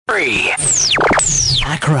Free.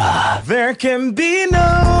 Accra. There can be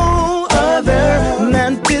no other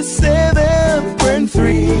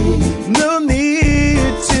 97.3. No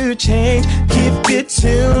need to change. Keep it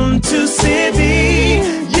tuned to City.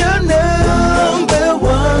 You're number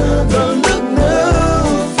one. Don't look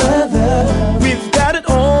no further. We've got it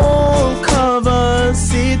all covered.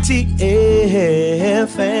 City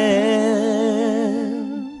FM.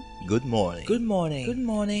 Good morning. Good morning. Good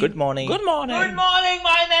morning. Good morning. Good morning. Good morning,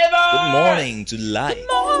 my neighbor. Good morning to life. Good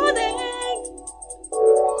morning.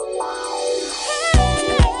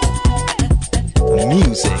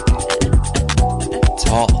 Music,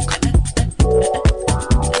 talk,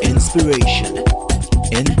 inspiration,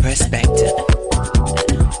 in perspective.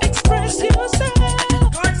 Express yourself.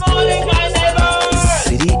 Good morning, my neighbor.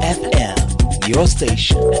 City FM, your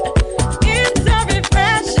station. It's a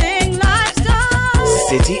refreshing lifestyle.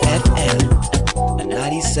 City FM,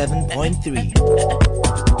 97.3.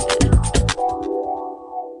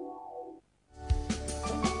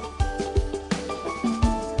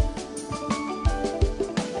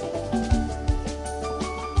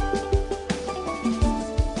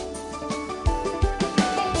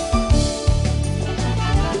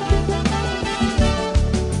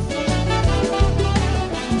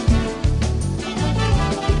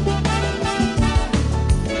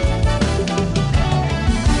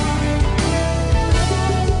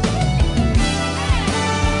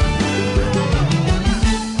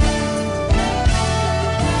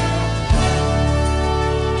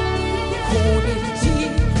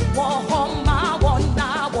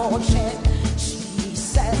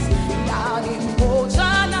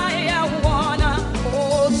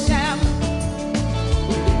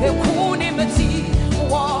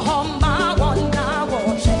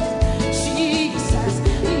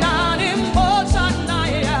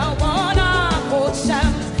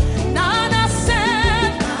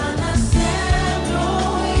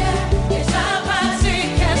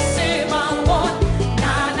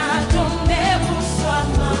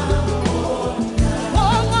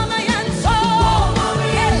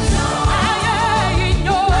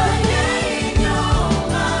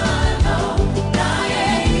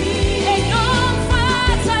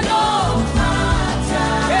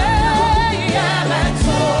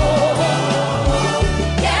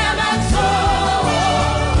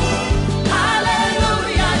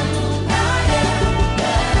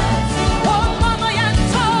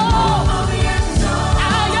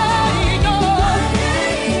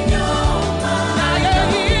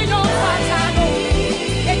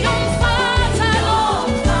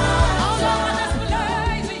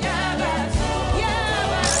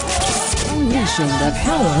 The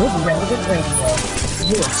power of relevant radio.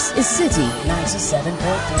 This is City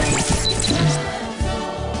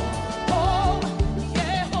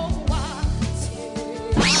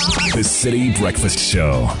 97.3. The City Breakfast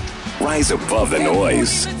Show. Rise above the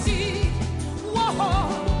noise.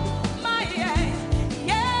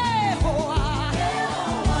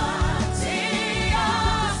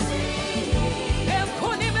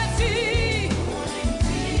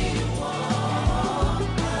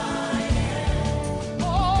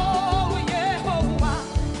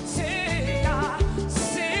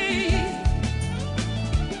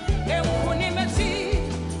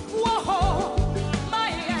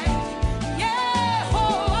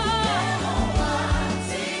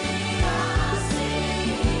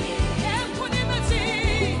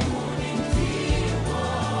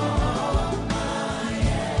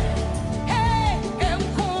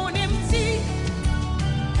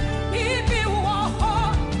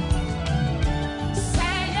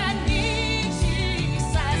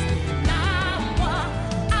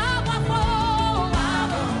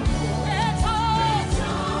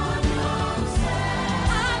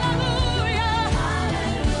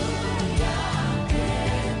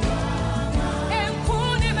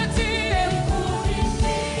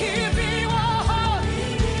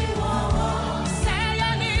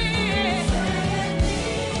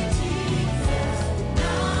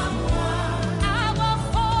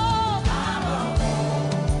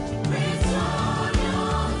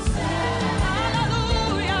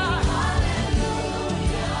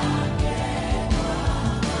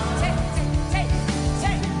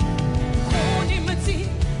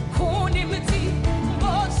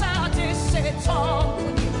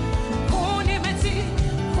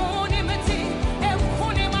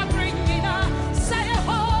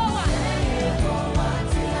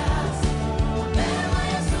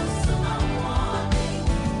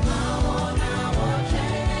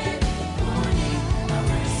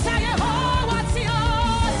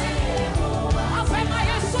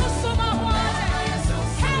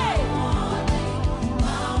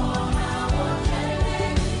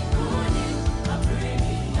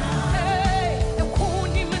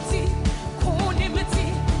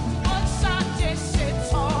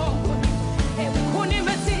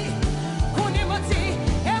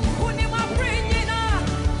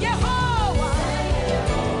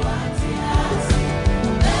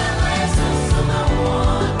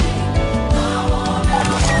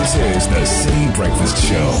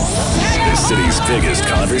 city's biggest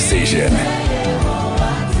conversation.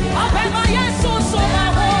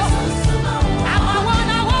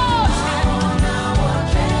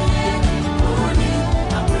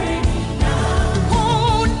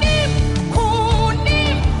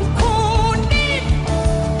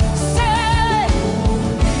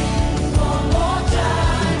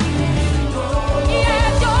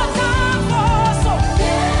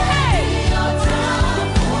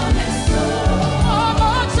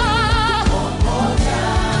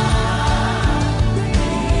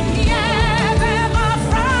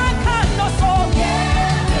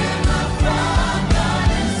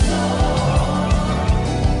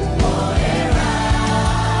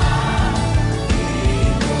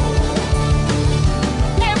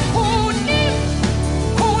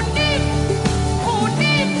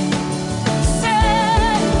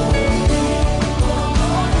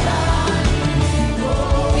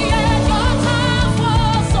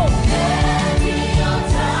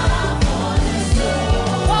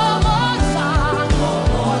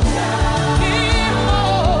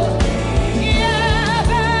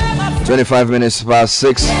 Twenty-five minutes past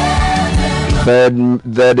 6. Third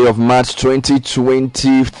day of March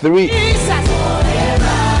 2023.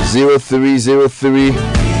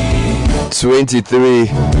 030323.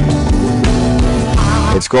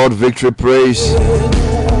 It's called Victory Praise.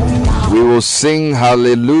 We will sing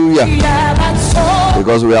hallelujah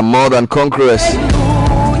because we are more than conquerors.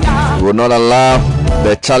 We will not allow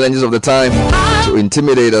the challenges of the time to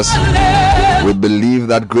intimidate us. We believe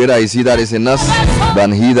that greater is He that is in us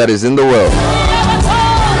than he that is in the world.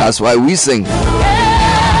 That's why we sing.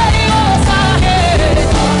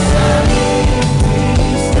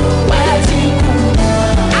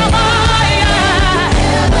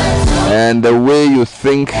 And the way you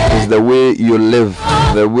think is the way you live.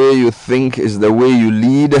 The way you think is the way you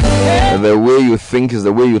lead. The way you think is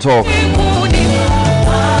the way you talk.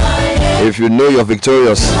 If you know you're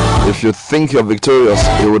victorious, if you think you're victorious,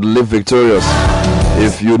 you would live victorious.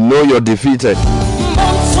 If you know you're defeated,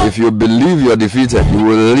 if you believe you're defeated, you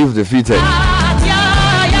will live defeated.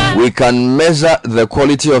 We can measure the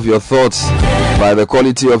quality of your thoughts by the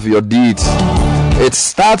quality of your deeds. It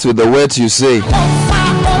starts with the words you say,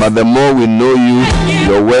 but the more we know you,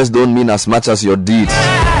 your words don't mean as much as your deeds.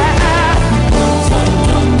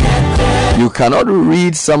 You cannot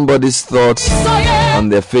read somebody's thoughts on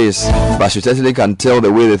their face, but you certainly can tell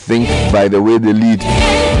the way they think by the way they lead.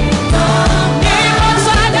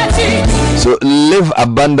 So live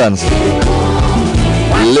abundance,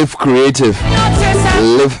 live creative,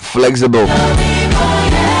 live flexible,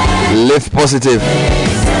 live positive.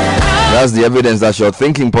 That's the evidence that you're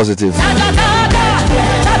thinking positive.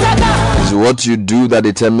 It's what you do that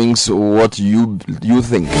determines what you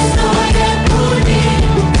think.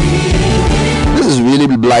 This is really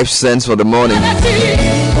life sense for the morning.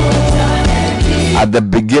 At the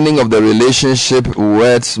beginning of the relationship,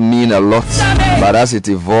 words mean a lot, but as it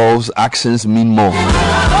evolves, actions mean more.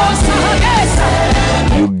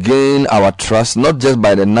 You gain our trust not just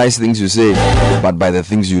by the nice things you say, but by the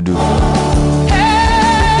things you do.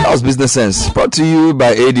 That was Business Sense, brought to you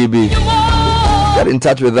by ADB. Get in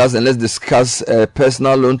touch with us and let's discuss a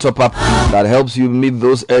personal loan top-up that helps you meet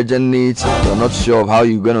those urgent needs. You're not sure of how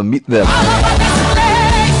you're going to meet them.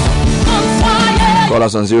 Call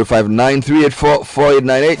us on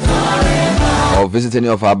 059-384-4898 or visit any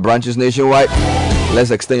of our branches nationwide.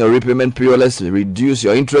 Let's extend your repayment period. Let's reduce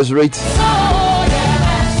your interest rate.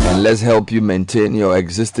 And let's help you maintain your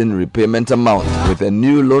existing repayment amount with a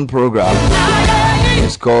new loan program.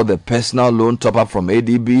 It's called the Personal Loan Top-Up from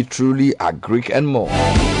ADB, Truly, Agric and more.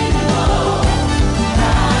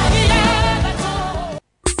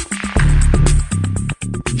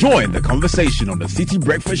 Join the conversation on the City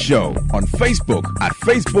Breakfast Show on Facebook at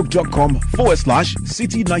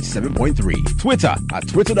facebook.com/City97.3, Twitter at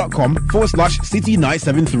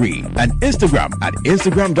twitter.com/City973, and Instagram at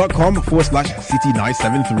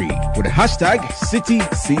instagram.com/City973 with the hashtag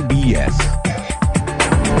CityCBS.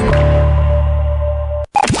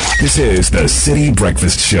 This is the City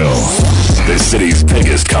Breakfast Show, the city's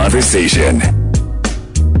biggest conversation.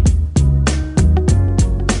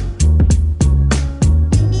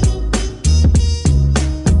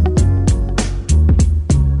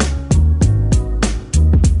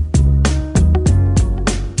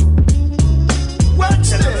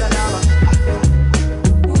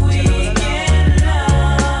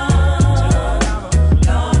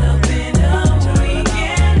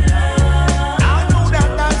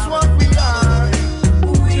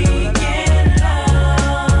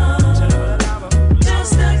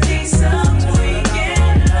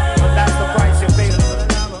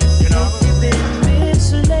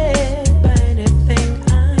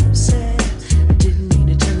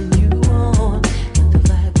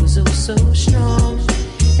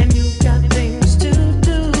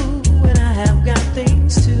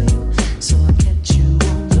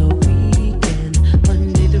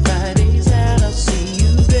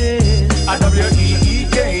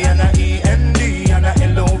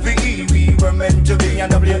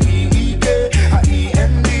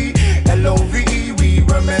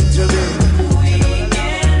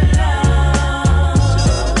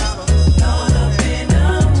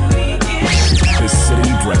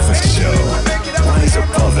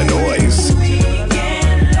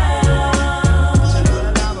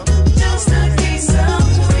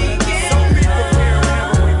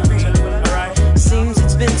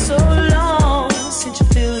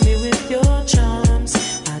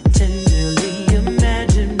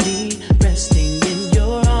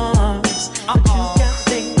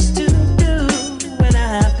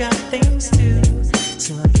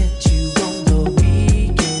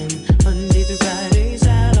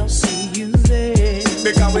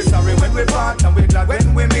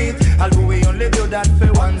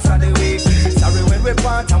 once a the week. Sorry when we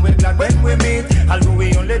part and we're glad when we meet. Although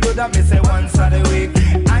we only do that, me say once a the week.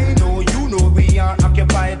 I know, you know we are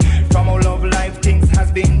occupied. From our love life, things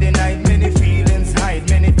has been denied. Many feelings hide,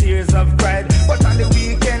 many tears of pride. But on the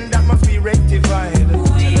weekend, that must be rectified.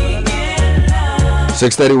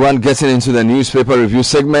 6:31, getting into the newspaper review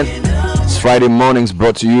segment. It's Friday mornings,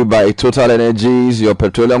 brought to you by Total Energies, your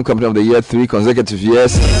petroleum company of the year, 3 consecutive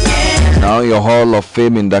years. Now your Hall of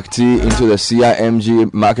Fame inductee into the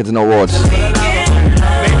CIMG Marketing Awards.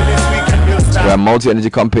 We're a multi-energy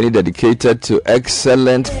company dedicated to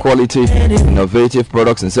excellent quality, innovative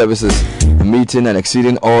products and services, meeting and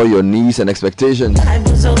exceeding all your needs and expectations. I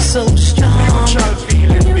was also strong. Got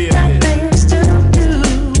things to do.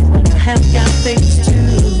 Have got things to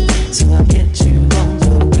do. So I'll get you on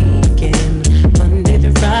the weekend. Monday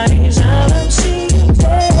to Friday is all I'm seeing.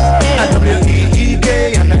 A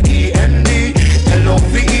W-E-E-K and a E-N-D.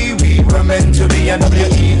 L-O-V-E, we were meant to be. A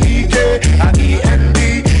W-E-E-K, a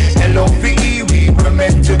E-N-D. L-O-V-E, we were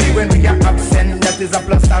meant to be. When we are absent, that is a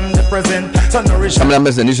plus and the present. So nourish. Coming up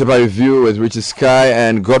is the newspaper review with Richie Sky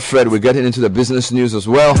and Godfred. We're getting into the business news as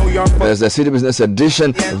well. There's the City Business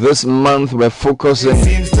Edition. This month we're focusing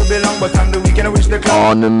Seems to belong, but on the weekend I wish the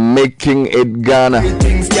clown. on making it Ghana.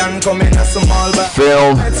 Things can come in a small but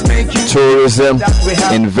Film, let's make it tourism,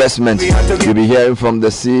 investment. You'll be hearing from the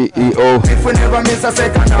CEO if we never miss a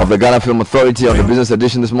second of the Ghana Film Authority on the Business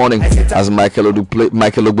Edition this morning as Michael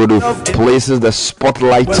Ogbodu places the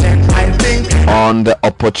spotlight then I think on the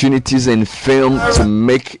opportunities in film to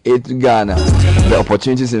make it Ghana. The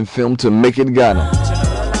opportunities in film to make it Ghana.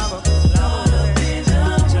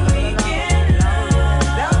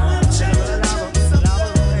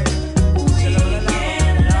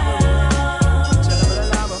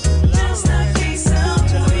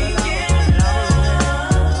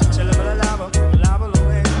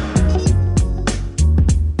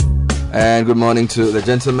 And good morning to the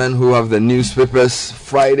gentlemen who have the newspapers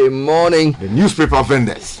Friday morning. The newspaper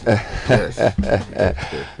vendors. Yes.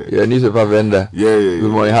 You're a newspaper vendor. Yeah.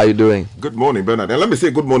 Good morning. How are you doing? Good morning, Bernard. And let me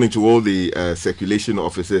say good morning to all the circulation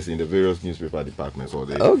officers in the various newspaper departments, or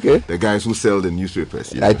the guys who sell the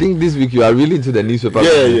newspapers. I think this week you are really into the newspaper.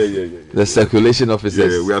 Yeah. The circulation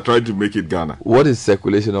officers. Yeah, we are trying to make it Ghana. What is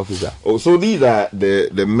circulation officer? Oh, so these are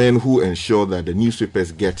the men who ensure that the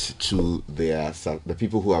newspapers get to the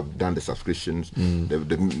people who have done the subscriptions,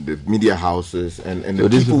 the media houses, and So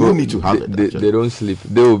the these people who need to have it. They don't sleep.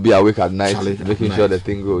 They will be awake at night, Charlie, making at sure night. the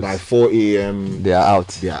thing goes. By 4 a.m. They are out.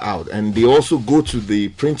 They are out, and they also go to the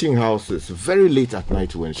printing houses very late at night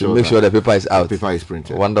to ensure To make sure the paper is out. the paper is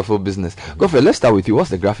printed. Wonderful business. Godfrey, let's start with you. What's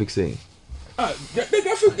the graphic saying? The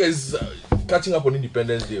graphic is catching up on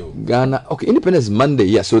Independence Day. Ghana. Okay, Independence is Monday.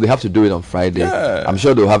 Yeah, so they have to do it on Friday. Yeah. I'm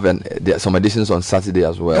sure they'll have some editions on Saturday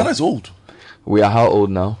as well. Ghana is old. We are how old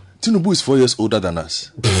now? Tinubu is 4 years older than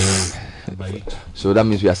us. So that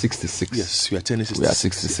means we are 66. Yes, we are turning 66. We are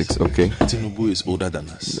 66. Okay. Tinubu is older than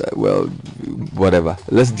us. Well, whatever.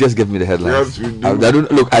 Let's just give me the headlines. Yes, we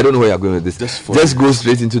do. I don't know where you're going with this. Just go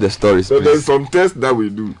straight into the stories. So please. there's some tests that we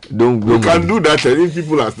do. We can do that, and if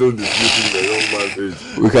people are still disputing the young man's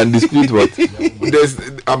age, We can dispute what?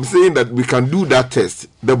 I'm saying that we can do that test,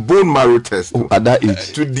 the bone marrow test, At that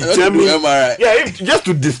age. to determine, just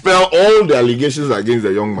to dispel all the allegations against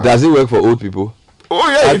the young man. Does it work for old people? Oh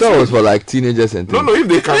yeah, I thought it was for like teenagers and things. No, if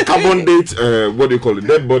they can carbon date, what do you call it,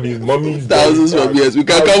 dead bodies, mummies, Thousands of years. We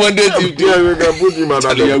can carbon date him. Yeah, we can put him at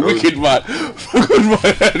that. You're a wicked man. Good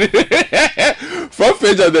morning. Front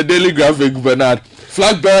page of the Daily Graphic, Bernard.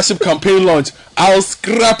 Flag bearership campaign launch. I'll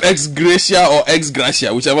scrap ex gratia or ex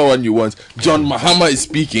gratia, whichever one you want. John Mahama is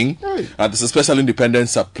speaking. There's a special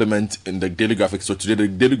independence supplement in the Daily Graphic. So today, the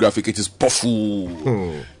Daily Graphic, it is powerful.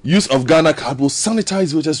 Use of Ghana card will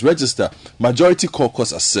sanitize voters register. Majority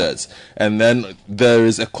caucus asserts. And then there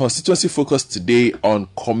is a constituency focus today on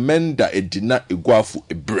Commander Edina Iguafu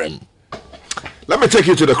Ibrahim. Let me take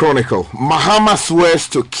you to the Chronicle. Mahama swears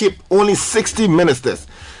to keep only 60 ministers.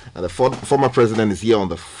 And the former president is here on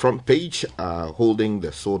the front page, holding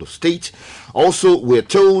the sword of state. Also, we're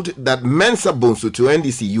told that Mensa Bonsu to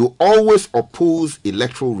NDC, you always oppose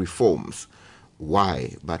electoral reforms.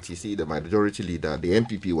 Why? But you see, the majority leader, the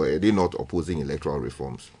MPP, were they not opposing electoral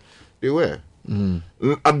reforms? They were.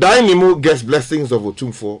 Adainimu gets blessings of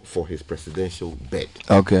Otumfo for his presidential bed.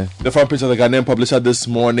 Okay. The front page of the Ghanaian Publisher this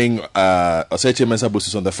morning, Oseche Mensa Bonsu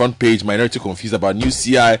is on the front page. Minority confused about new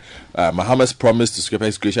CI. Mahama's promise to scrap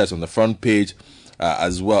ex gratia is on the front page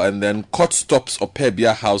as well. And then court stops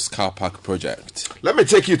Opebia House car park project. Let me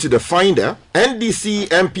take you to the Finder. NDC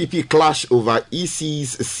MPP clash over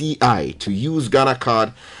EC's CI to use Ghana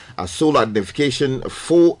card as sole identification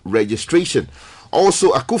for registration.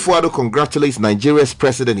 Also, Akufo-Addo congratulates Nigeria's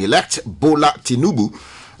president-elect Bola Tinubu,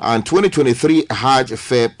 and 2023 Hajj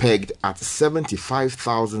fare pegged at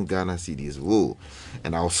 75,000 Ghana cedis. Whoa.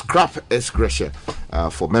 And I'll scrap ex gratia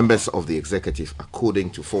for members of the executive, according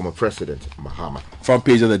to former President Mahama. Front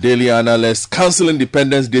page of the Daily Analyst: cancel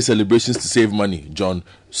Independence Day celebrations to save money. John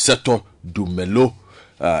Seto Dumelo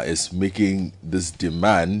is making this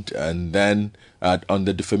demand. And then on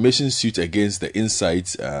the defamation suit against the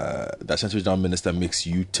Insights, the Central General Minister makes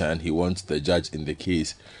U-turn. He wants the judge in the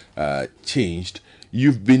case changed.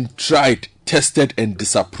 You've been tried, tested, and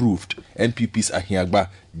disapproved. NPP's Ahiagba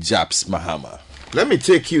Japs Mahama. Let me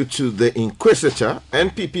take you to the Inquisitor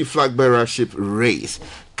NPP flag bearership race.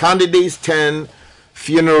 Candidates 10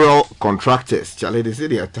 funeral contractors. Charlie, they say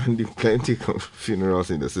they are attending plenty of funerals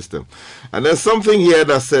in the system. And there's something here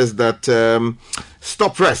that says that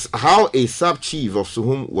stop press. How a sub-chief of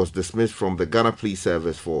Suhum was dismissed from the Ghana Police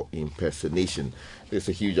Service for impersonation. There's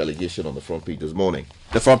a huge allegation on the front page this morning.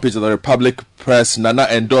 The front page of the Republic Press: Nana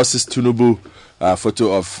endorses Tinubu.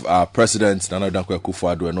 Photo of President Nana Dankwa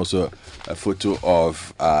Akufo-Addo, and also a photo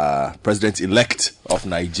of President-elect of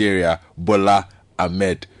Nigeria, Bola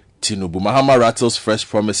Ahmed Tinubu. Mahama rattles fresh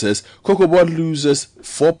promises. Cocoa Board loses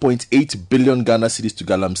 4.8 billion Ghana cedis to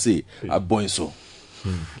Galamsey at Boinso.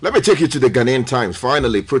 Let me take you to the Ghanaian Times.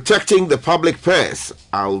 Finally, protecting the public purse.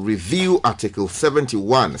 I'll review Article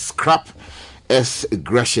 71, scrap ex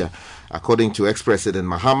gratia, according to ex-President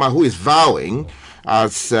Mahama, who is vowing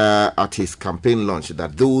as at his campaign launch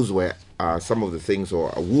that those were some of the things,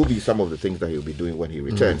 or will be some of the things that he'll be doing when he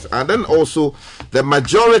returns. And then also, the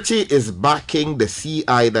majority is backing the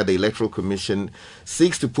CI that the Electoral Commission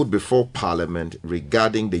seeks to put before Parliament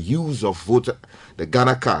regarding the use of the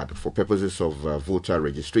Ghana card for purposes of voter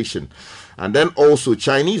registration. And then also,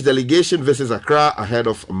 Chinese delegation visits Accra ahead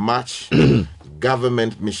of March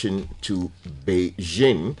government mission to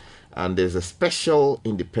Beijing. And there's a special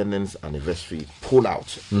independence anniversary pull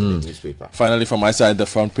out in the newspaper. Finally, from my side, the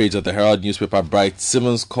front page of the Herald newspaper: Bright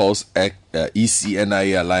Simmons calls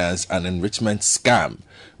ECNIA alliance an enrichment scam.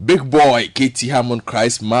 Big boy KT Hammond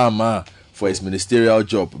cries mama for his ministerial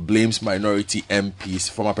job, blames minority MPs.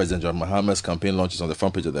 Former President John Mahama's campaign launches on the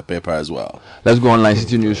front page of the paper as well. Let's go online,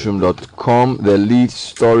 citynewsroom.com. The lead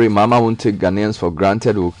story: Mama won't take Ghanaians for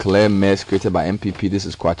granted, will clear mess created by MPP. This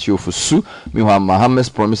is Kwachio Fusu. Meanwhile, Mahama's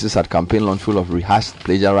promises at campaign launch full of rehashed,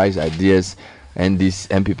 plagiarized ideas. And this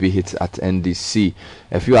MPP hits at NDC.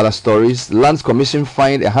 A few other stories: Lands Commission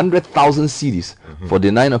fined 100,000 cedis for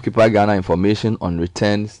denying Occupy Ghana information on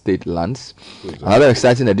returned state lands. Another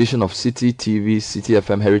exciting edition of City TV, City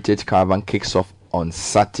FM Heritage Caravan kicks off on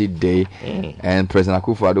Saturday. And President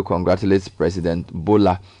Akufo-Addo congratulates President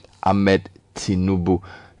Bola Ahmed Tinubu.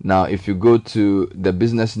 Now, if you go to the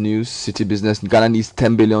business news, City Business, Ghana needs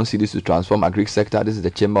 10 billion cedis to transform agri sector. This is the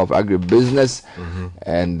Chamber of Agribusiness.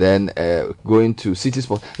 And then going to City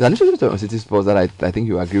Sports. There's an interesting story on City Sports that I think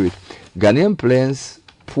you agree with. Ghanaian players'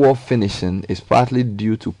 poor finishing is partly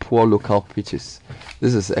due to poor local pitches.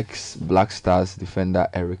 This is ex-Black Stars defender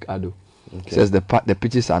Eric Addo. Says the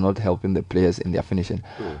pitches are not helping the players in their finishing.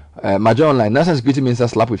 Major Online: National Security Minister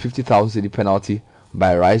slapped with 50,000 cedi penalty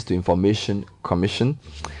by Rise to Information Commission.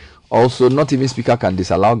 Also, not even Speaker can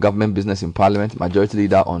disallow government business in Parliament. Majority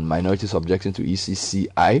Leader on minorities' objection to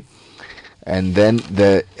ECCI. And then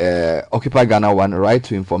the Occupy Ghana one, Right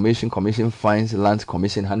to Information Commission fines Land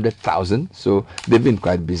Commission 100,000. So they've been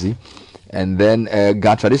quite busy. And then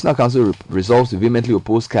Ghana Traditional Council resolves to vehemently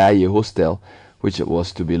oppose Kaya Hostel, which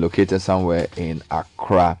was to be located somewhere in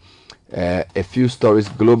Accra. A few stories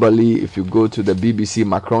globally. If you go to the BBC,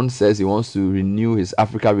 Macron says he wants to renew his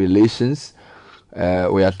Africa relations.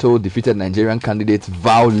 We are told defeated Nigerian candidates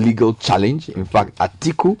vow legal challenge. In fact,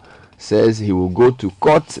 Atiku says he will go to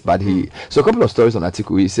court, but so a couple of stories on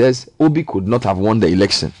Atiku. He says Obi could not have won the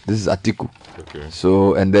election. This is Atiku.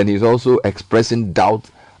 So, and then he's also expressing doubt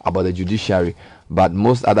about the judiciary, but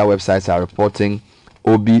most other websites are reporting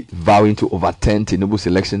Obi vowing to overturn Tinubu's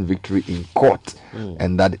election victory in court,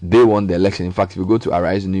 and that they won the election. In fact, if we go to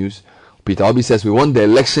Arise News, Peter Obi says, "We won the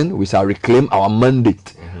election, we shall reclaim our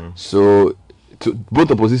mandate." So both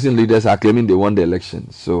opposition leaders are claiming they won the election.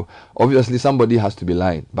 So obviously somebody has to be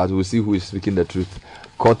lying, but we'll see who is speaking the truth.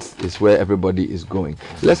 Court is where everybody is going.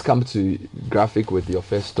 Let's come to graphic with your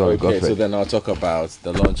first story. Okay, Godfrey. So then I'll talk about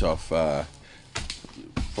the launch of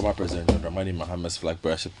former President John Dramani Mahama's flag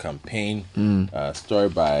bearership campaign. Story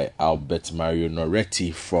by Albert Mario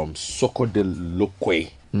Noretti from Soko de Lokwe.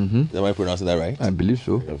 Am I pronouncing that right? I believe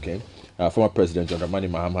so. Okay. Former President John Dramani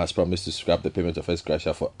Mahama has promised to scrap the payment of ex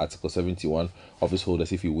gratia for Article 71 office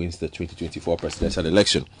holders if he wins the 2024 presidential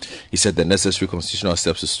election. He said the necessary constitutional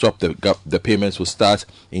steps to stop the payments will start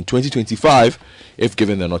in 2025 if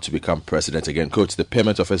given the nod to become president again. Quote, the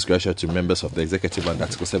payment of ex gratia to members of the executive under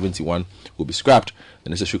Article 71 will be scrapped. The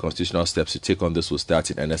necessary constitutional steps to take on this will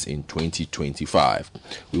start in earnest in 2025.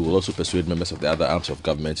 We will also persuade members of the other arms of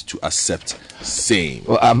government to accept same.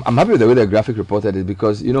 Well, I'm happy with the way the graphic reported it,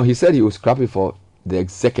 because he said he will scrap it for the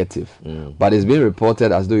executive, but it's being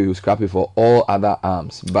reported as though he will scrap it for all other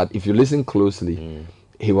arms. But if you listen closely,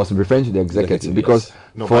 he was referring to the executive because yes.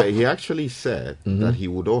 No, but he actually said that he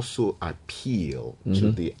would also appeal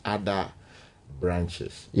to the other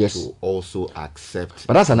branches to also accept.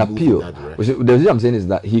 But that's an appeal. The reason I'm saying is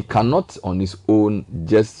that he cannot on his own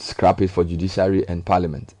just scrap it for judiciary and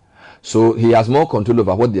parliament. So he has more control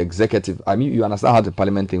over what the executive. I mean, you understand how the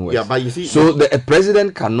parliament thing works. Yeah, but you see, so the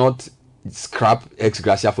president cannot scrap ex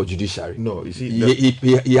gratia for judiciary. No, you see,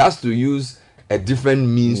 he has to use a different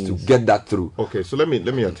means to get that through. Okay, so let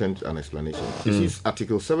me attempt an explanation. You see,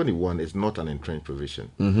 Article 71 is not an entrenched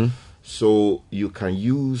provision. So you can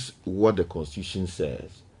use what the Constitution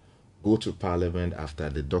says, go to Parliament after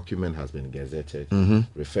the document has been gazetted,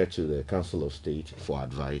 refer to the Council of State for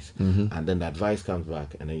advice, and then the advice comes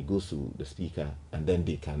back and then it goes to the Speaker, and then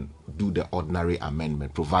they can do the ordinary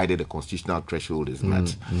amendment, provided the constitutional threshold is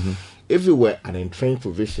met. If it were an entrenched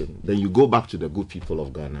provision, then you go back to the good people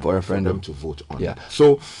of Ghana for them to vote on it.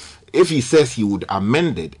 So if he says he would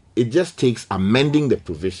amend it, it just takes amending the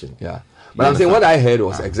provision. But I'm saying what I heard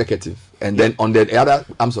was executive, and then on the other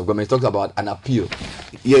arms of government, it talks about an appeal.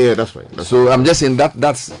 Yeah, that's right. So I'm just saying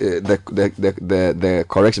that's the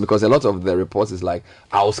correction, because a lot of the reports is like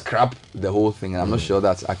I'll scrap the whole thing, and I'm not sure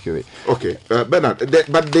that's accurate. Okay, Bernard,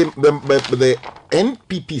 but the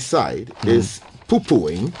NPP side is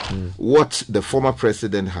poo-pooing what the former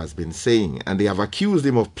president has been saying, and they have accused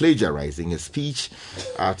him of plagiarizing a speech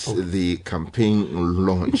at the campaign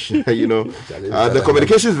launch. The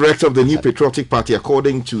communications director of the New Patriotic Party,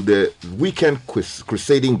 according to the Weekend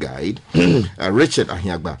Crusading Guide, Richard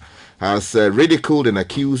Ahiagba, has ridiculed and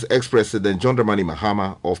accused ex-president John Dramani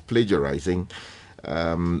Mahama of plagiarizing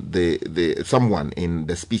someone in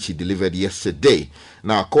the speech he delivered yesterday.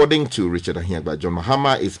 Now, according to Richard Ahiagba, John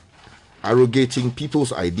Mahama is arrogating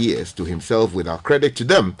people's ideas to himself without credit to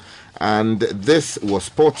them, and this was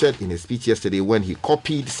spotted in his speech yesterday when he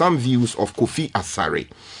copied some views of Kofi Asare,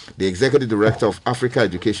 the executive director of Africa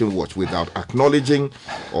Education Watch, without acknowledging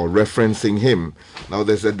or referencing him. Now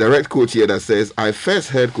there's a direct quote here that says, I first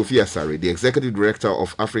heard Kofi Asare, the executive director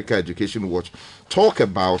of Africa Education Watch, talk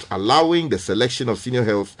about allowing the selection of senior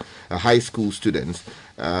health high school students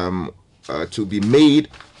to be made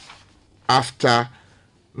after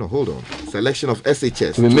selection of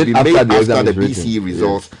SHS to be made after the BCE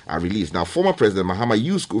results are released. Now, former President Mahama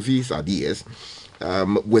used Kofi's ideas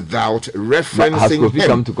without referencing has Kofi him.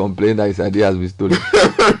 Come to complain that his idea has been stolen?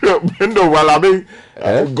 No, well, I mean,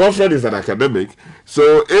 Godfred is an academic,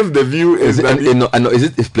 so if the view is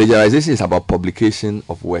if plagiarization is about publication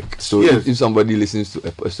of work, so if somebody listens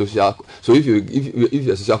to a social, so if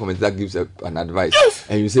your social commentator gives an advice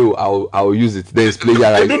and you say, I'll use it, then it's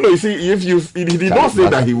plagiarized. I don't know. You see, if he did not say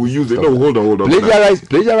that he will use it. No, hold on.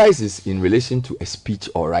 Plagiarize is in relation to a speech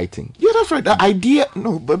or writing. Yeah, that's right. The idea,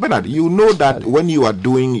 but Bernard, you know that when you are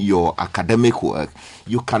doing your academic work,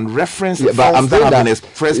 you can reference but I'm saying that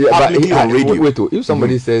expressed publicly on radio. If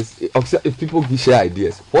somebody says, if people share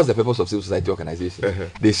ideas, what's the purpose of civil society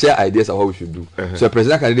organization? They share ideas of what we should do. So a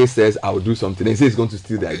presidential candidate says, I will do something, and says he's going to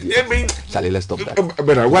steal the idea. Charlie, let's stop that.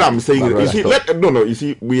 But what I'm saying is, you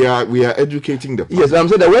see, we are educating the public. Yes, but I'm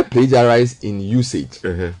saying the word plagiarize in usage.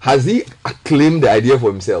 Has he claimed the idea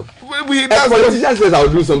for himself? A politician says,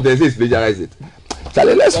 I'll do something, and says plagiarize it.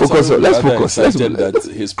 Charlie, let's focus.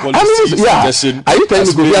 That his policy suggestion. Are you telling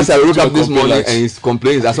me Kofi Asare woke up this morning and he's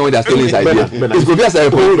complaining that someone has stolen his idea? Is Kofi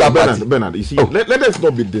Asare Bernard, you see, let us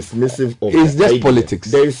not be dismissive of it's just idea. Politics.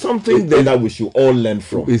 There is something there that we should all learn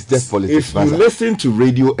from. It's just politics. If you listen to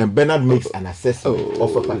radio and Bernard makes an assessment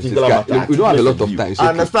of a particular matter, we don't have a lot of time. I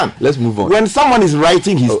understand. Let's move on. When someone is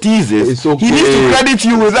writing his thesis, he needs to credit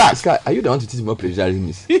you with that. Sky, are you the one to teach me what plagiarism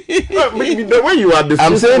is? The way you are,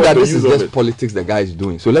 I'm saying that this is just politics the guy is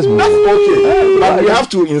doing. So let's move. That's okay. But we have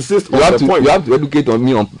to insist on the point. You have to educate on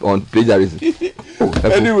me on plagiarism.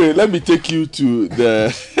 Anyway, let me take you to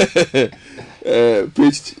the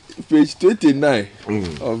page 29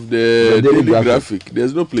 of the daily graphic.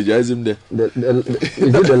 There's no plagiarism there. Is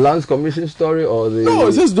it the Lands Commission story or the? No,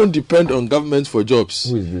 it says don't depend on government for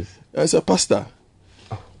jobs. Who is this? It's a pastor.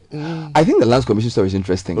 I think the Lands Commission story is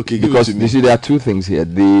interesting. Okay, give because it to me. you see, there are two things here.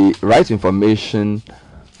 The Right to Information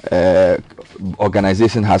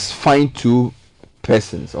organization has fined two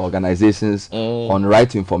organizations on right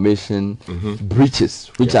to information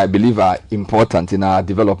breaches, which I believe are important in our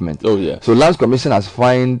development. Oh yeah. So Lands Commission has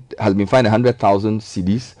been fined 100,000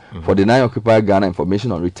 cedis for denying Occupied Ghana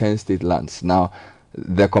information on retained state lands. Now,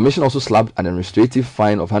 the commission also slapped an administrative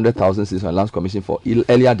fine of 100,000 cedis on Lands Commission for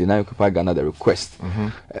earlier denying Occupied Ghana the request.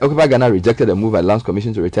 Occupied Ghana rejected the move by Lands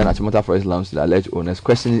Commission to return Achimota Forest lands to the alleged owners,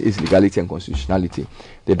 questioning its legality and constitutionality.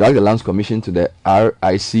 They dragged the Lands Commission to the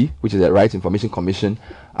RIC, which is the Right Information Commission,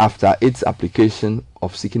 after its application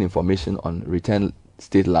of seeking information on returned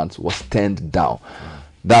state lands was turned down.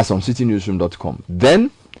 That's on citynewsroom.com. Then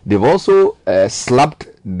they've also slapped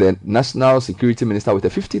the National Security Minister with a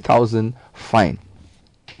 50,000 fine.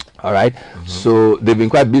 All right. So they've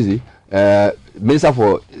been quite busy. Minister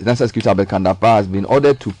for National Security Albert Kandapa has been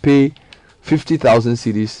ordered to pay 50,000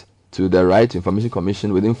 cedis to the Right to Information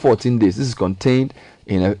Commission within 14 days. This is contained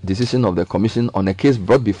in a decision of the commission on a case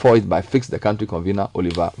brought before it by Fix the Country convener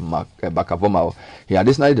Oliver Bakavomao. He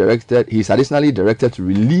is additionally directed to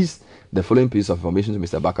release the following piece of information to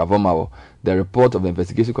Mr. Bakavomao: the report of the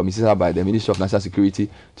investigation commissioned by the Ministry of National Security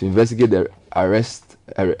to investigate the arrest,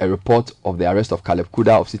 a report of the arrest of Caleb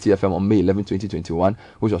Kuda of City FM on May 11, 2021,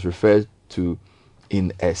 which was referred to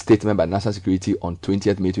in a statement by National Security on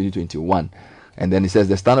 20th May 2021. And then it says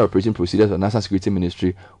the standard operating procedures of National Security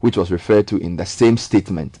Ministry, which was referred to in the same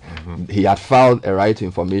statement. He had filed a right to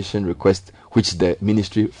information request, which the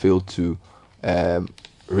ministry failed to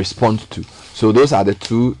respond to. So those are the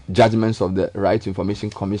two judgments of the Right to Information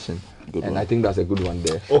Commission. I think that's a good one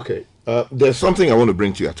there. Okay. There's something I want to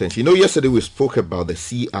bring to your attention. You know, yesterday we spoke about the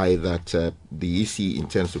CI that the EC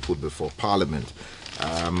intends to put before Parliament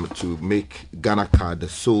to make Ghana Card the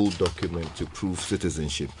sole document to prove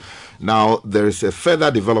citizenship. Now, there is a further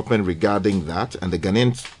development regarding that, and the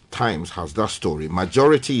Ghanaian Times has that story.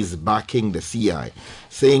 Majority is backing the CI,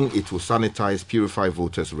 saying it will sanitize, purify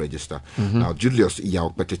voters register. Now, Julius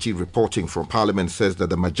Iyaokpetechi, reporting from Parliament, says that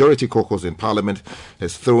the majority caucus in Parliament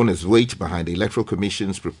has thrown its weight behind the Electoral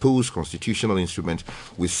Commission's proposed constitutional instrument,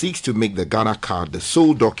 which seeks to make the Ghana Card the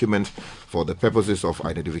sole document for the purposes of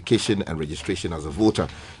identification and registration as a voter.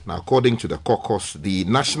 Now, according to the caucus, the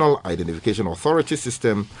National Identification Authority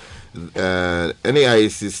system, NAIA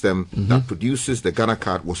system that produces the Ghana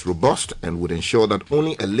Card was robust and would ensure that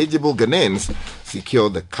only eligible Ghanaians secure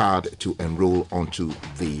the card to enroll onto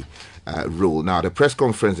the roll. Now, the press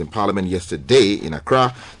conference in Parliament yesterday in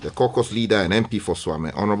Accra, the caucus leader and MP for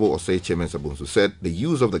Swame, Honorable Osei Chairman Sabunsu, said the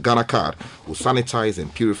use of the Ghana Card will sanitize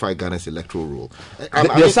and purify Ghana's electoral roll.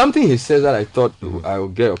 There's something he says that I thought I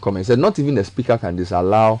would get a comment. He said not even the Speaker can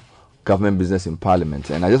disallow government business in Parliament.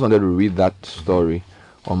 And I just wanted to read that story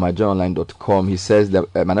on myjournalline.com. He says the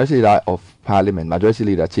Minority Leader of Parliament, Majority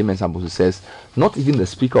Leader Chairman Sambusu, says not even the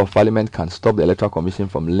Speaker of Parliament can stop the Electoral Commission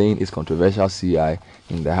from laying its controversial CI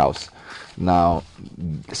in the House. Now,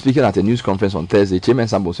 speaking at a news conference on Thursday, Chairman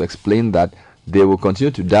Sambusu explained that they will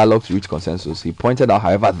continue to dialogue to reach consensus. He pointed out,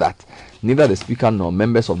 however, that neither the Speaker nor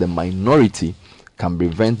members of the minority can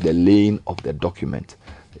prevent the laying of the document.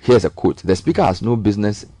 Here's a quote: "The Speaker has no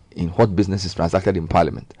business in what business is transacted in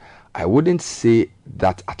Parliament." I wouldn't say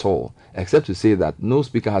that at all, except to say that no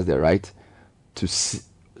Speaker has the right to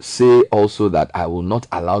say also that I will not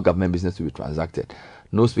allow government business to be transacted.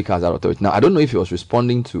 No Speaker has that authority. Now, I don't know if he was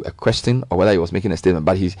responding to a question or whether he was making a statement,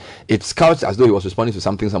 but it's couched as though he was responding to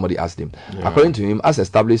something somebody asked him. Yeah. According to him, as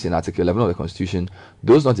established in Article 11 of the Constitution,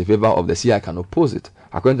 those not in favor of the CI can oppose it.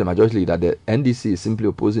 According to the majority leader, the NDC is simply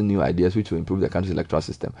opposing new ideas which will improve the country's electoral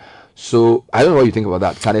system. So, I don't know what you think about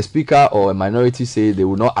that. Can a Speaker or a minority say they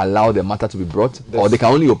will not allow the matter to be brought, or they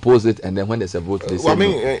can only oppose it, and then when there's a vote, they say well, I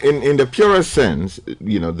mean, no? in the purest sense,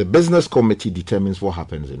 you know, the business committee determines what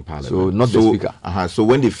happens in Parliament. So, not the Speaker. So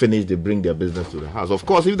when they finish, they bring their business to the House. Of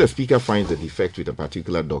course, if the Speaker finds a defect with a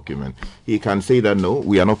particular document, he can say that no,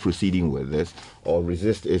 we are not proceeding with this, or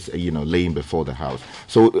resist its, laying before the House.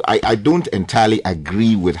 So I don't entirely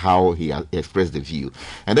agree with how he expressed the view.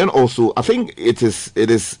 And then also, I think it is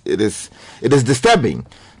disturbing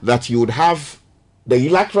that you would have the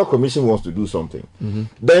Electoral Commission wants to do something.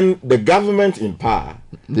 Then the government in power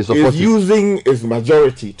is using its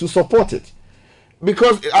majority to support it.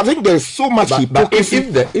 Because I think there's so much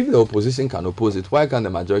hypocrisy. But if the opposition can oppose it, why can't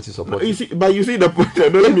the majority support it?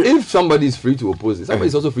 If somebody is free to oppose it, somebody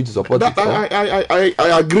is also free to support it.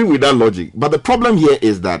 I agree with that logic. But the problem here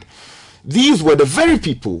is that these were the very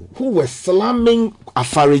people who were slamming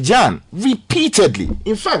Afarijan repeatedly.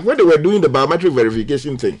 In fact, when they were doing the biometric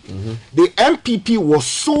verification thing, the MPP was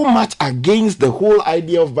so much against the whole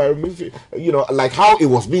idea of biometric, like how it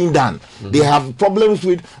was being done. They have problems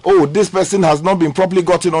with, this person has not been properly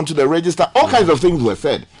gotten onto the register. All kinds of things were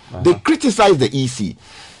said. They criticized the EC.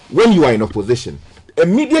 When you are in opposition,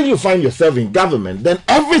 immediately you find yourself in government, then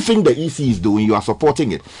everything the EC is doing, you are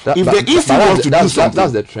supporting it. If the EC wants to do something...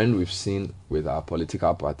 That's the trend we've seen with our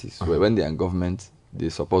political parties. Where when they're in government, they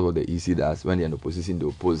support what the EC does. When they're in opposition, they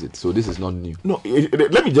oppose it. So this is not new. No,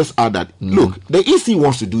 let me just add that. Look, the EC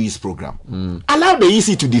wants to do its program. Allow the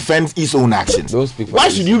EC to defend its own actions. Why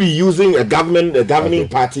should you be using a governing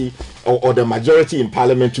party or the majority in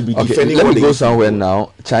parliament to be defending? Let me go somewhere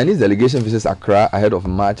now. Chinese delegation visits Accra ahead of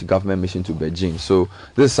March government mission to Beijing. So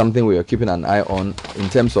this is something we are keeping an eye on in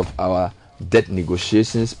terms of our debt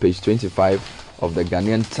negotiations. Page 25 of the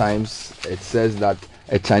Ghanaian Times. It says that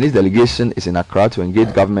a Chinese delegation is in Accra to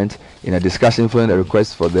engage government in a discussion following a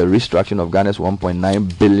request for the restructuring of Ghana's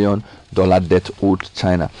 $1.9 billion debt owed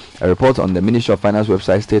China. A report on the Ministry of Finance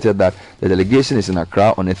website stated that the delegation is in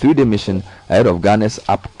Accra on a 3-day mission ahead of Ghana's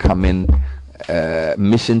upcoming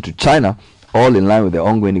mission to China, all in line with the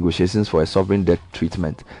ongoing negotiations for a sovereign debt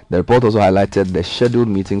treatment. The report also highlighted the scheduled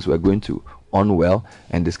meetings were going to on well,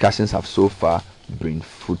 and discussions have so far been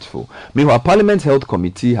fruitful. Meanwhile, Parliament Health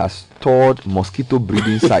Committee has toured mosquito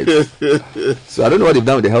breeding sites. So I don't know what they've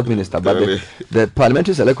done with the Health Minister, but the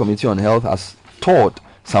Parliamentary Select Committee on Health has toured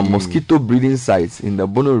some mosquito breeding sites in the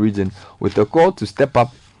Bono region with a call to step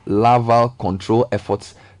up larval control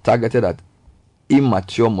efforts targeted at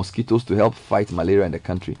immature mosquitoes to help fight malaria in the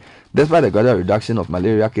country. Despite the gradual reduction of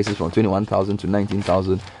malaria cases from 21,000 to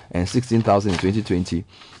 19,000 and 16,000 in 2020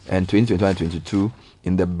 and 2021 and 2022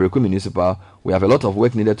 in the Breku Municipal, we have a lot of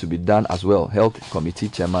work needed to be done as well, Health Committee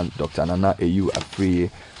Chairman Dr. Nana Eyu Afriye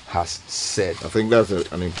has said. I think that's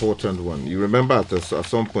an important one. You remember at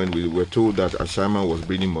some point we were told that Ashaiman was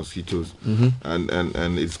breeding mosquitoes,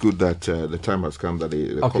 and it's good that the time has come that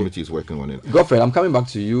the committee is working on it. Godfrey, I'm coming back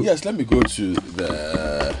to you. Yes, let me go to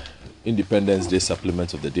the Independence Day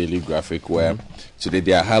supplement of the Daily Graphic, where today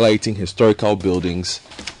they are highlighting historical buildings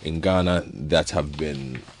in Ghana that have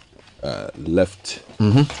been left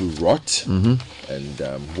to rot, and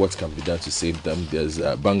what can be done to save them. There's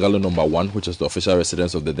Bungalow number 1, which is the official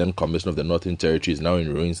residence of the then Commissioner of the Northern Territory, is now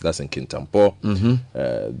in ruins. That's in Kintampo.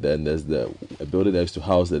 Then there's a building that used to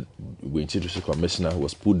house the Winchi District Commissioner, who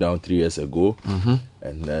was pulled down 3 years ago.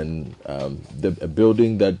 And then a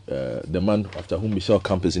building that the man after whom Michelle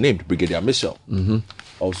Camp is named, Brigadier Michelle,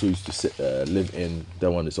 also used to live in. That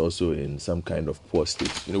one is also in some kind of poor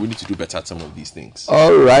state. We need to do better at some of these things.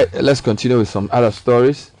 All right, let's continue with some other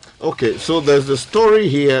stories. Okay, so there's a story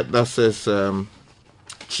here that says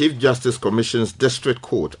Chief Justice Commission's District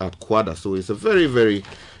Court at Kwada. So it's a very, very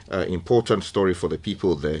important story for the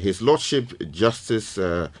people there. His Lordship Justice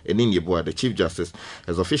Enin Yeboah, the Chief Justice,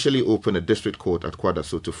 has officially opened a district court at Kwada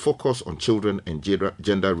so to focus on children and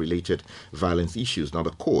gender-related violence issues. Now,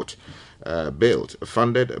 the court built,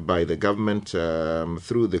 funded by the government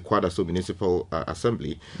through the Kwadaso Municipal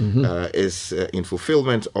Assembly, is in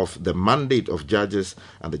fulfillment of the mandate of judges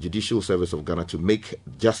and the Judicial Service of Ghana to make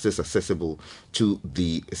justice accessible to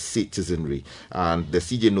the citizenry. And the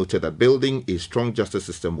CJ noted that building a strong justice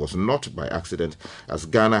system was not by accident, as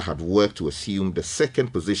Ghana had worked to assume the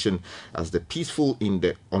second position as the peaceful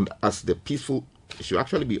it should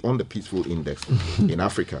actually be on the peaceful index in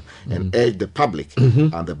Africa, and urge the public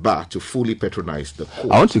and the bar to fully patronize the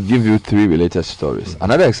court. I want to give you 3 related stories.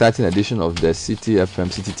 Another exciting edition of the City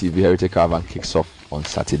FM, City TV Heritage Caravan kicks off on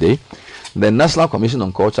Saturday. The National Commission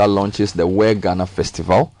on Culture launches the Wear Ghana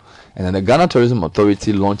Festival, and then the Ghana Tourism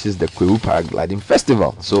Authority launches the Kwewu Paragliding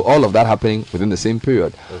Festival. So all of that happening within the same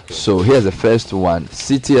period. So here's the first one.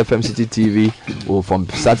 City FM, City TV will from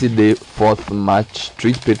Saturday 4th March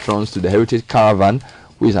treat patrons to the Heritage Caravan,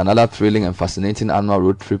 which is another thrilling and fascinating annual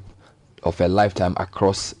road trip of a lifetime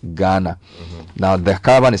across Ghana. Now the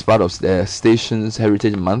caravan is part of the station's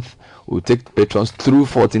Heritage Month. Will take patrons through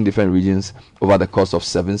 14 different regions over the course of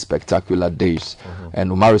 7 spectacular days.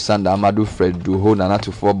 And Umaru Sanda, Amadou Fred, Duho, Nana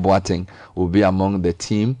Tufo Boateng will be among the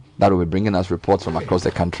team that will be bringing us reports from across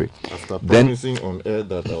the country. After promising on air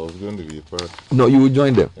that I was going to be part. No, you will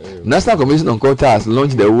join them. National Commission on Culture has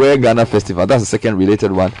launched the Wear Ghana Festival. That's the second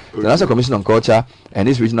related one. The National Commission on Culture and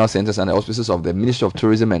its regional centers and the auspices of the Ministry of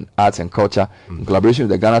Tourism and Arts and Culture, in collaboration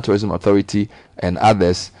with the Ghana Tourism Authority and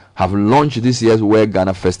others, have launched this year's Wear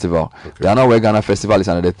Ghana Festival. Ghana Wear Ghana Festival is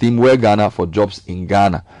under the theme Wear Ghana for Jobs in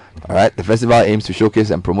Ghana. All right, the festival aims to showcase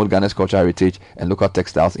and promote Ghana's cultural heritage and local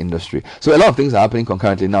textiles industry. So a lot of things are happening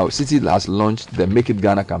concurrently now. City has launched the Make It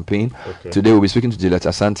Ghana campaign. Today we'll be speaking to Juliet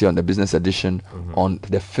Asante on the business edition on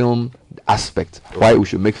the film aspect, why we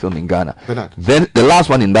should make film in Ghana. Then the last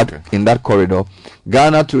one in that corridor,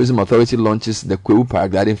 Ghana Tourism Authority launches the Kwewu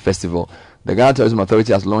Paragliding Festival. The Ghana Tourism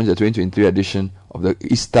Authority has launched the 2023 edition of the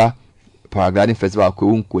Easter Paragliding Festival at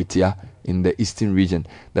Kwewu Nkwetia in the Eastern region.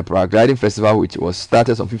 The Paragliding Festival, which was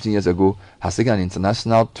started some 15 years ago, has taken an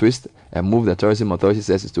international twist and move the Tourism Authority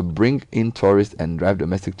says is to bring in tourists and drive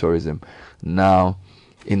domestic tourism. Now,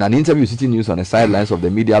 in an interview with City News on the sidelines of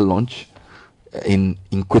the media launch, in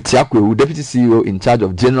Nkwetia Kwewu, Deputy CEO in charge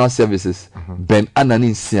of General Services, Ben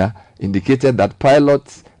Ananinsia, indicated that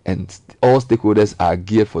pilots and all stakeholders are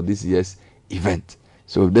geared for this year's event.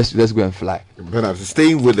 So let's go and fly. Bernard,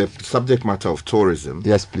 staying with the subject matter of tourism.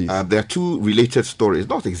 Yes, please. There are two related stories,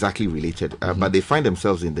 not exactly related, but they find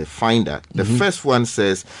themselves in the Finder. The first one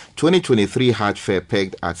says 2023 Hajj Fair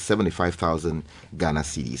pegged at 75,000 Ghana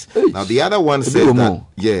cedis. Now the other one says that,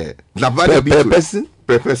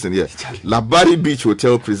 per person, yes. Labari Beach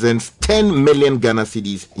Hotel presents 10 million Ghana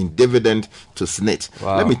cedis in dividend to SNIT.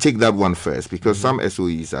 Wow. Let me take that one first because some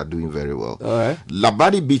SOEs are doing very well. All right.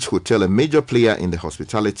 Labari Beach Hotel, a major player in the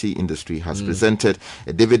hospitality industry, has presented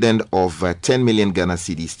a dividend of 10 million Ghana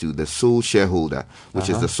cedis to the sole shareholder, which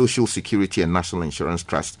is the Social Security and National Insurance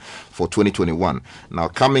Trust for 2021. Now,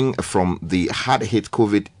 coming from the hard-hit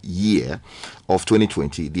COVID year of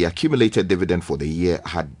 2020, the accumulated dividend for the year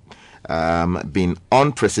had been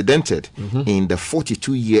unprecedented in the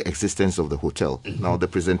 42-year existence of the hotel. Now, the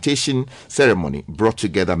presentation ceremony brought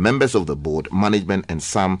together members of the board, management, and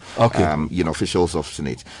some officials of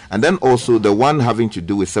Senate. And then also the one having to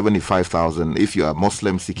do with 75,000 if you are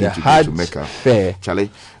Muslim seeking to go to Mecca. Fair. Charlie,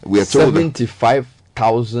 we are told 75,000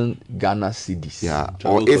 Ghana cedis. Yeah,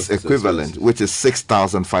 or its equivalent, which is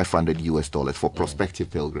 $6,500 for prospective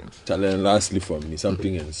pilgrims. And lastly, for me,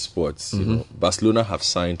 something in sports. You know, Barcelona have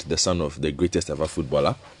signed the son of the greatest ever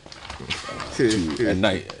footballer to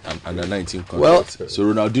under 19 contract. Well, so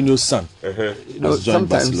Ronaldinho's son has joined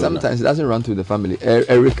Barcelona. Sometimes it doesn't run through the family.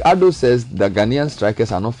 Ricardo says the Ghanaian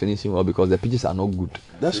strikers are not finishing well because the pitches are not good.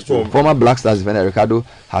 That's true. Former Black Stars defender Ricardo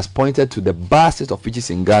has pointed to the basket of pitches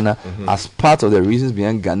in Ghana as part of the reasons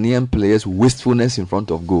behind Ghanaian players' wastefulness in front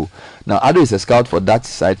of goal. Now, Ado is a scout for Dutch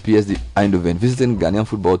side PSD Eindhoven, visiting Ghanaian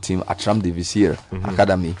football team at Tram de Visier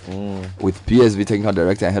Academy, with PSV technical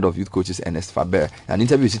director and head of youth coaches Ernest Faber. In an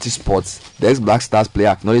interview with City Sports, the ex-Black Stars player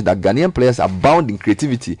acknowledged that Ghanaian players are bound in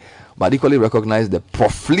creativity, but equally recognize the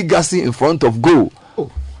profligacy in front of goal.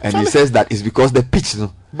 And he says that it's because the pitch.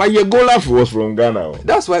 But your goal was from Ghana.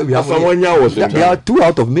 That's why we have there are 2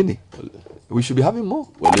 out of many. We should be having more.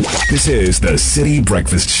 This is the City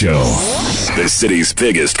Breakfast Show, the city's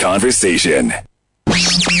biggest conversation.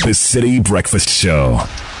 The City Breakfast Show.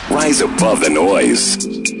 Rise above the noise.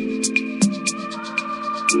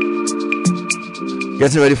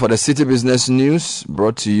 Getting ready for the City Business News,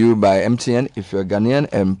 brought to you by MTN. If you're Ghanaian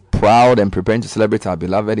and proud and preparing to celebrate our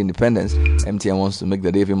beloved independence, MTN wants to make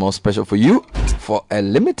the day even more special for you. For a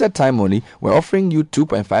limited time only, we're offering you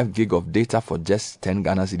 2.5 gig of data for just 10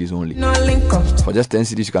 Ghana cedis only. For just 10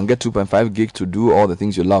 cedis, you can get 2.5 gig to do all the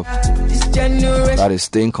things you love. That is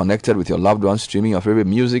staying connected with your loved ones, streaming your favorite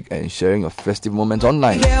music, and sharing your festive moments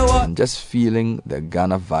online, and just feeling the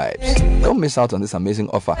Ghana vibes. Don't miss out on this amazing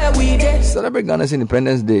offer. Celebrate Ghana's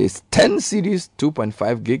Independence Day. It's 10 cedis,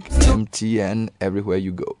 2.5 gig, MTN everywhere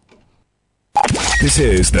you go. This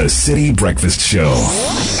is the City Breakfast Show,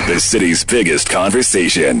 the city's biggest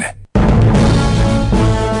conversation.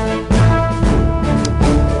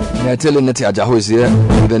 Neti Ajaho is here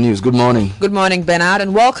with the news. Good morning. Good morning, Bernard,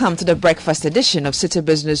 and welcome to the breakfast edition of City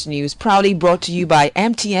Business News, proudly brought to you by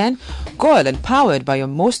MTN, Goil, and powered by your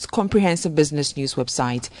most comprehensive business news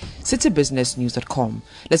website, citybusinessnews.com.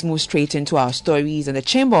 Let's move straight into our stories. And the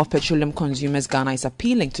Chamber of Petroleum Consumers Ghana is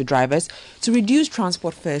appealing to drivers to reduce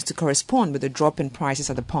transport fares to correspond with the drop in prices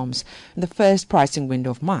at the pumps in the first pricing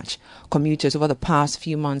window of March. Commuters over the past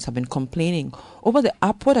few months have been complaining over the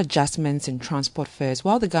upward adjustments in transport fares,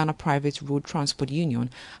 while the Ghana Private Road Transport Union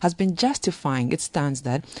has been justifying its stance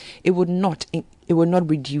that it would not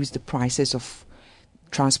reduce the prices of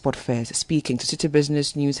transport fares. Speaking to City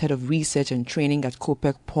Business News, head of research and training at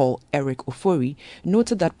COPEC, Paul Eric Ofori,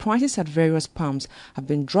 noted that prices at various pumps have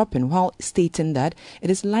been dropping, while stating that it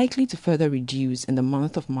is likely to further reduce in the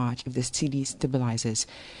month of March if the cedi stabilizes.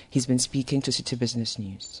 He's been speaking to City Business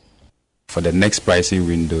News. For the next pricing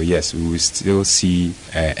window, yes, we will still see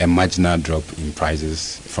a marginal drop in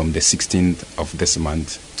prices from the 16th of this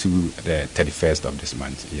month to the 31st of this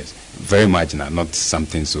month. Yes, very marginal, not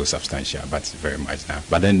something so substantial, but very marginal.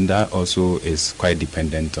 But then that also is quite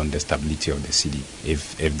dependent on the stability of the cedi.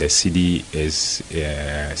 If the cedi is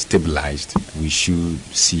stabilized, we should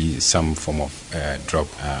see some form of drop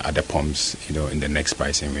at the pumps, in the next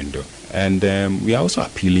pricing window. And we are also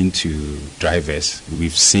appealing to drivers.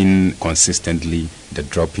 We've seen consistently the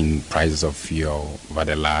drop in prices of fuel over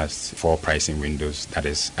the last 4 pricing windows, that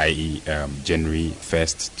is, i.e. January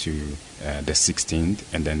 1st to the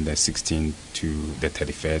 16th, and then the 16th to the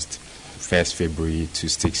 31st, 1st February to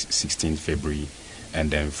 16th February,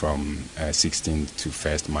 and then from 16th to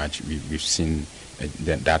 1st March, we've seen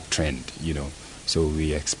that trend, So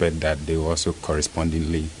we expect that they will also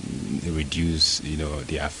correspondingly reduce,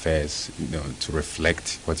 their fares, to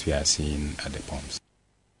reflect what we are seeing at the pumps.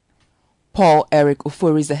 Paul Eric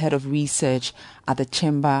Ufori is the head of research at the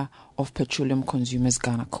Chamber of Petroleum Consumers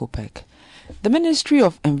Ghana, COPEC. The Ministry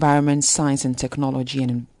of Environment, Science and Technology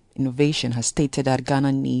and Innovation has stated that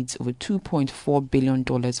Ghana needs over $2.4 billion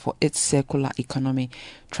for its circular economy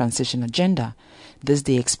transition agenda. This,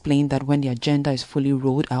 they explained that when the agenda is fully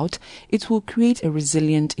rolled out, it will create a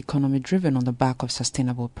resilient economy driven on the back of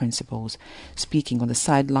sustainable principles. Speaking on the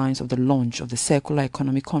sidelines of the launch of the Circular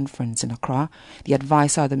Economy Conference in Accra, the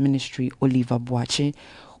advisor at the ministry, Oliver Boakye,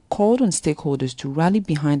 called on stakeholders to rally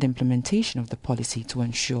behind the implementation of the policy to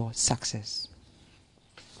ensure success.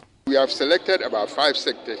 We have selected about 5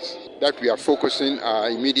 sectors that we are focusing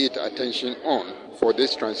our immediate attention on for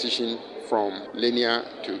this transition from linear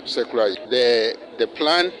to circular. The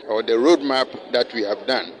plan or the roadmap that we have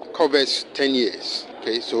done covers 10 years.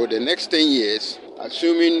 Okay, so the next 10 years,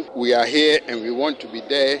 assuming we are here and we want to be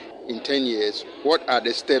there in 10 years, what are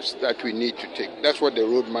the steps that we need to take? That's what the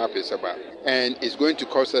roadmap is about. And it's going to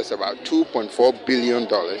cost us about $2.4 billion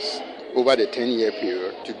over the 10-year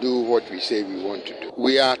period to do what we say we want to do.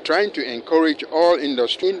 We are trying to encourage all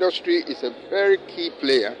industry. Industry is a very key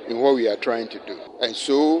player in what we are trying to do. And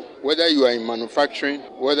so, whether you are in manufacturing,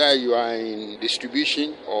 whether you are in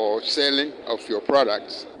distribution or selling of your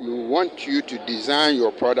products, we want you to design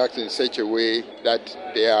your products in such a way that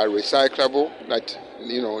they are recyclable, that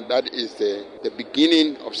that is the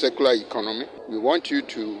beginning of circular economy. We want you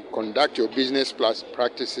to conduct your business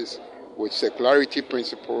practices with circularity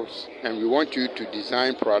principles, and we want you to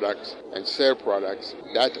design products and sell products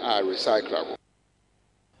that are recyclable.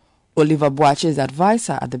 Oliver Boakye is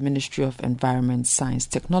advisor at the Ministry of Environment, Science,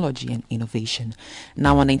 Technology and Innovation.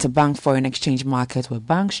 Now on the interbank foreign exchange market, where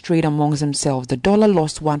banks trade amongst themselves, the dollar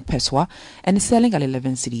lost 1 pesewa and is selling at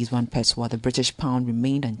 11 cedis 1 pesewa. The British pound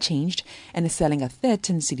remained unchanged and is selling at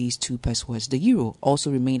 13 cedis 2 pesewas. The euro also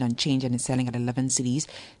remained unchanged and is selling at 11 cedis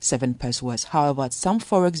 7 pesewas. However, at some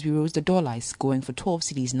forex bureaus, the dollar is going for 12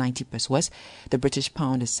 cedis 90 pesewas. The British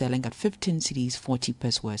pound is selling at 15 cedis 40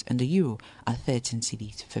 pesewas and the euro at 13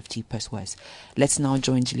 cedis 50 pesewas. Let's now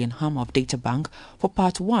join Gillian Hammer of Databank for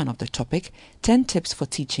part 1 of the topic, 10 tips for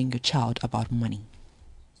teaching your child about money.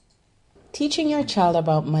 Teaching your child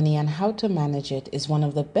about money and how to manage it is one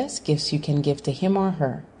of the best gifts you can give to him or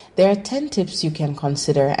her. There are 10 tips you can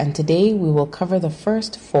consider, and today we will cover the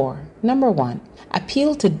first 4. Number 1,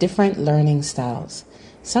 appeal to different learning styles.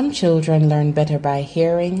 Some children learn better by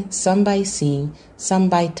hearing, some by seeing, some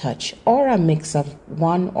by touch, or a mix of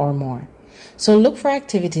one or more. So look for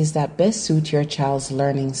activities that best suit your child's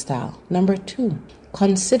learning style. Number 2,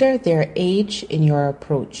 consider their age in your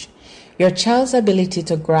approach. Your child's ability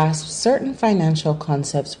to grasp certain financial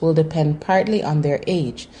concepts will depend partly on their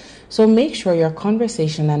age, so make sure your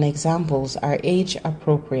conversation and examples are age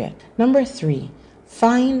appropriate. Number 3,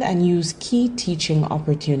 find and use key teaching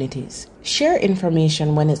opportunities. Share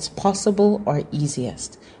information when it's possible or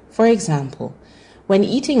easiest. For example, when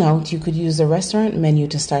eating out, you could use the restaurant menu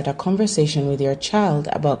to start a conversation with your child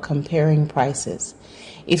about comparing prices.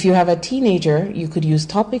 If you have a teenager, you could use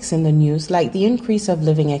topics in the news like the increase of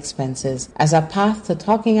living expenses as a path to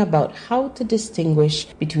talking about how to distinguish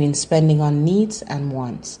between spending on needs and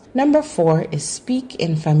wants. Number 4 is speak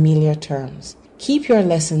in familiar terms. Keep your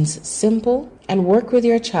lessons simple and work with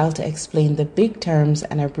your child to explain the big terms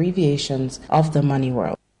and abbreviations of the money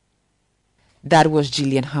world. That was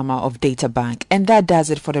Gillian Hammer of Databank, and that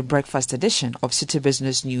does it for the breakfast edition of City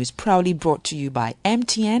Business News, proudly brought to you by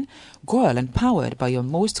MTN, Goil, and powered by your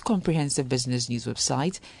most comprehensive business news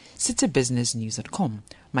website, citybusinessnews.com.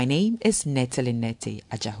 My name is Nete Linete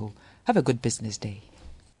Ajaho. Have a good business day.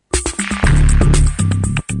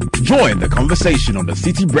 Join the conversation on the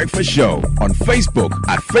City Breakfast Show on Facebook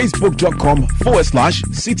at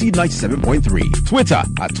facebook.com/City97.3, Twitter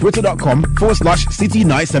at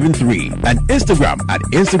twitter.com/City973, and Instagram at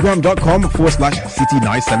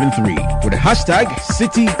instagram.com/City973 with the hashtag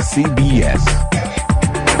CityCBS.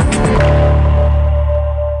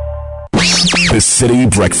 The City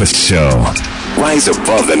Breakfast Show. Rise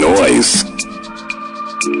above the noise.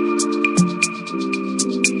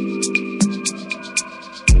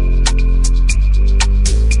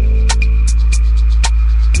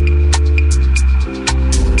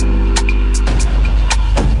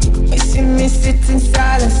 Sit in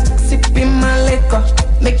silence, sipping my liquor,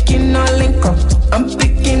 making no link up. I'm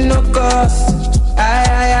picking no calls.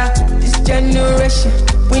 This generation,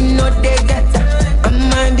 we know they get that. Our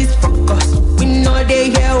mind is focused, we know they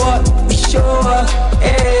hear what we show up.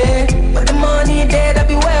 But the money there, that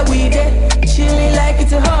be where we there. Chilling like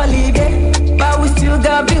it's a holiday, but we still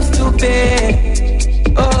got bills to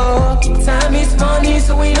pay. Oh, time is money,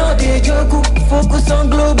 so we know they joke. Focus on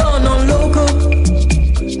global, non local.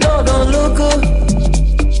 No, don't look up.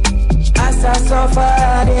 As I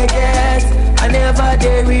suffer, they get. I never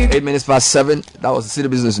did read. 8 minutes past 7. That was the City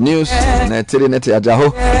Business News. The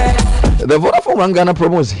Vodafone One Ghana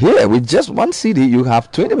promo is here. With just one CD, you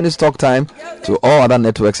have 20 minutes talk time to all other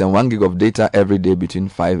networks and 1 gig of data every day between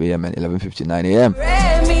 5 a.m. and 11:59 a.m.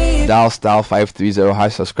 Dial star 530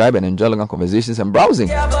 hash subscribe and enjoy longer conversations and browsing.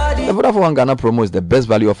 The Vodafone One Ghana promo is the best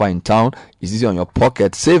value offer in town. It's easy on your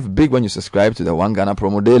pocket. Save big when you subscribe to the One Ghana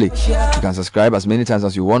promo daily. You can subscribe as many times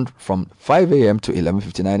as you want from 5 a.m. to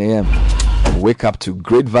 11:59 a.m. Wake up to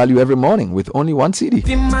great value every morning with only one CD.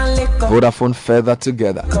 Vodafone, further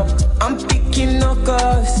together.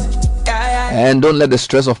 And don't let the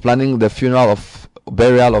stress of planning the funeral of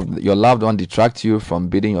burial of your loved one detract you from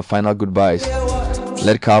bidding your final goodbyes.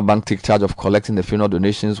 Let Carl Bank take charge of collecting the funeral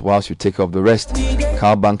donations whilst you take care of the rest.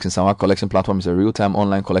 Carl Bank's Nsawa collection platform is a real-time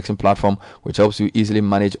online collection platform which helps you easily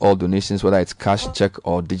manage all donations, whether it's cash, check,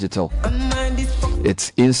 or digital.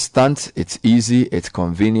 It's instant, it's easy, it's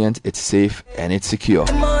convenient, it's safe, and it's secure.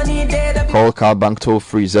 Call Carl Bank toll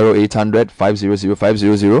free 0800 500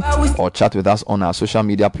 500 or chat with us on our social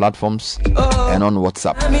media platforms and on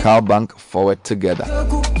WhatsApp. Carl Bank, forward together.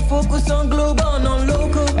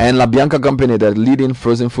 And La Bianca Company, the leading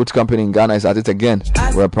frozen food company in Ghana, is at it again.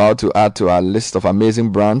 We're proud to add to our list of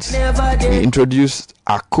amazing brands. We introduced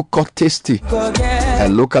Akuko Tasty, a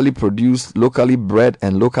locally produced, locally bred,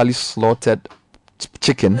 and locally slaughtered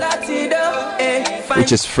chicken,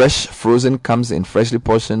 which is fresh, frozen, comes in freshly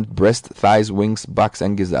portioned breast, thighs, wings, backs,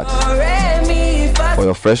 and gizzards. For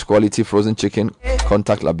your fresh quality frozen chicken,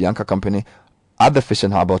 contact La Bianca Company at the Fish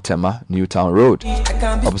and Harbour Tema, Newtown Road,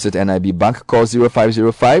 opposite NIB Bank. Call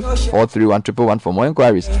 0505 431 111 for more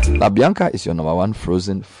inquiries. La Bianca is your #1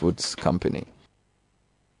 frozen foods company.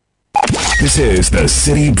 This is the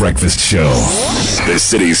City Breakfast Show, the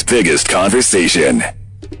city's biggest conversation.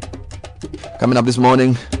 Coming up this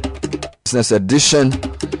morning, business edition,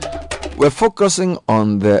 we're focusing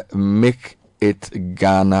on the Make It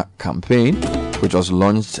Ghana campaign, which was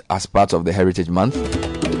launched as part of the Heritage Month.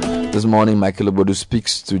 This morning, Michael Obodu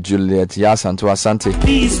speaks to Juliet Yasanto Asante,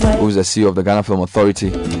 who is the CEO of the Ghana Film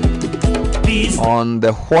Authority, on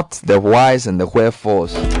the what, the whys, and the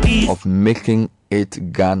wherefores of making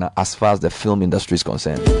it Ghana as far as the film industry is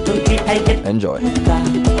concerned. Enjoy.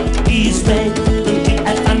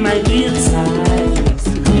 My real size.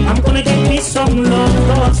 I'm gonna give me some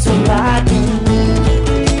love, somebody.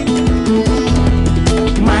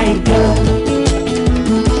 My girl,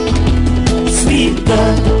 sweet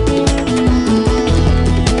girl,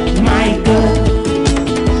 my girl.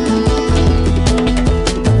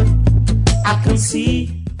 I can see.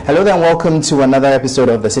 Hello there and welcome to another episode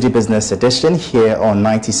of the City Business Edition here on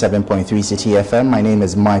 97.3 City FM. My name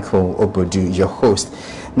is Michael Obodu, your host.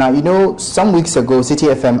 Now, you know, some weeks ago, City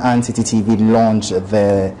FM and City TV launched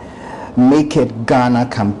the Make It Ghana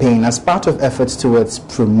campaign as part of efforts towards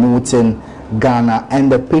promoting Ghana and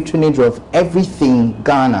the patronage of everything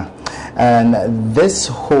Ghana. And this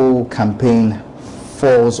whole campaign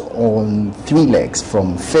falls on 3 legs,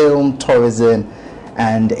 from film, tourism,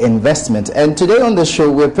 and investment. And today on the show,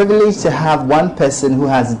 we're privileged to have one person who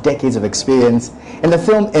has decades of experience in the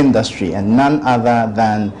film industry, and none other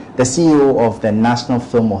than the CEO of the National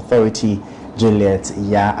Film Authority, Juliet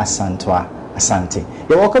Yasanto Asante.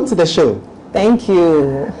 You're welcome to the show. Thank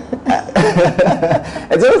you.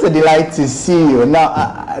 It's always a delight to see you.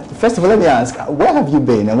 Now, first of all, let me ask, where have you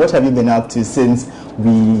been and what have you been up to since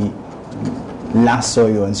we last saw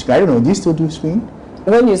you on screen? I don't know, do you still do screen?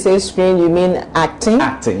 When you say screen, you mean acting?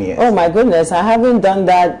 Acting, yes. Oh my goodness, I haven't done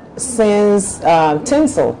that since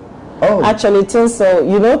Tinsel. Oh. Actually, Tinsel,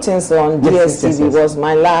 you know Tinsel on DSTV was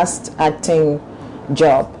my last acting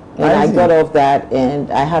job. And I got off that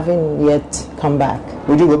and I haven't yet come back.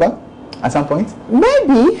 Would you go back at some point?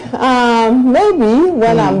 Maybe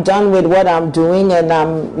when I'm done with what I'm doing and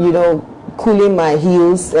I'm, cooling my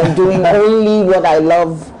heels and doing only what I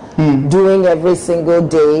love doing every single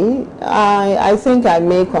day, I think I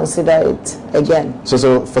may consider it again.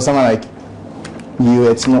 So for someone like you,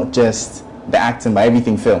 it's not just the acting, but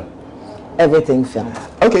everything film. Everything film.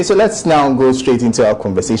 Okay, so let's now go straight into our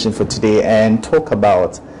conversation for today and talk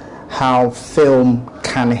about how film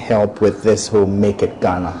can help with this whole Make It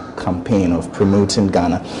Ghana campaign of promoting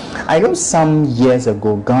Ghana. I know some years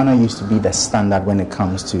ago, Ghana used to be the standard when it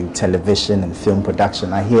comes to television and film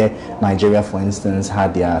production. I hear Nigeria, for instance,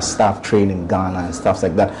 had their staff trained in Ghana and stuff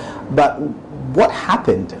like that. But what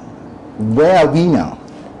happened? Where are we now?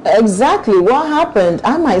 Exactly what happened.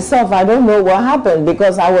 I myself, I don't know what happened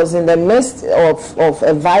because I was in the midst of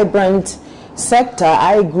a vibrant sector.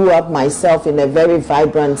 I grew up myself in a very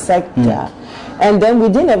vibrant sector. And then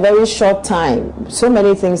within a very short time, so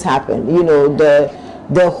many things happened.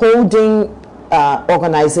 The holding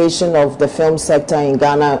organization of the film sector in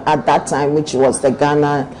Ghana at that time, which was the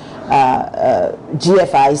Ghana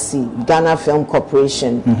GFIC, Ghana Film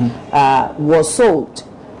Corporation, was sold.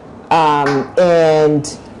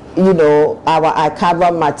 And our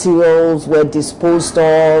archival materials were disposed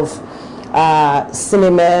of.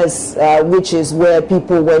 Cinemas, which is where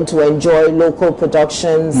people went to enjoy local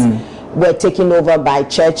productions, were taken over by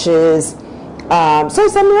churches. So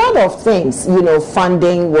it's a lot of things.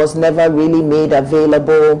 Funding was never really made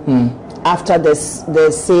available. After the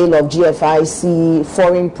sale of GFIC,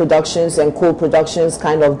 foreign productions and co-productions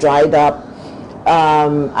kind of dried up.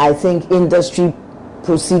 I think industry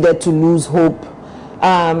proceeded to lose hope.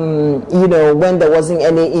 When there wasn't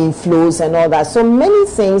any inflows and all that. So many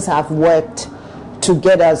things have worked to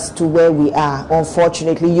get us to where we are.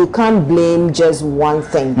 Unfortunately, you can't blame just one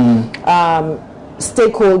thing.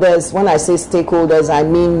 Stakeholders, when I say stakeholders, I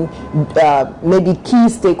mean maybe key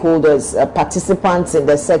stakeholders, participants in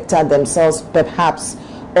the sector themselves perhaps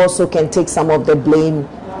also can take some of the blame.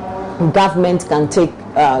 Government can take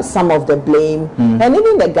some of the blame, and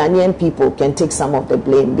even the Ghanaian people can take some of the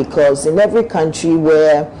blame, because in every country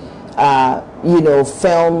where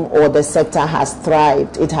film or the sector has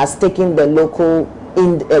thrived, it has taken the local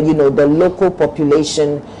the local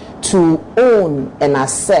population to own and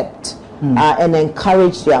accept and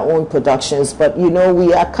encourage their own productions. But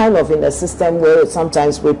we are kind of in a system where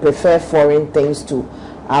sometimes we prefer foreign things to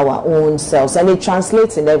our own selves, and it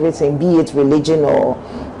translates in everything, be it religion or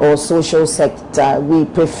social sector. We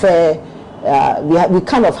prefer we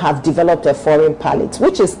kind of have developed a foreign palate,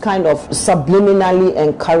 which is kind of subliminally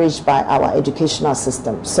encouraged by our educational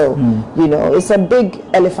system. So it's a big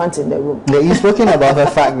elephant in the room. Yeah, you've spoken about the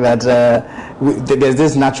fact that there's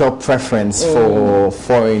this natural preference for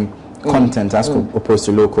foreign content as opposed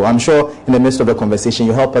to local. I'm sure in the midst of the conversation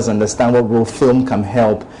you help us understand what role film can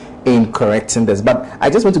help in correcting this. But I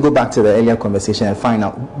just want to go back to the earlier conversation and find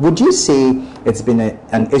out, would you say it's been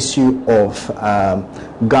an issue of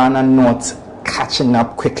Ghana not catching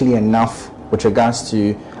up quickly enough with regards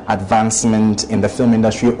to advancement in the film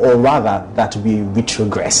industry, or rather that we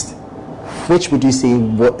retrogressed? Which would you say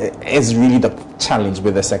is really the challenge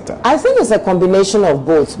with the sector? I think it's a combination of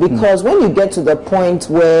both, because when you get to the point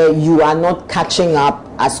where you are not catching up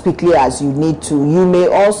as quickly as you need to, you may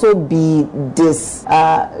also be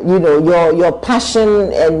your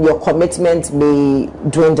passion and your commitment may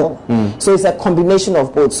dwindle. So it's a combination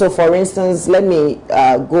of both. So for instance, let me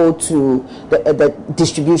go to the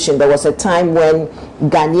distribution. There was a time when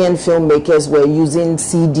Ghanaian filmmakers were using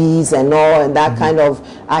CDs and all, and that kind of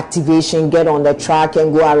activation, get on the track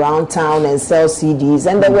and go around town and sell CDs,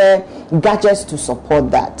 and there were gadgets to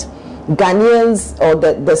support that. Ghanaians or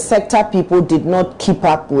the sector people did not keep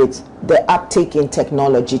up with the uptake in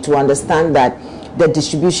technology to understand that the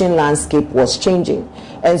distribution landscape was changing,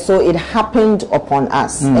 and so it happened upon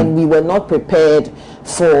us, and we were not prepared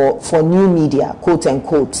for new media, quote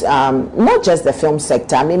unquote. Not just the film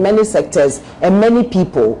sector, I mean many sectors and many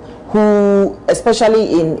people who,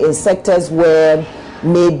 especially in sectors where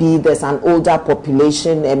maybe there's an older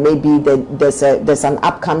population and maybe there's an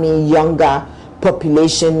upcoming younger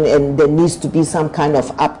population and there needs to be some kind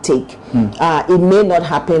of uptake. It may not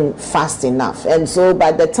happen fast enough, and so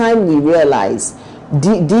by the time we realize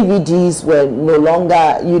DVDs were no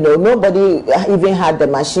longer, nobody even had the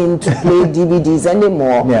machine to play DVDs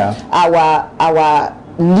anymore. Our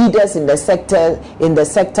leaders in the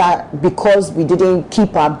sector, because we didn't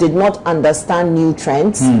keep up, did not understand new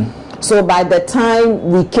trends. So by the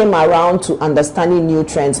time we came around to understanding new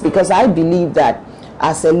trends, because I believe that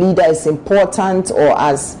as a leader it's important, or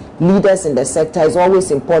as leaders in the sector, it's always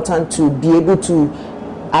important to be able to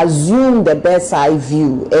assume the bird's eye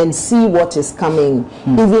view and see what is coming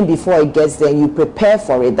even before it gets there. You prepare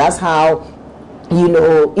for it. That's how, you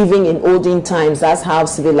know, even in olden times, that's how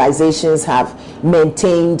civilizations have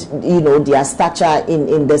maintained, you know, their stature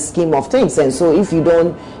in the scheme of things. And so if you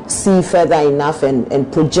don't see further enough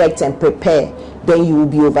and project and prepare, then you will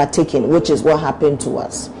be overtaken, which is what happened to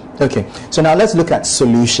us. Okay, so now let's look at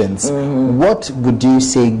solutions. What would you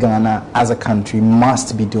say Ghana as a country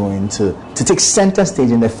must be doing to take center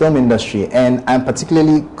stage in the film industry? And I'm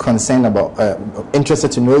particularly concerned about,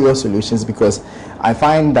 interested to know your solutions, because I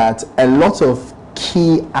find that a lot of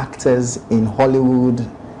key actors in Hollywood,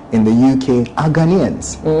 in the UK, are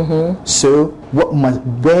Ghanaians. So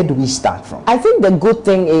where do we start from? I think the good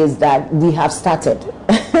thing is that we have started.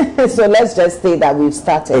 So let's just say that we've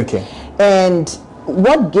started. Okay. And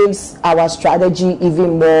what gives our strategy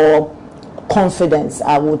even more confidence,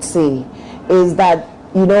 I would say, is that,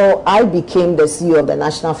 you know, I became the CEO of the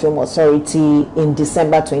National Film Authority in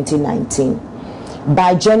December 2019.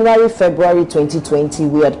 By January, February 2020,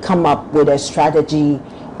 we had come up with a strategy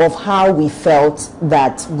of how we felt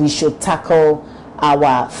that we should tackle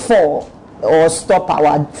our fall, or stop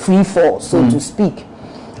our free fall, so to speak.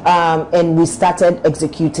 And we started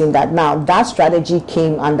executing that. Now, that strategy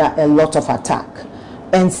came under a lot of attack.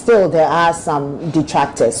 And still there are some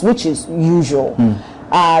detractors, which is usual.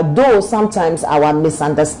 Though sometimes our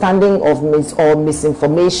misunderstanding of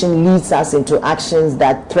misinformation leads us into actions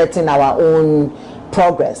that threaten our own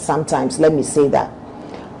progress sometimes, let me say that.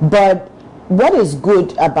 But what is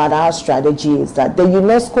good about our strategy is that the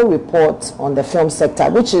UNESCO report on the film sector,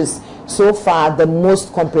 which is so far the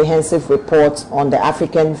most comprehensive report on the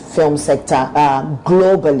African film sector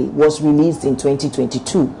globally, was released in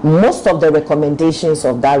 2022. Most of the recommendations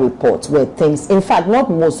of that report were things, in fact,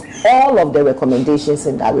 not most, all of the recommendations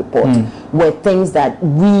in that report were things that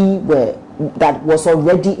that was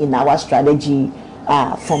already in our strategy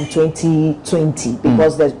from 2020,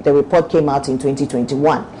 because the report came out in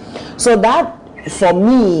 2021. So that, for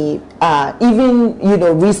me, even, you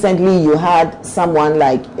know, recently you had someone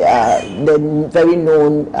like the very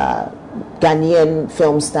known Ghanaian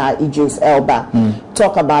film star Idris Elba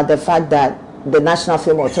talk about the fact that the National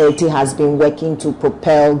Film Authority has been working to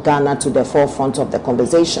propel Ghana to the forefront of the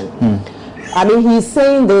conversation. I mean, he's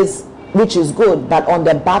saying this, which is good, but on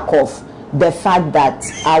the back of the fact that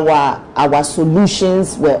our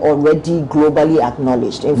solutions were already globally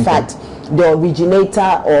acknowledged. In fact, the originator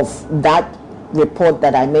of that report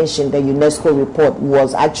that I mentioned, the UNESCO report,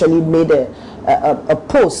 was actually made a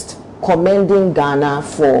post commending Ghana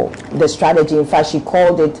for the strategy. In fact, she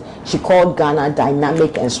called Ghana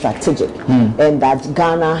dynamic and strategic, and that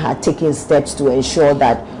Ghana had taken steps to ensure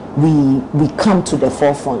that we come to the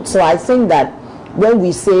forefront. So I think that when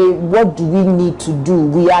we say what do we need to do,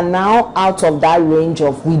 we are now out of that range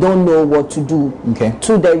of we don't know what to do,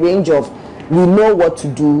 to the range of we know what to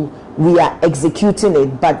do, we are executing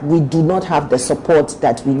it, but we do not have the support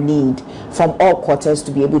that we need from all quarters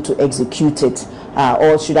to be able to execute it.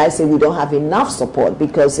 Or should I say we don't have enough support,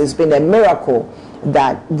 because it's been a miracle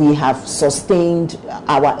that we have sustained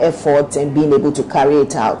our efforts and been able to carry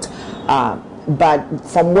it out. But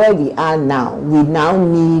from where we are now, we now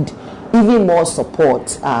need even more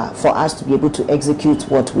support for us to be able to execute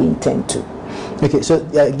what we intend to. Okay, so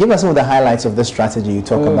give us some of the highlights of the strategy you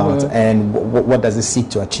talk about, and what does it seek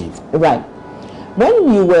to achieve? Right.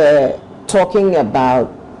 When you were talking about,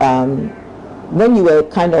 when you were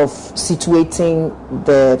kind of situating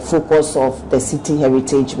the focus of the City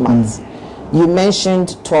Heritage Month, you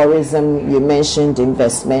mentioned tourism, you mentioned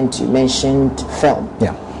investment, you mentioned film.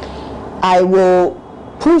 Yeah. I will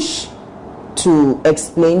push to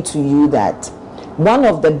explain to you that one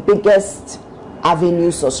of the biggest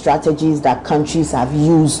avenues or strategies that countries have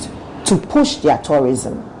used to push their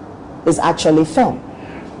tourism is actually film.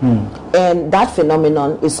 And that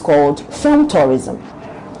phenomenon is called film tourism.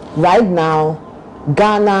 Right now,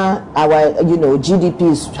 Ghana, our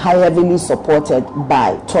GDP is heavily supported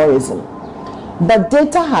by tourism. But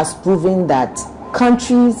data has proven that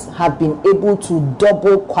countries have been able to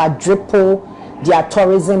double, quadruple their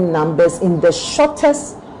tourism numbers in the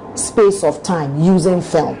shortest space of time using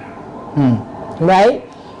film. Right?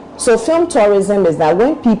 So film tourism is that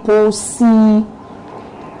when people see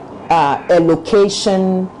a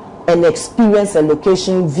location and experience a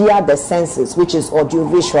location via the senses, which is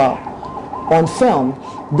audiovisual, on film,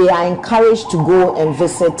 they are encouraged to go and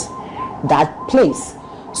visit that place.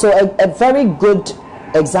 So a very good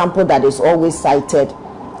example that is always cited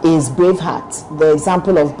is Braveheart, the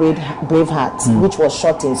example of Braveheart, which was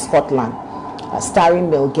shot in Scotland, starring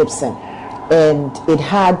Mel Gibson. And it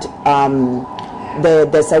had,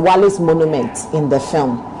 there's a Wallace monument in the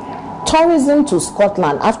film. Tourism to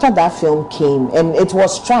Scotland after that film came, and it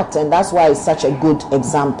was tracked, and that's why it's such a good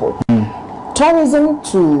example. Tourism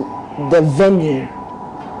to the venue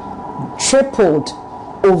tripled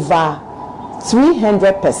over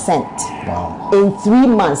 300% in 3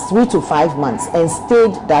 months, 3 to 5 months, and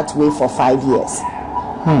stayed that way for 5 years.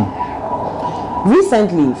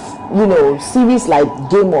 Recently, you know, series like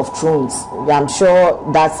Game of Thrones, I'm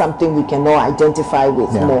sure that's something we can all identify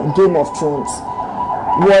with more. Game of Thrones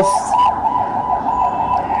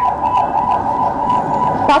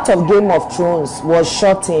part of Game of Thrones was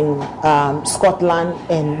shot in Scotland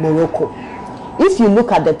and Morocco. If you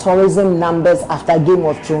look at the tourism numbers after Game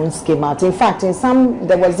of Thrones came out, in fact,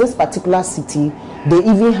 there was this particular city, they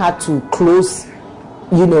even had to close,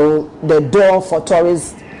 you know, the door for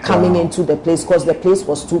tourists coming into the place because the place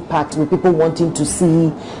was too packed with people wanting to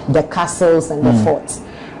see the castles and the forts.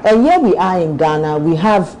 And here we are in Ghana, we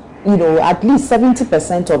have, you know, at least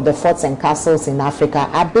 70% of the forts and castles in Africa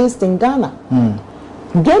are based in Ghana.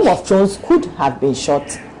 Game of Thrones could have been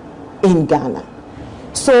shot in Ghana.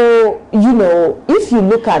 So, you know, if you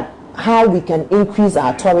look at how we can increase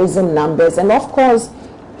our tourism numbers, and of course,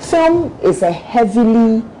 film is a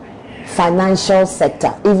heavily financial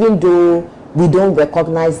sector, even though we don't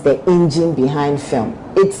recognize the engine behind film.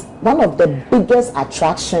 It's one of the biggest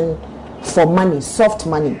attraction for money, soft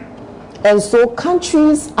money. And so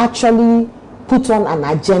countries actually put on an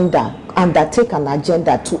agenda, undertake an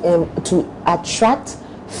agenda to attract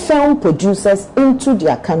film producers into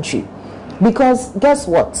their country. Because guess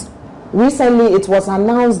what? Recently it was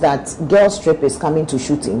announced that Girls Trip is coming to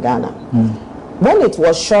shoot in Ghana. When it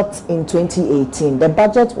was shot in 2018, the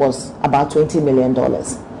budget was about $20 million.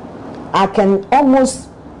 I can almost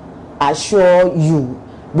assure you,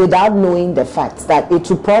 without knowing the facts, that it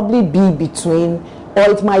will probably be between, or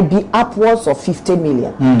it might be upwards of $50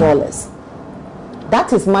 million.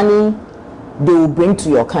 That is money they will bring to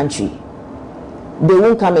your country. They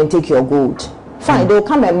won't come and take your gold. Fine, they'll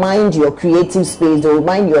come and mind your creative space, they'll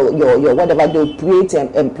mind your whatever, they'll create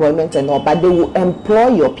employment and all, but they will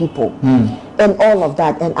employ your people and all of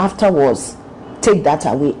that, and afterwards take that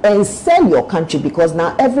away and sell your country, because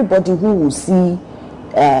now everybody who will see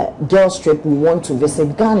Girls Trip will want to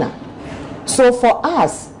visit Ghana. So for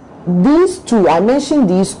us, these two, I mentioned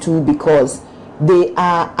these two because they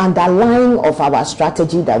are underlying of our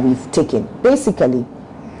strategy that we've taken. Basically,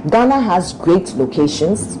 Ghana has great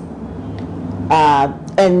locations,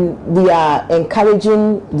 and we are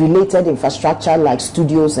encouraging related infrastructure like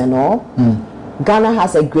studios and all. Ghana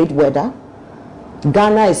has a great weather.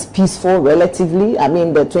 Ghana is peaceful relatively. I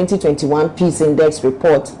mean, the 2021 Peace Index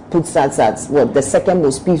report puts us as the second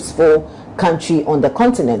most peaceful country on the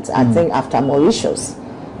continent, I think, after Mauritius.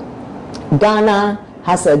 Ghana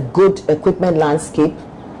has a good equipment landscape.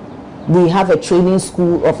 We have a training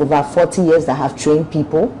school of over 40 years that have trained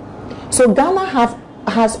people. So Ghana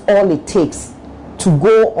has all it takes to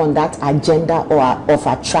go on that agenda of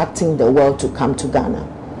attracting the world to come to Ghana.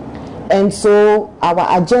 And so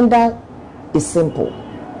our agenda is simple: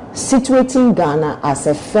 situating Ghana as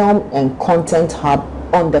a film and content hub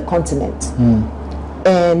on the continent.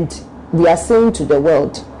 And we are saying to the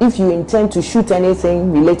world, if you intend to shoot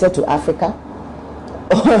anything related to Africa,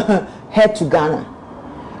 head to Ghana.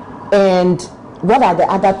 And what are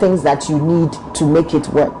the other things that you need to make it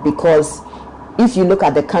work? Because if you look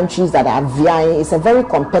at the countries that are vying, it's a very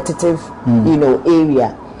competitive, you know,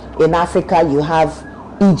 area. In Africa, you have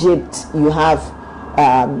Egypt, you have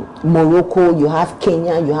Morocco, you have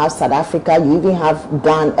Kenya, you have South Africa, you even have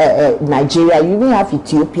Ghana, Nigeria, you even have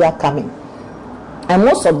Ethiopia coming. And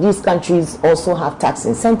most of these countries also have tax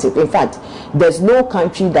incentive. In fact, there's no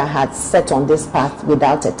country that has set on this path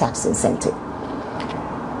without a tax incentive.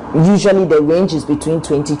 Usually the range is between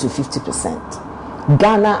 20 to 50%.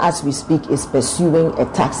 Ghana, as we speak, is pursuing a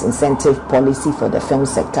tax incentive policy for the film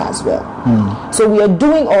sector as well. So we are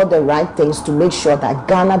doing all the right things to make sure that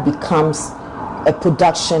Ghana becomes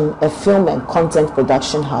a film and content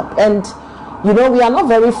production hub. And you know, we are not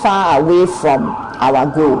very far away from our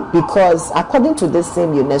goal, because according to this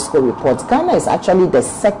same UNESCO report, Ghana is actually the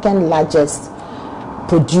second largest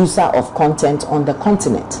producer of content on the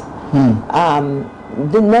continent,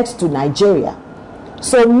 the next to Nigeria.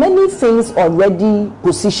 So many things already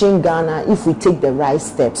position Ghana, if we take the right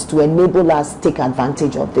steps, to enable us take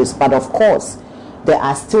advantage of this. But of course, there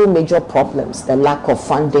are still major problems. The lack of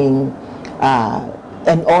funding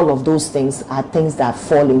and all of those things are things that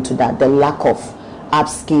fall into that. The lack of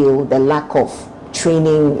upskill, the lack of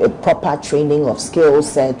training, proper training of skill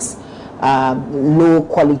sets, low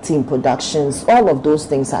quality in productions. All of those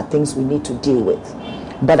things are things we need to deal with.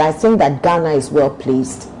 But I think that Ghana is well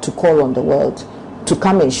placed to call on the world to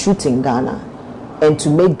come and shoot in Ghana and to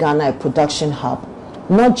make Ghana a production hub,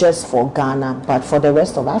 not just for Ghana, but for the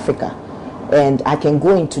rest of Africa. And I can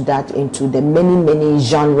go into the many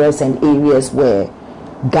genres and areas where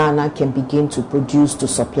Ghana can begin to produce to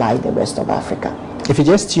supply the rest of Africa. If you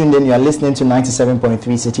just tuned in, you are listening to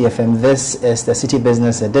 97.3 City FM. This is the City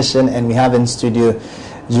Business Edition, and we have in studio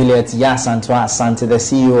Juliet Yasantua Asante, the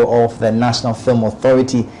CEO of the National Film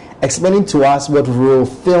Authority, explaining to us what role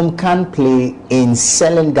film can play in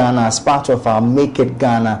selling Ghana as part of our Make It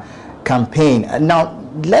Ghana campaign. Now,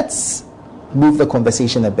 let's move the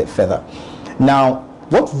conversation a bit further. Now,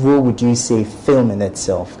 what role would you say film in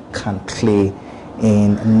itself can play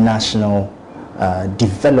in national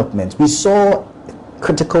development? We saw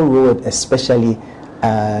critical role, especially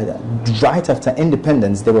right after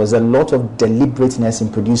independence. There was a lot of deliberateness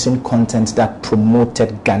in producing content that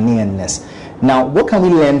promoted Ghanaianness. Now, what can we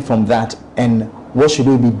learn from that, and what should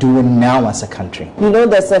we be doing now as a country? You know,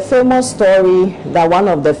 there's a famous story that one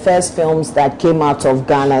of the first films that came out of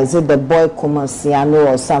Ghana, is it The Boy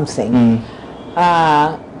Kumasiano or something?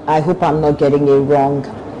 I hope I'm not getting it wrong.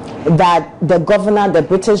 That the governor, the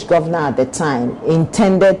British governor at the time,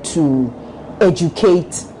 intended to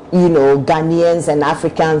educate, you know, Ghanaians and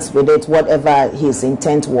Africans with it, whatever his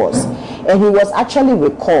intent was. And he was actually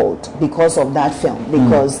recalled because of that film,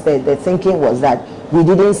 because the thinking was that we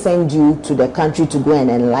didn't send you to the country to go and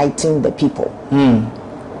enlighten the people.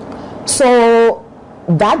 So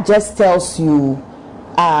that just tells you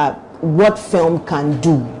what film can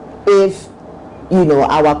do if, you know,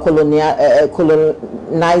 our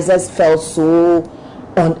colonizers felt so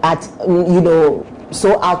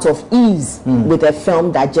so out of ease with a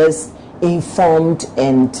film that just informed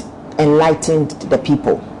and enlightened the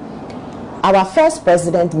people. Our first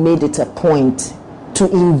president made it a point to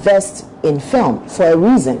invest in film for a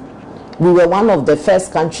reason. We were one of the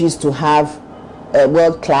first countries to have a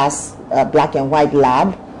world-class black and white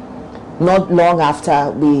lab. Not long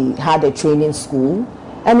after, we had a training school.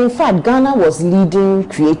 And in fact, Ghana was leading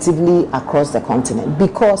creatively across the continent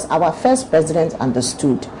because our first president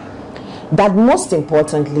understood that most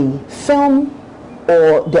importantly, film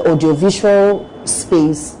or the audiovisual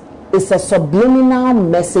space is a subliminal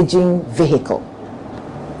messaging vehicle.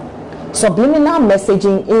 Subliminal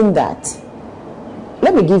messaging in that,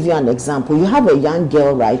 let me give you an example. You have a young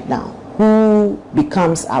girl right now who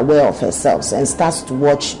becomes aware of herself and starts to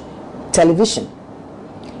watch television.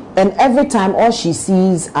 And every time all she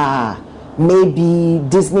sees are maybe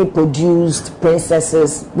Disney produced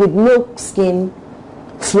princesses with milk skin,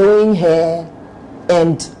 flowing hair,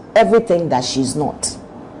 and everything that she's not.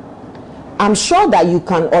 I'm sure that you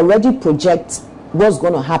can already project what's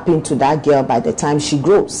going to happen to that girl by the time she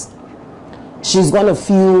grows. She's going to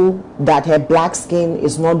feel that her black skin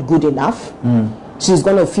is not good enough. She's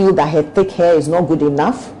going to feel that her thick hair is not good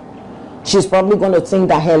enough. She's probably going to think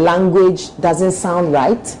that her language doesn't sound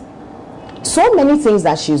right. So many things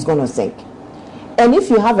that she's going to think. And if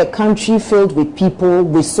you have a country filled with people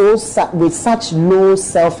with such low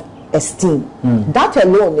self-esteem, that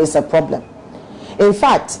alone is a problem. In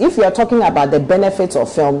fact, if you are talking about the benefits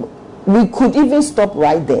of film, we could even stop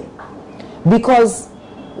right there. Because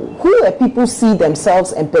who the people see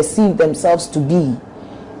themselves and perceive themselves to be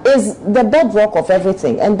is the bedrock of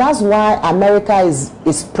everything. And that's why America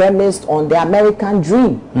is premised on the American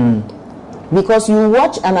dream. Because you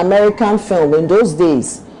watch an American film in those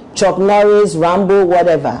days, Chuck Norris, Rambo,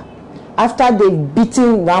 whatever. After they've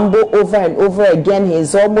beaten Rambo over and over again,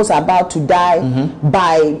 he's almost about to die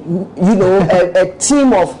by, you know, a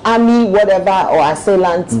team of army, whatever, or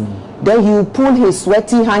assailants. Then he'll pull his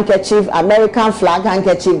sweaty handkerchief, American flag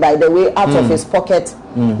handkerchief, by the way, out of his pocket,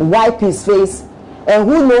 wipe his face, and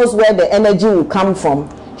who knows where the energy will come from.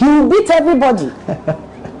 He will beat everybody.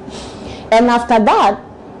 And after that,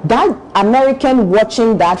 that American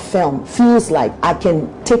watching that film feels like I can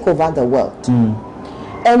take over the world.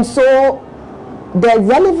 And so the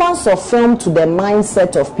relevance of film to the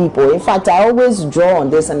mindset of people, in fact, I always draw on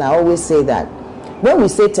this and I always say that when we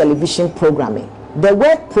say television programming, the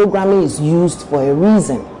word programming is used for a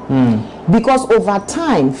reason. Because over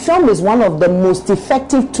time, film is one of the most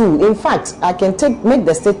effective tools. In fact, I can make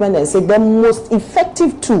the statement and say the most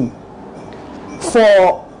effective tool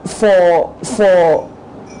for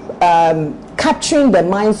capturing the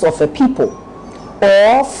minds of a people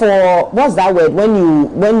or for what's that word when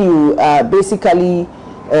you basically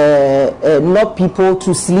knock people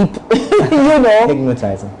to sleep,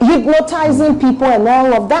 hypnotizing people and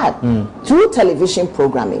all of that through television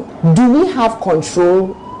programming. Do we have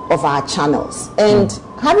control of our channels? And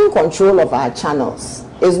having control of our channels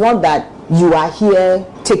is not that you are here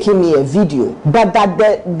taking me a video, but that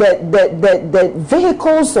the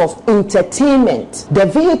vehicles of entertainment, the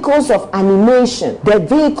vehicles of animation, the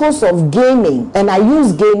vehicles of gaming, and I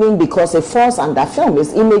use gaming because it falls under film,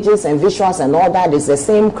 it's images and visuals and all that is the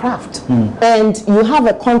same craft. And you have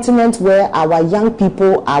a continent where our young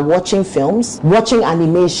people are watching films, watching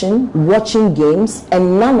animation, watching games,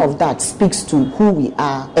 and none of that speaks to who we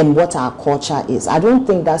are and what our culture is. I don't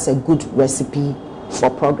think that's a good recipe for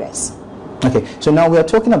progress. Okay, so now we are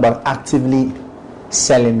talking about actively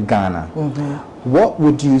selling Ghana. What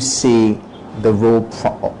would you say the role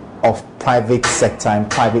of private sector and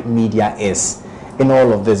private media is in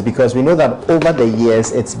all of this? Because we know that over the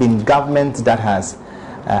years it's been government that has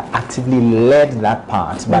actively led that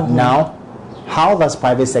part. But now, how does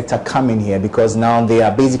private sector come in here? Because now they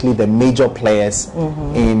are basically the major players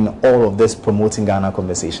in all of this promoting Ghana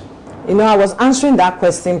conversation. You know, I was answering that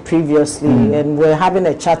question previously, and we're having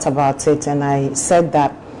a chat about it, and I said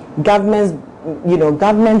that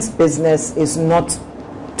government's business is not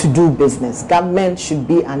to do business. Government should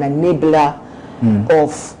be an enabler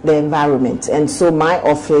of the environment. And so my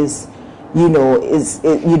office, we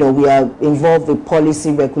are involved with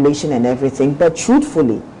policy, regulation, and everything. But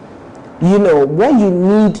truthfully, what you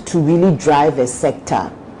need to really drive a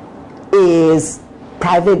sector is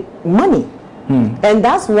private money. And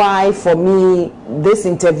that's why, for me, this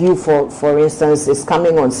interview, for instance, is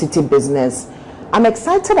coming on City Business. I'm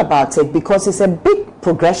excited about it because it's a big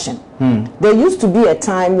progression. There used to be a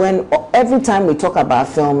time when every time we talk about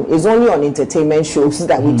film, it's only on entertainment shows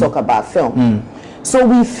that we talk about film. So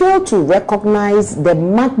we fail to recognize the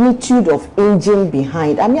magnitude of engine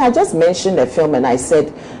behind. I mean, I just mentioned a film and I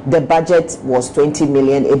said the budget was 20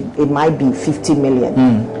 million. It might be 50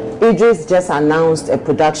 million. Idris just announced a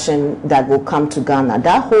production that will come to Ghana.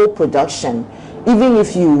 That whole production, even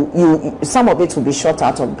if some of it will be shot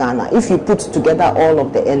out of Ghana, if you put together all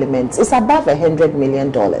of the elements, it's above $100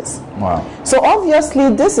 million. Wow. So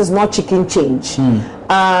obviously this is not chicken change.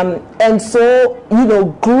 And so,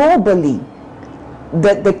 globally,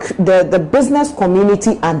 the business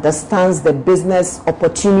community understands the business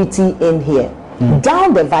opportunity in here,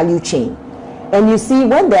 down the value chain. And you see,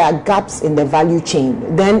 when there are gaps in the value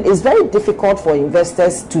chain, then it's very difficult for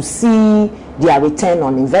investors to see their return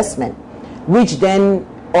on investment, which then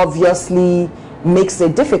obviously makes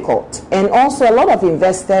it difficult. And also, a lot of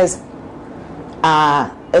investors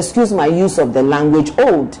are, excuse my use of the language,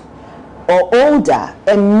 old or older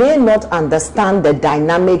and may not understand the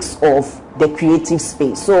dynamics of the creative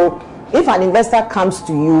space. So if an investor comes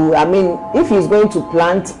to you, I mean, if he's going to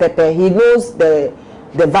plant pepper, he knows the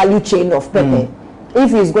value chain of pepper.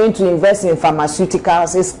 If he's going to invest in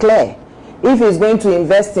pharmaceuticals, it's clear. If he's going to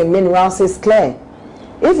invest in minerals, it's clear.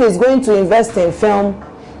 If he's going to invest in film,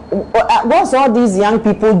 what's all these young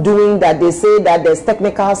people doing that they say that there's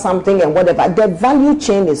technical something and whatever? The value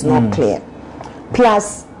chain is not clear.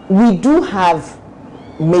 Plus, we do have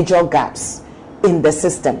major gaps in the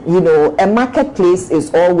system. A marketplace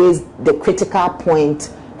is always the critical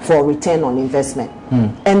point for return on investment.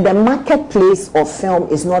 And the marketplace of film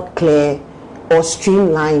is not clear or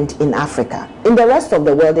streamlined in Africa. In the rest of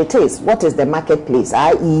the world it is. What is the marketplace?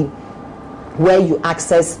 I.e., where you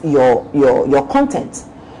access your content.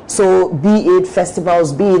 So be it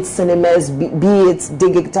festivals, be it cinemas, be it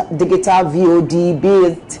digital VOD, be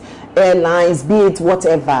it airlines, be it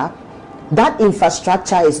whatever, that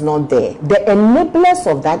infrastructure is not there. The enablers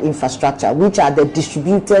of that infrastructure, which are the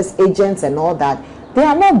distributors, agents and all that, they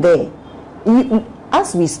are not there.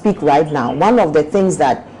 As we speak right now, one of the things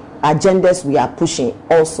that agendas we are pushing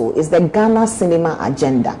also is the Ghana cinema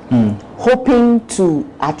agenda, hoping to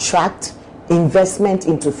attract investment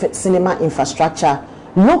into cinema infrastructure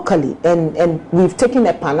locally, and we've taken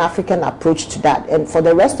a Pan-African approach to that. And for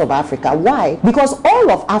the rest of Africa, why? Because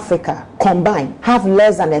all of Africa combined have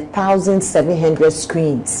less than 1,700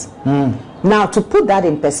 screens. Now, to put that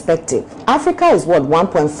in perspective, Africa is what,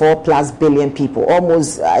 1.4 plus billion people,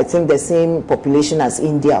 almost, I think, the same population as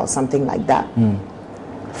India or something like that.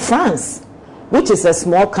 France, which is a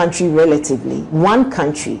small country relatively, one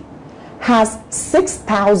country, has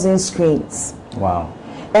 6,000 screens. Wow.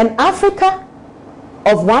 And Africa,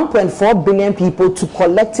 of 1.4 billion people, to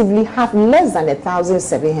collectively have less than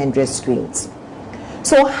 1,700 screens.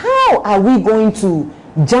 So how are we going to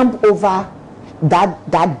jump over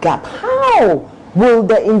that gap? How will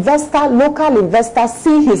the local investor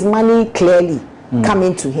see his money clearly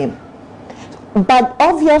coming to him? But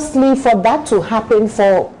obviously, for that to happen,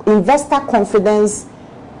 for investor confidence,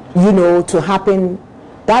 to happen,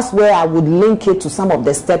 that's where I would link it to some of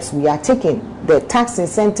the steps we are taking. The tax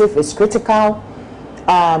incentive is critical.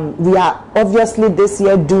 We are obviously this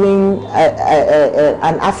year doing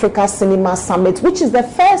an Africa Cinema Summit, which is the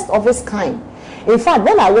first of its kind. In fact,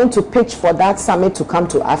 when I went to pitch for that summit to come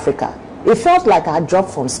to Africa, it felt like I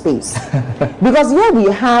dropped from space. Because here we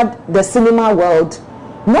had the cinema world,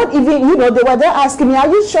 not even, they were there asking me, are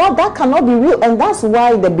you sure that cannot be real? And that's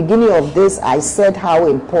why in the beginning of this, I said how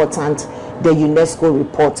important the UNESCO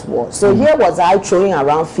report was. So here was I throwing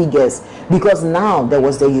around figures, because now there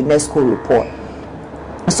was the UNESCO report.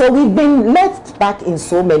 So we've been left back in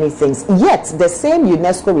so many things. Yet the same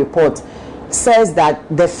UNESCO report says that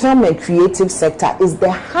the film and creative sector is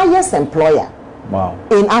the highest employer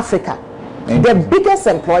in Africa. The biggest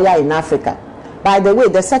employer in Africa. By the way,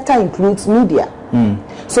 the sector includes media.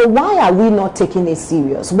 So why are we not taking it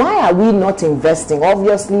serious? Why are we not investing?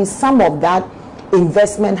 Obviously, some of that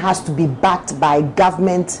investment has to be backed by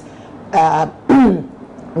government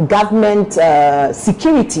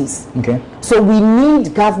securities. So we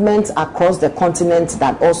need governments across the continent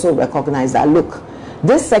that also recognize that, look,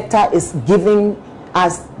 this sector is giving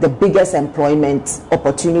us the biggest employment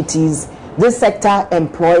opportunities. This sector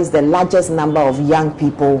employs the largest number of young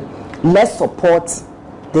people. Let's support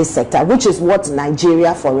this sector, which is what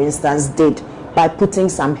Nigeria, for instance, did by putting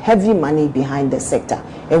some heavy money behind the sector.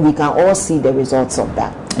 And we can all see the results of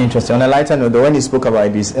that. Interesting. On a lighter note, when you spoke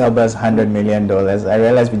about this Elba's $100 million, I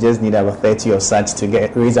realized we just need about 30 of such to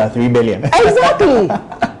raise our $3 billion. Exactly.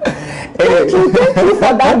 Thank you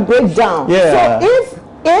for that breakdown. Yeah. So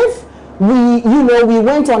if we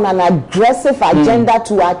went on an aggressive agenda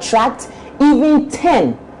to attract even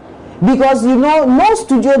 10, because no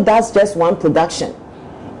studio does just one production.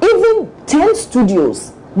 Even 10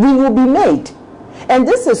 studios, we will be made. And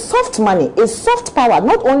this is soft money. It's soft power.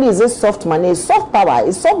 Not only is it soft money, it's soft power.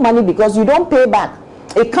 It's soft money because you don't pay back.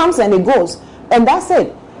 It comes and it goes. And that's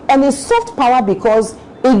it. And it's soft power because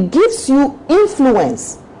it gives you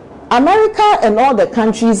influence. America and all the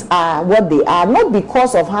countries are what they are, not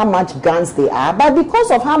because of how much guns they are, but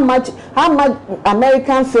because of how much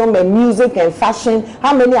American film and music and fashion,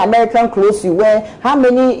 how many American clothes you wear, how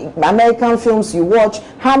many American films you watch,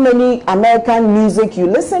 how many American music you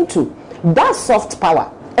listen to. That's soft power.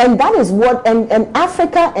 And that is what, and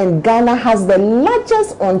Africa and Ghana has the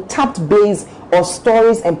largest untapped base of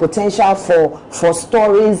stories and potential for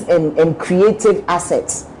stories and creative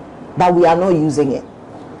assets, but we are not using it.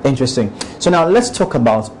 Interesting. So now let's talk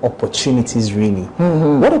about opportunities really.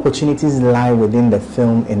 What opportunities lie within the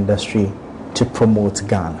film industry to promote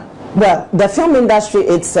Ghana? Well, the film industry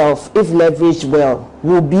itself, if leveraged well,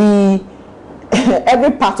 will be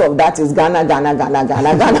every part of that is Ghana,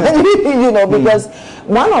 because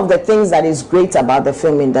one of the things that is great about the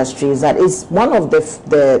film industry is that it's one of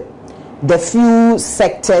the few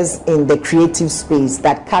sectors in the creative space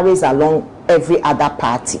that carries along every other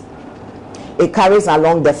party. It carries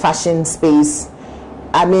along the fashion space.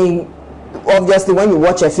 I mean, obviously when you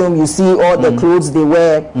watch a film, you see all the clothes they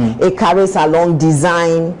wear. It carries along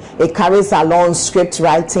design. It carries along script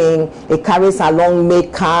writing. It carries along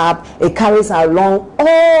makeup. It carries along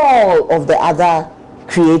all of the other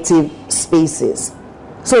creative spaces.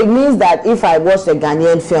 So it means that if I watch a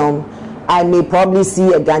Ghanaian film, I may probably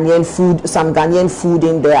see a Ghanaian food, some Ghanaian food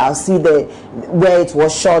in there. I'll see where it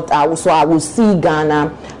was shot. So I will see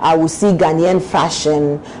Ghana. I will see Ghanaian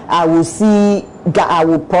fashion. I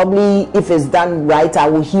will probably, if it's done right, I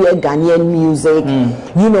will hear Ghanaian music.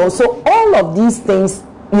 So all of these things,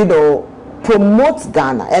 promote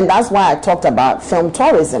Ghana. And that's why I talked about film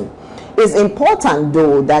tourism. It's important,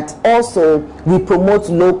 though, that also we promote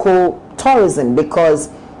local tourism because,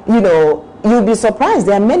 you'll be surprised.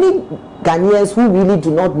 There are many Ghanaians who really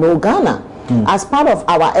do not know Ghana. As part of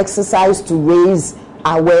our exercise to raise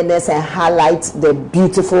awareness and highlight the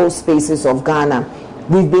beautiful spaces of Ghana,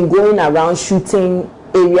 we've been going around shooting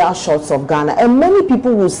aerial shots of Ghana, and many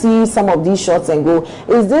people will see some of these shots and go,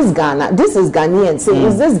 is this Ghana? This is Ghanaian. Say,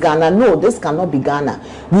 is this Ghana? No, this cannot be Ghana.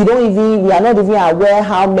 We are not even aware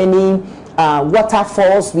how many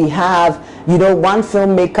waterfalls we have. One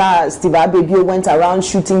filmmaker, Steve Abebio, went around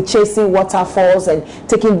chasing waterfalls and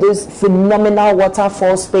taking those phenomenal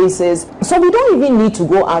waterfall spaces. So we don't even need to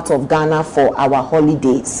go out of Ghana for our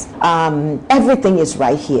holidays. Everything is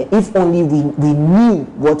right here, if only we knew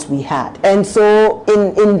what we had. And so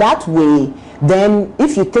in that way, then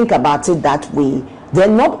if you think about it that way,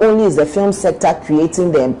 then not only is the film sector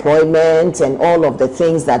creating the employment and all of the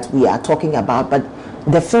things that we are talking about, but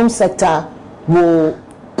the film sector will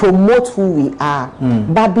promote who we are.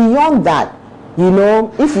 But beyond that,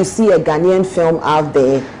 if you see a Ghanaian film out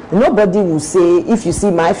there, nobody will say, if you see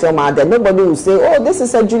my film out there, nobody will say, oh, this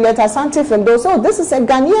is a Juliet Asante film. They'll say, oh, this is a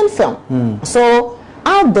Ghanaian film. So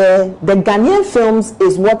out there, the Ghanaian films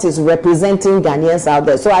is what is representing Ghanaians out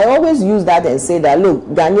there. So I always use that and say that, look,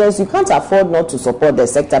 Ghanaians, you can't afford not to support the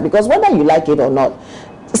sector, because whether you like it or not,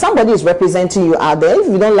 somebody is representing you out there. If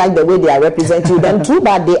you don't like the way they are representing you, then too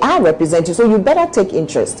bad, they are representing you. So you better take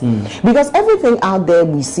interest, because everything out there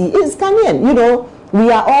we see is Ghanaian. We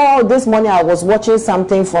are all, this morning I was watching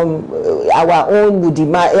something from our own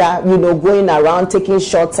Mudima, going around taking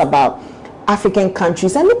shots about African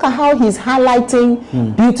countries, and look at how he's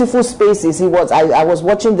highlighting beautiful spaces. I was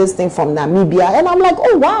watching this thing from Namibia, and I'm like,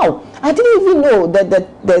 oh wow, I didn't even know that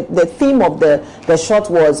the theme of the shot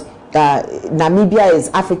was Namibia is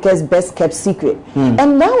Africa's best kept secret.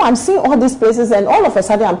 And now I'm seeing all these places, and all of a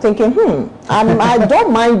sudden I'm thinking, I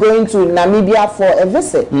don't mind going to Namibia for a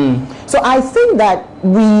visit. So I think that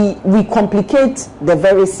we complicate the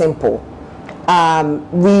very simple.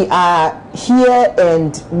 We are here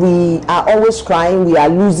and we are always crying. We are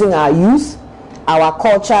losing our youth. Our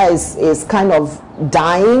culture is kind of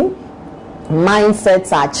dying.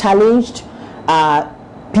 Mindsets are challenged.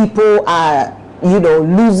 People are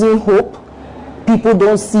losing hope. People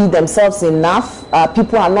don't see themselves enough.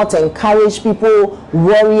 People are not encouraged. People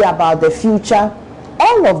worry about the future.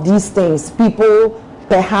 All of these things, people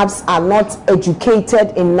perhaps are not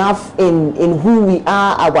educated enough in who we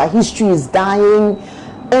are. Our history is dying.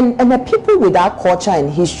 And the people without culture and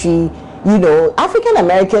history, African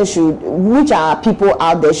Americans which are people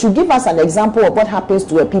out there, should give us an example of what happens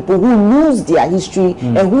to a people who lose their history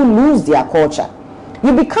and who lose their culture.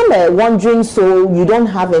 You become a wandering soul. You don't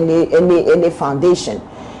have any foundation,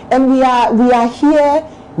 and we are here,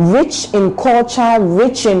 rich in culture,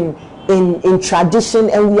 rich in tradition,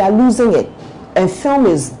 and we are losing it. And film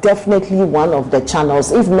is definitely one of the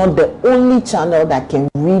channels, if not the only channel, that can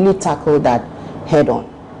really tackle that head on.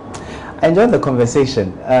 I enjoyed the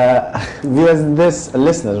conversation. Listeners,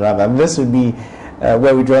 this would be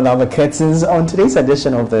where we draw down the curtains on today's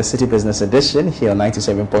edition of the City Business Edition here on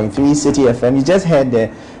 97.3 City FM. You just heard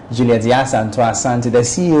Juliet Asante Asante, the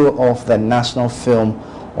CEO of the National Film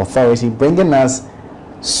Authority, bringing us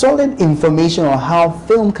solid information on how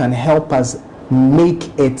film can help us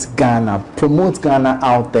make it Ghana, promote Ghana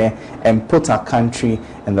out there, and put our country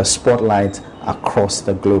in the spotlight across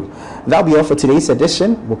the globe. That'll be all for today's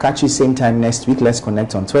edition. We'll catch you same time next week. Let's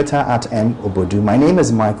connect on Twitter at @mobodu. My name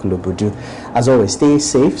is Michael Obodu. As always, stay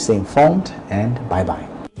safe, stay informed, and bye-bye.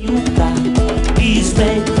 This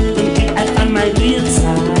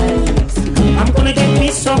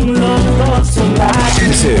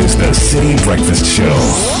is the City Breakfast Show,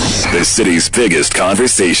 the city's biggest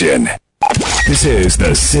conversation. This is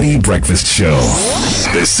the City Breakfast Show,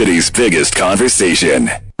 the city's biggest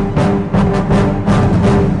conversation.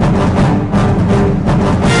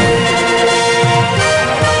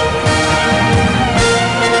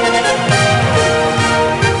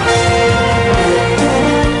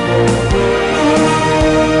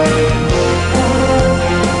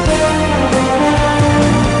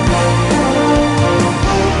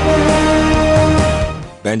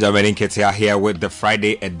 Benjamin Nketia here with the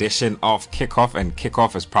Friday edition of Kickoff, and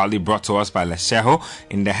Kickoff is proudly brought to us by Lesheho.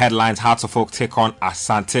 In the headlines, Hearts of Oak take on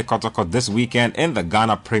Asante Kotoko this weekend in the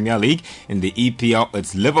Ghana Premier League. In the EPL,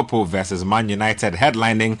 it's Liverpool versus Man United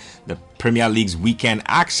headlining the Premier League's weekend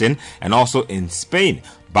action. And also in Spain,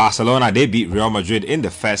 Barcelona, they beat Real Madrid in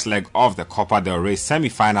the first leg of the Copa del Rey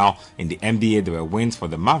semi-final. In the NBA, there were wins for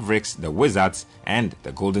the Mavericks, the Wizards, and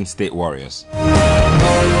the Golden State Warriors.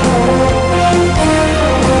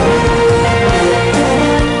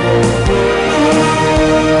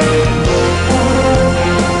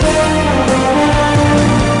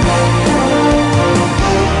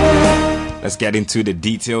 Let's get into the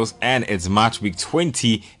details, and it's match week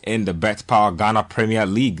 20 in the Bet Power Ghana Premier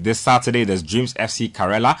League. This Saturday, there's Dreams FC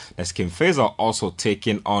Karela. There's Kim Faisal also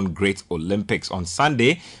taking on Great Olympics. On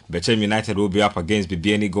Sunday, Bechem United will be up against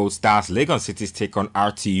Bibiani Gold Stars. Legon Cities take on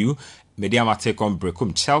RTU. Mediama take on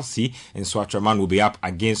Brekum Chelsea, and Swatraman will be up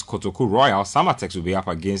against Kotoku Royal. Samatex will be up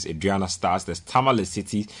against Adriana Stars. There's Tamale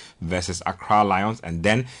City versus Accra Lions, and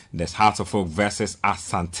then there's Hearts of Oak versus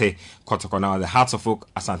Asante Kotoko. Now, the Hearts of Oak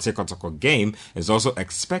Asante Kotoko game is also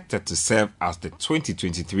expected to serve as the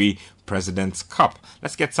 2023 President's Cup.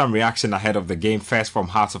 Let's get some reaction ahead of the game. First from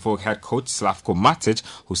Hearts of Oak head coach Slavko Matic,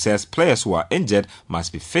 who says players who are injured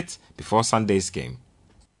must be fit before Sunday's game.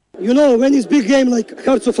 You know, when it's big game like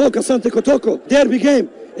Hearts of Oak, Asante Kotoko, derby game,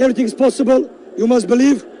 everything is possible. You must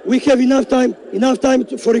believe we have enough time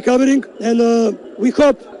for recovering, and we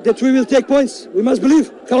hope that we will take points. We must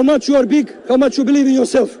believe how much you are big, how much you believe in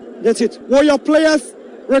yourself. That's it. Will your players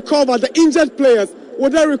recover, the injured players? Will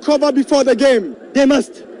they recover before the game? They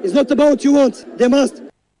must. It's not about what you want. They must.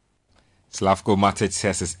 Slavko Matic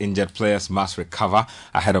says his injured players must recover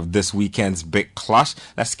ahead of this weekend's big clash.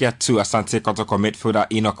 Let's get to Asante Kotoko midfielder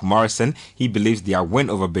Enoch Morrison. He believes their win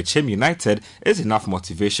over Bichim United is enough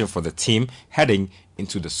motivation for the team heading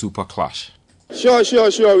into the super clash. Sure.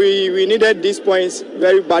 We needed these points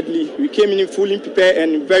very badly. We came in fully prepared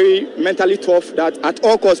and very mentally tough that at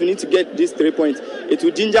all costs we need to get these 3 points. It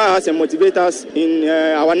will ginger us and motivate us in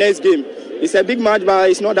our next game. It's a big match, but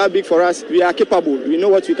it's not that big for us. We are capable. We know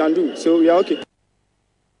what we can do, so we are okay.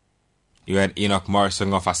 You had Enoch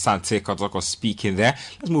Morrison of Asante Kotoko speaking there.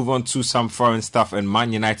 Let's move on to some foreign stuff. And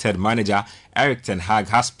Man United manager Erik ten Hag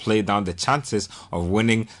has played down the chances of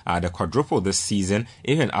winning the quadruple this season,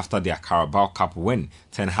 even after their Carabao Cup win.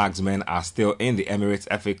 Ten Hag's men are still in the Emirates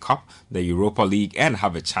FA Cup, the Europa League, and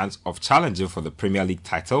have a chance of challenging for the Premier League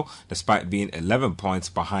title, despite being 11 points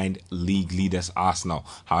behind league leaders Arsenal.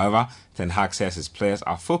 However, Ten Hag says his players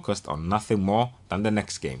are focused on nothing more than the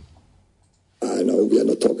next game. I know we are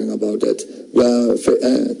not talking about that. We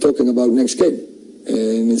are talking about next game.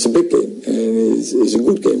 And it's a big game. And it's a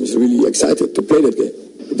good game. It's really excited to play that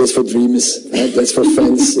game. That's for dreamers. That's for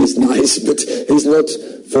fans. It's nice. But it's not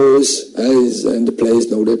for us. And the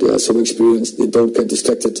players know that they are so experienced. They don't get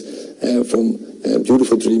distracted from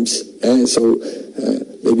beautiful dreams. So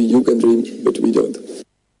maybe you can dream, but we don't.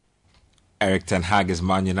 Erik ten Hag is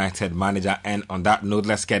Man United manager. And on that note,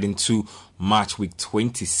 let's get into match week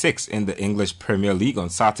 26 in the English Premier League. On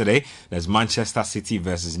Saturday, there's Manchester City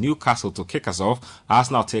versus Newcastle to kick us off.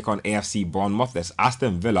 Arsenal take on AFC Bournemouth. There's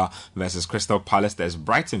Aston Villa versus Crystal Palace. There's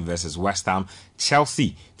Brighton versus West Ham.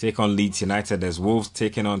 Chelsea take on Leeds United. There's Wolves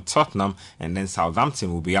taking on Tottenham. And then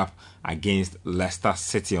Southampton will be up against Leicester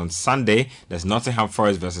City. On Sunday, there's Nottingham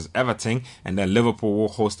Forest versus Everton. And then Liverpool will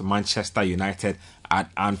host Manchester United at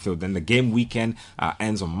Anfield. Then the game weekend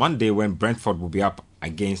ends on Monday when Brentford will be up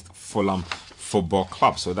against Fulham Football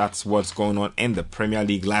Club. So that's what's going on in the Premier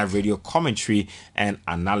League live radio commentary and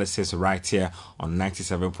analysis right here on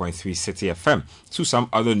 97.3 City FM. To some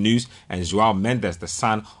other news, and João Mendes, the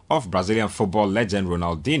son of Brazilian football legend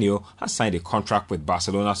Ronaldinho, has signed a contract with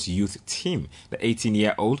Barcelona's youth team. The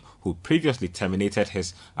 18-year-old, who previously terminated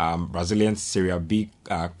his Brazilian Serie B,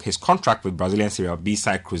 his contract with Brazilian Serie B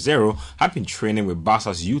side Cruzeiro, had been training with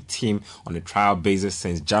Barca's youth team on a trial basis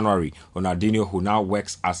since January. Ronaldinho, who now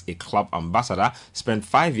works as a club ambassador, spent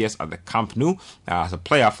 5 years at the Camp Nou as a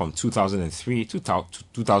player from 2003 to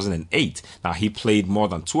 2008. Now, he played more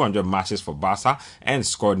than 200 matches for Barca and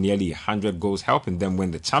scored nearly 100 goals, helping them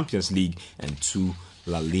win the Champions League and 2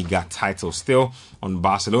 La Liga titles. Still on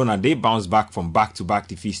Barcelona, they bounced back from back-to-back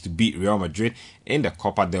defeats to beat Real Madrid in the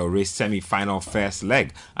Copa del Rey semi-final first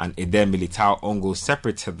leg, and Eder Militao own goal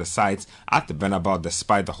separated the sides at the Bernabeu,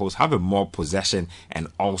 despite the hosts having more possession and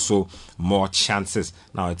also more chances.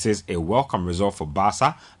 Now, it is a welcome result for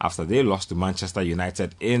Barca after they lost to Manchester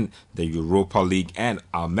United in the Europa League and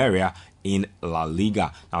Almeria in La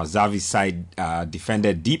Liga. Now, Xavi's side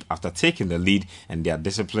defended deep after taking the lead, and their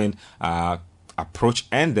disciplined approach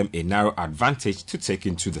earned them a narrow advantage to take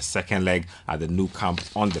into the second leg at the Nou Camp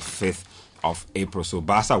on the 5th of April. So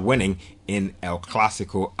Barca winning in El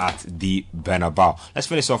Clasico at the Bernabeu. Let's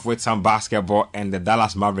finish off with some basketball, and the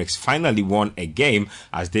Dallas Mavericks finally won a game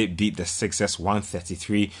as they beat the Sixers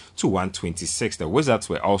 133 to 126. The Wizards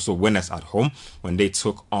were also winners at home when they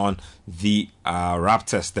took on the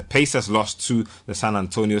Raptors. The Pacers lost to the San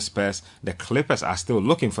Antonio Spurs. The Clippers are still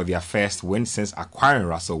looking for their first win since acquiring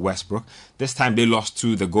Russell Westbrook. This time they lost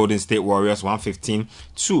to the Golden State Warriors 115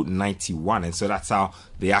 to 91. And so that's how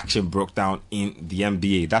the action broke down in the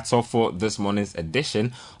NBA. That's all for this morning's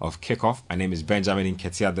edition of Kickoff. My name is Benjamin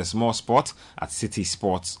Nketia, the small sport at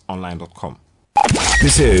citysportsonline.com.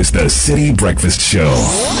 This is the City Breakfast Show,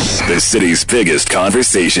 the city's biggest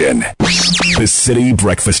conversation. The City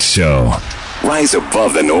Breakfast Show. Rise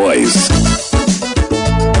above the noise.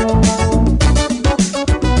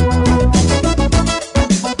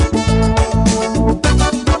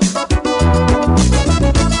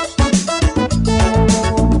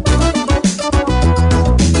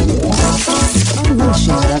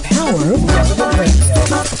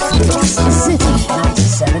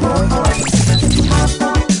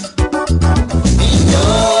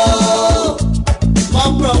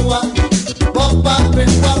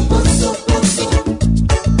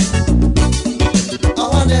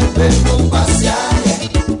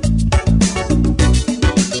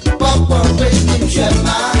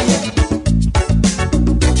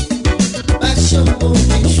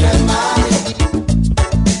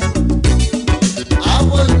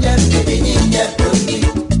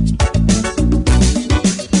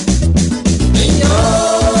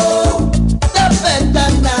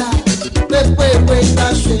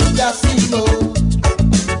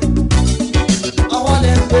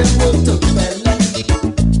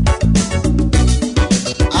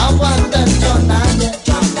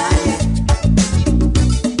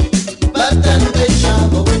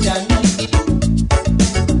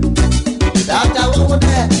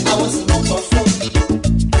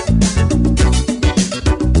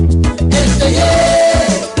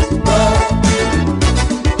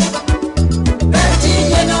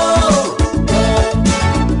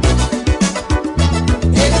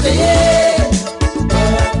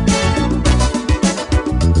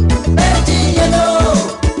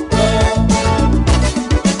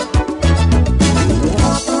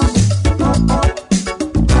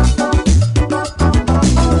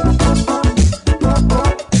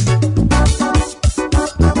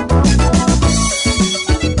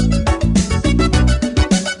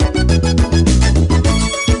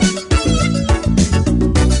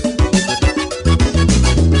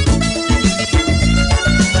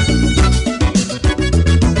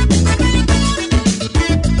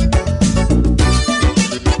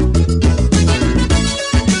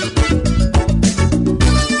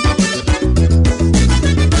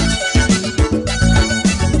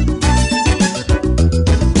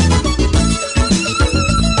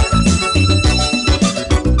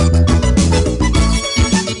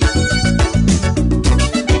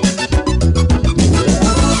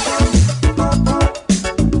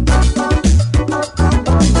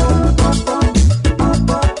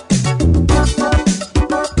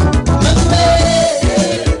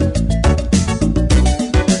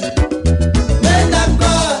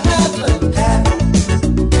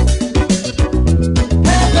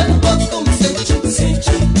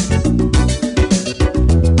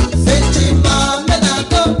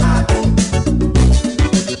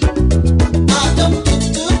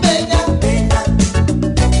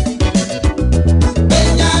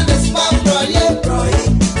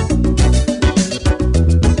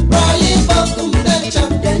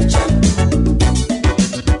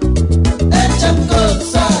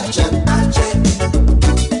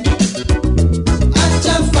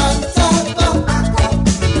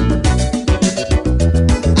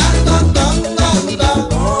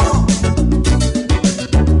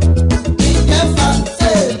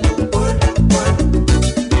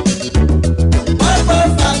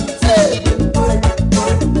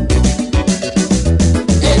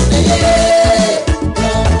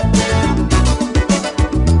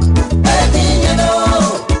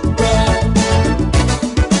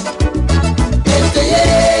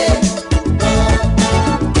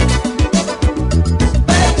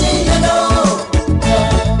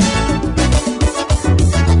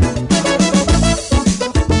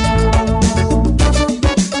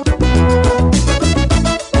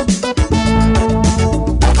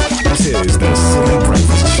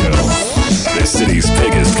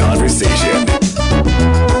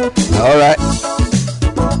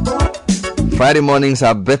 Friday mornings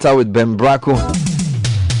are better with Ben Braco.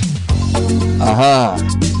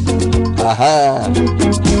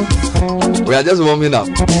 We are just warming up.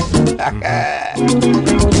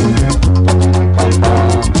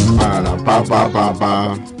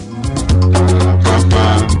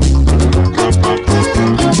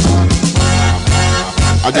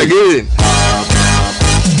 Again.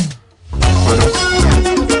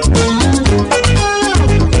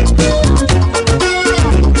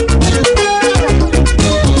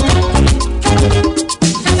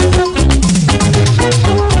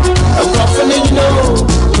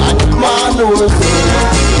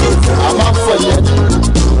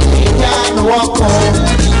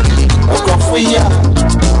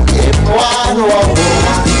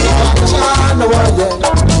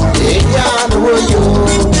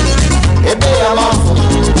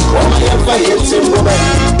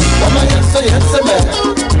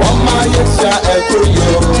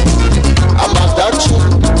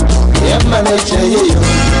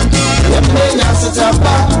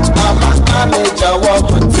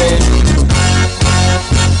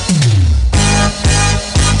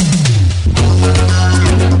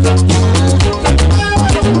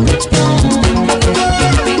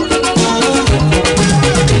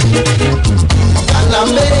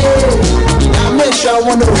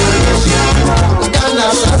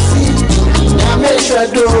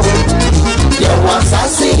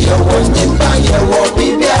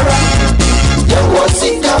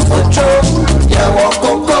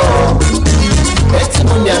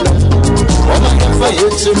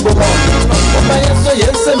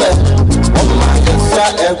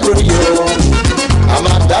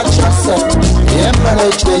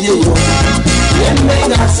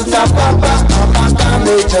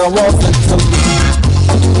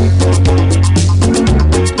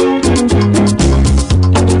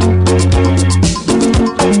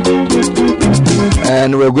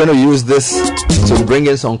 And we're going to use this to bring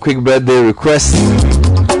in some quick birthday requests.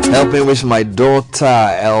 Helping wish my daughter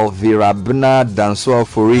Elvira Bna Danso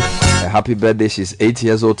Ofori a happy birthday. She's 8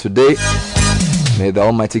 years old today. May the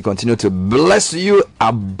Almighty continue to bless you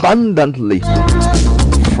abundantly.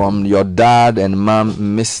 From your dad and mom,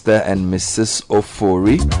 Mr. and Mrs.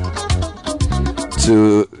 Ofori,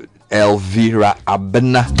 to Elvira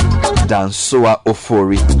Abena Dansoa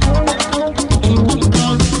Ofori.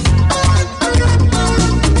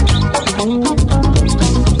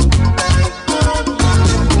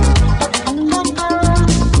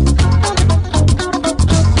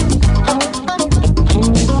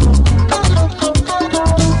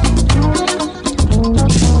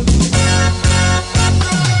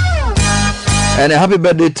 And a happy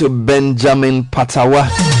birthday to Benjamin Patawa.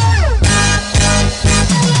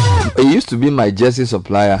 He used to be my jersey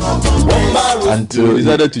supplier until he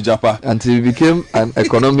decided to Japan. Until he became an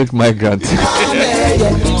economic migrant.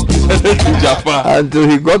 Until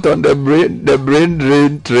he got on the brain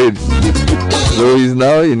drain train. So he's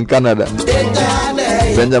now in Canada.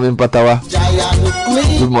 Benjamin Patawa,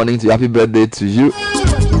 good morning to you. Happy birthday to you.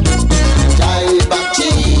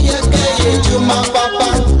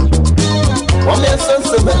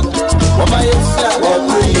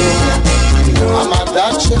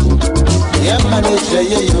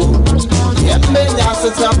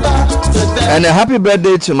 And a happy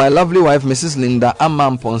birthday to my lovely wife, Mrs. Linda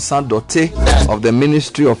Amamponsa Dote of the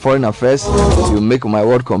Ministry of Foreign Affairs. You make my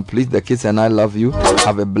world complete. The kids and I love you.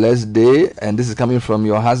 Have a blessed day. And this is coming from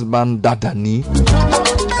your husband, Dadani.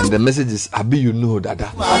 And the message is, Abi, you know,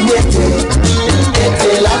 Dada.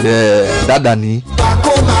 Yeah, Dadani.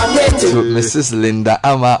 To Mrs. Linda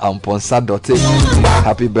Ama Amponsa Dote.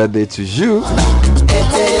 Happy birthday to you.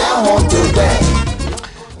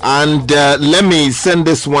 And let me send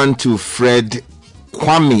this one to Fred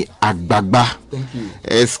Kwame Agbagba. Thank you.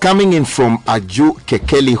 It's coming in from Ajo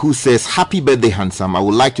Kekeli, who says, happy birthday, handsome. I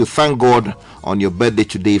would like to thank God on your birthday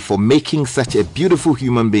today for making such a beautiful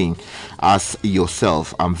human being as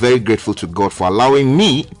yourself. I'm very grateful to God for allowing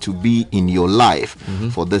me to be in your life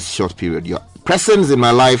for this short period. Your presence in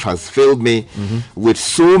my life has filled me with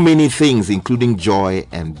so many things, including joy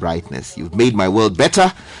and brightness. You've made my world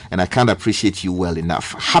better, and I can't appreciate you well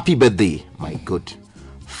enough. Happy birthday, my good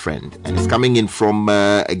friend. And it's coming in from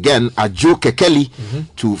again Ajo Kekeli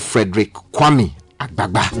to Frederick Kwame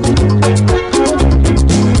Agbagba.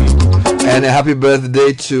 And a happy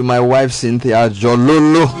birthday to my wife Cynthia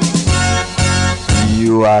Jololo.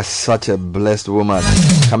 You are such a blessed woman.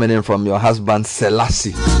 Coming in from your husband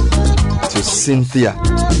Selassie to Cynthia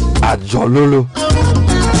Ajololo.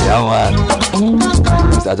 Yeah, man.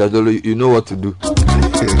 Mr. Ajololo, you know what to do.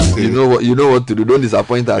 You know what to do. Don't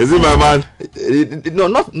disappoint us. Is it my man? No,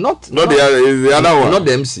 not the other. Is the other one? Not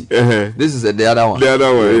the MC. This is the other one. The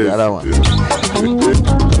other one. The other one.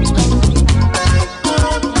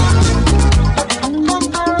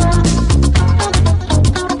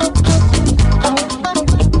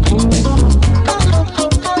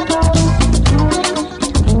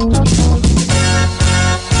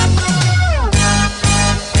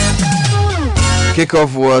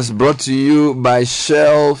 Kickoff was brought to you by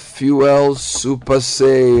Shell Fuel Super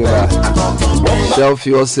Save. Shell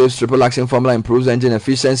Fuel Save's triple action formula improves engine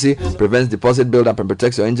efficiency, prevents deposit buildup, and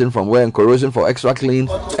protects your engine from wear and corrosion for extra clean,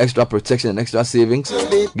 extra protection, and extra savings,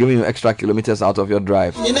 giving you extra kilometers out of your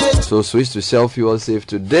drive. So switch to Shell Fuel Save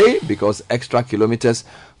today because extra kilometers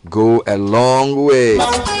go a long way.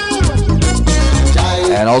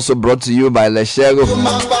 And also brought to you by Leshego.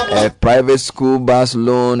 A private school bus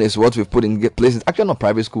loan is what we've put in place. It's actually not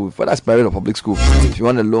private school, for that's private or public school. If you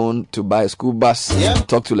want a loan to buy a school bus,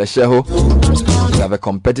 talk to Leshego. We have a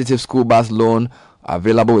competitive school bus loan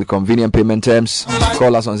available with convenient payment terms.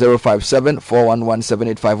 Call us on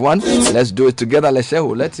 057-411-7851. Let's do it together,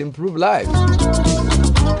 Leshego. Let's improve life.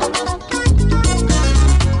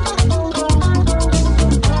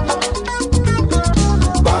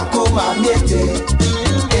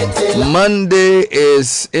 Monday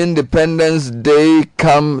is Independence Day.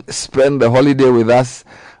 Come spend the holiday with us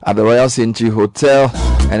at the Royal Senchi Hotel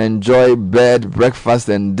and enjoy bed, breakfast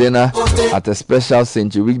and dinner at a special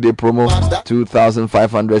Senchi weekday promo,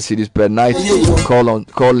 2,500 cedis per night. Call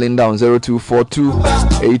Linda on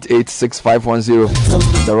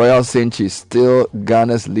 0242-886510. The Royal Senchi is still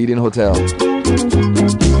Ghana's leading hotel.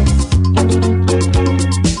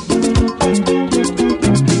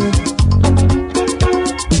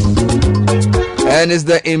 And it's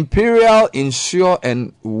the Imperial Insure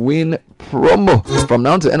and Win promo. From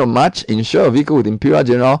now to end of March, insure a vehicle with Imperial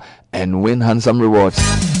General and win handsome rewards.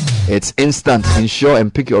 It's instant. Insure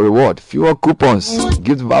and pick your reward. Fewer coupons,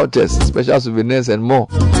 gift vouchers, special souvenirs and more.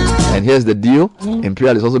 And here's the deal.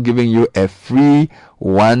 Imperial is also giving you a free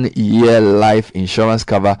 1-year life insurance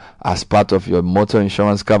cover as part of your motor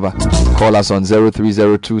insurance cover. Call us on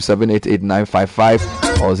 0302-788-955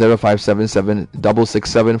 or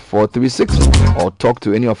 0577-667-436 or talk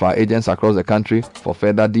to any of our agents across the country for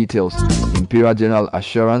further details. Imperial General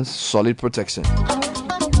Assurance, solid protection.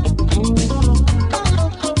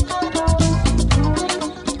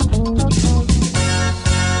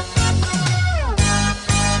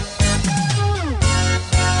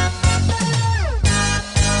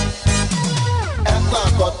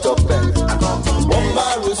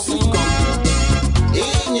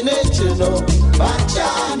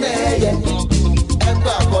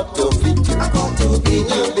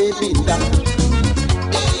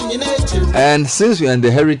 And since we are in the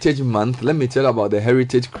Heritage Month, let me tell you about the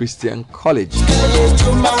Heritage Christian College.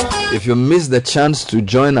 If you missed the chance to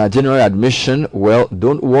join our January admission, well,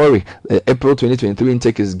 don't worry. The April 2023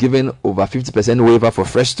 intake is giving over 50% waiver for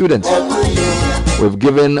fresh students. We've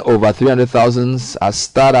given over 300,000 as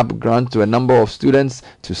startup grant to a number of students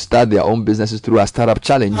to start their own businesses through our startup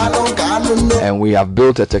challenge. And we have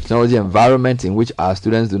built a technology environment in which our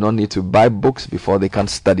students do not need to buy books before they can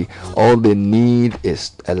study. All they need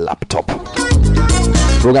is a laptop.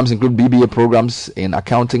 Programs include BBA programs in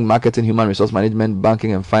accounting, marketing, human resource management,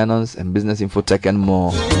 banking and finance, and business infotech and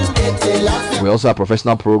more. We also have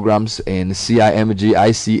professional programs in CIMG,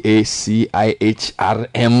 ICA,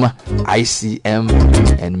 CIHRM, ICM,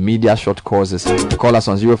 and media short courses. Call us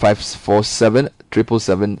on 0547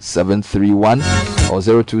 777 731 or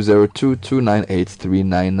 0202 298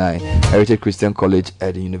 399. Heritage Christian College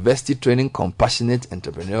at the University, training compassionate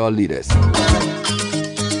entrepreneurial leaders.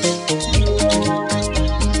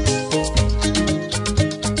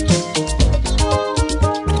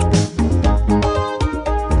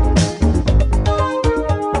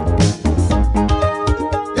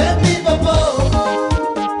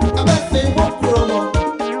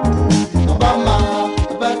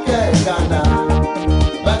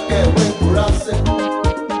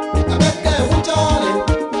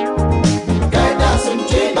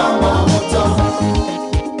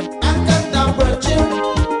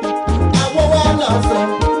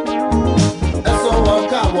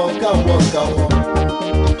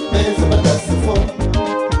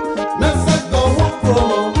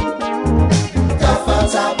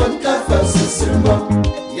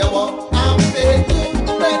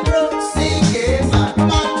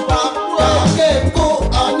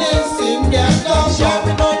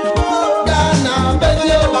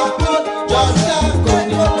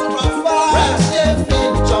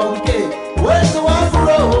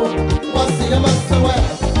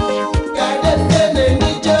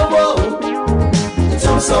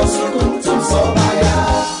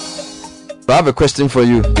 So I have a question for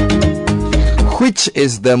you. Which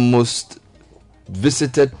is the most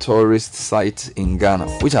visited tourist site in Ghana?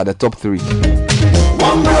 Which are the top 3?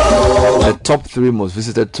 The top 3 most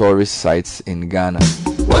visited tourist sites in Ghana.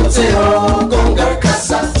 Send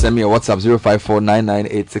me a WhatsApp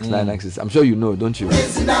 05499869996. I'm sure you know, don't you?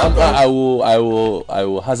 I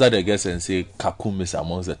will hazard a guess and say Kakum is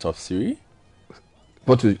amongst the top 3.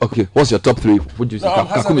 Okay, what's your top 3? Would you say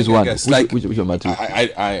Kakum is one? Which one are 2?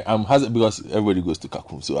 I'm hazard because everybody goes to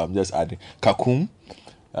Kakum, so I'm just adding Kakum,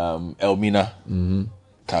 Elmina,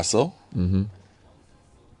 Castle. You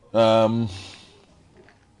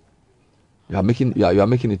are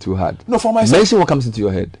making it too hard. No, for myself. Mention what comes into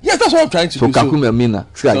your head. Yes, that's what I'm trying to do. So Kakum, Elmina.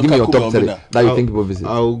 Give me your top 3 that you think people visit.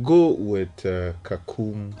 I'll go with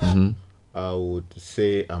Kakum. I would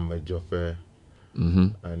say Amajofe.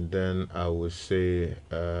 And then I would say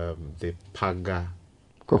the Paga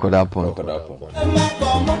Crocodile Pond.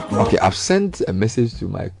 Okay, I've sent a message to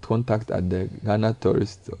my contact at the Ghana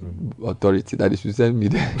Tourist Authority that they should send me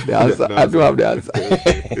the answer. I don't have the answer.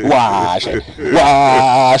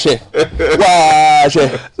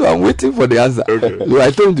 So I'm waiting for the answer. So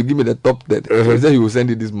I told him to give me the top 10. So he said he will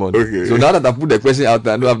send it this morning. So now that I put the question out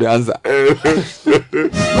there, I don't have the answer.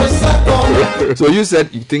 So you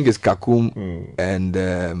said you think it's Kakum and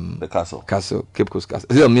the Castle, Cape Coast Castle.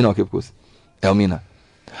 Is it Elmina or Cape Coast? Elmina.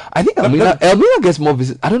 I think Elmina gets more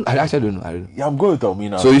visits. I actually don't know. Yeah, I'm going with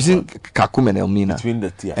Elmina. So you think Kakum and Elmina between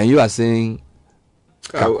the two, and you are saying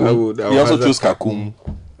Kakum. You also choose Kakum.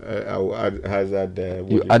 I will hazard.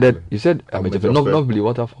 You said Amajofe, not Billy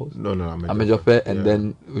Waterfalls. No, Amajofe, and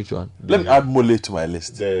then which one? Let me add Mole to my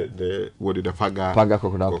list. The Paga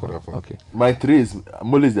Crocodile Pond. Okay. My 3 is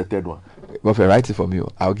Mole is the 3rd one. Buffett, write it from you.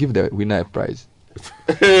 I'll give the winner a prize.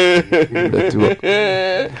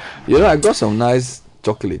 You know, I got some nice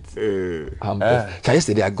chocolate.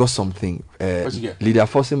 Yesterday I got something. Lydia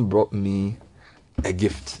Fossen brought me a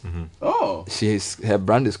gift. Oh, her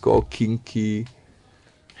brand is called Kinky.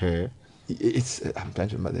 Hair. I'm trying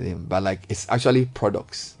to remember the name, but like it's actually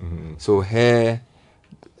products. So hair,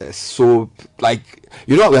 soap, like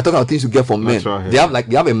we are talking about things you get for men. They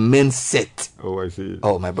have a men's set. Oh, I see.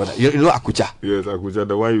 Oh, my brother, you know Akucha? Yes, Akucha,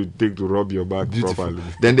 the one you take to rub your back properly.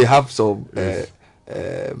 Then they have some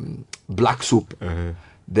black soap.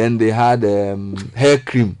 Then they had hair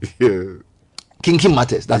cream. Kinky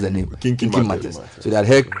Matters, that's the name. Kinky Matters. So they had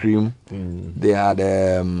hair cream. They had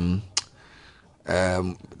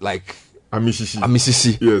like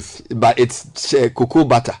Amisisi. Yes. But it's cocoa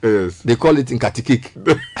butter. Yes. They call it in Katikik.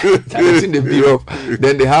 In the beer up.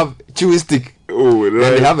 Then they have chewing stick. Oh, right.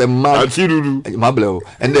 Then they have a mug.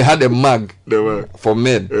 And they had a mug for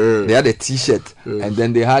men. They had a t-shirt. And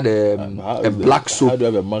then they had a black soap. How do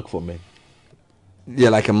you have a mug for men? Yeah,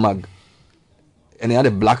 like a mug. And they had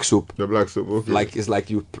a black soap. The black soap, okay. Like it's like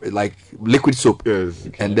liquid soap. Yes.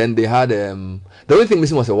 Okay. And then they had the only thing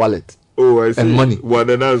missing was a wallet. Oh, I see. And money. Well,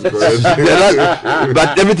 then that's correct.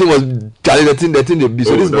 But everything was the thing they be.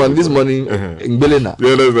 So this money in Belena.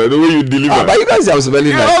 Yeah, that's right. The way you deliver. But you guys are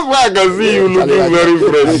smelling nice. That's why I can see you looking very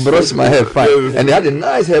fresh. I brushed my hair fine. Yes. And they had a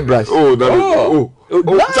nice hairbrush. Oh, that is.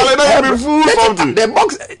 Nice. Charlie, that will be full something. The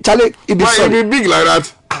box, Charlie, it be big like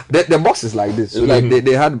that. The box is like this. So like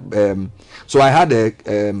they had so I had a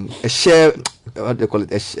share, what do they call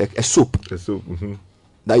it? A soap. A soap.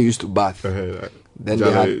 That you used to bath. Then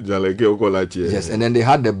they had yes, and then they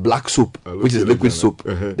had the black soap, which is liquid soap.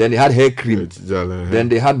 Then they had hair cream. Then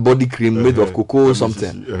they had body cream made of cocoa or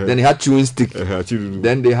something. Then they had chewing stick.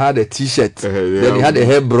 Then they had a t-shirt. Then they had a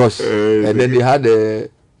hairbrush. And then they had a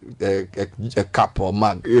cup or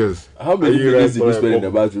mug. Yes. How many minutes did you spend in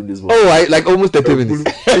the bathroom this morning? Oh, like almost 30 minutes.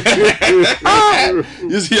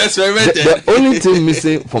 You see, experimented. The only thing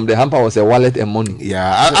missing from the hamper was a wallet and money.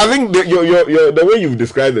 Yeah, I think the way you've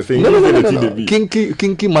described the thing. No.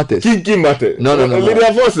 Kinky Matters. Kinky Matters. No.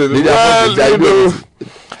 Lydia Fossen.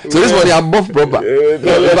 So this morning I buffed proper.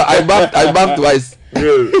 I buffed twice.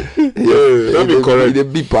 That'd be correct.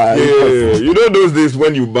 You know those days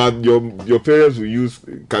when you bath, your parents will use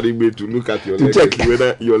Kadime to look at your leg, check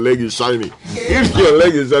whether your leg is shiny. If your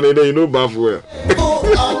leg is shiny, then you know bath well.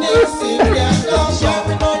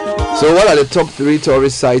 So what are the top 3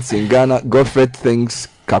 tourist sites in Ghana? Godfrey thinks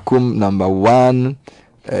Kakum number 1,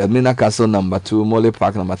 Elmina Castle number 2, Mole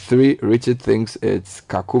Park number 3. Richard thinks it's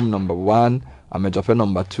Kakum number 1, Amajofe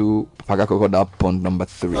number 2, Paga Crocodile Pond number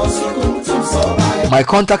 3. My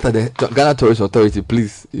contact at the Ghana Tourist Authority,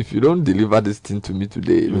 please, if you don't deliver this thing to me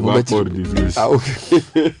today,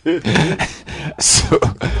 so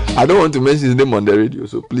I don't want to mention his name on the radio,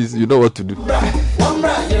 so please, you know what to do.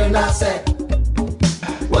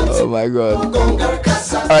 Oh my God.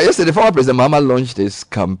 Yesterday, former President Mahama launched his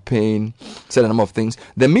campaign, said a number of things.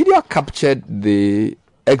 The media captured the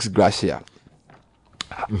ex gratia.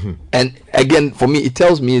 And again, for me, it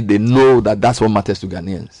tells me they know that that's what matters to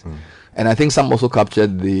Ghanaians. And I think some also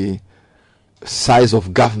captured the size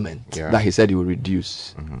of government that he said he would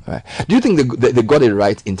reduce. Right. Do you think they got it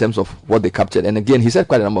right in terms of what they captured? And again, he said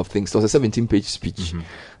quite a number of things. It was a 17-page speech.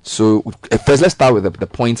 So first, let's start with the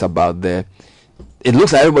points about it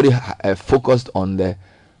looks like everybody focused on the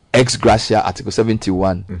ex gratia Article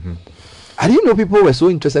 71. How do you know people were so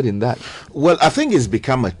interested in that? Well, I think it's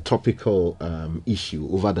become a topical issue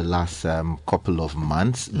over the last couple of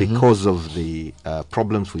months because of the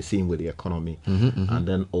problems we're seeing with the economy, and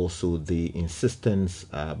then also the insistence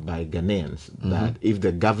by Ghanaians that if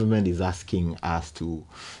the government is asking us to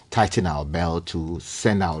tighten our belt, to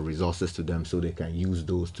send our resources to them so they can use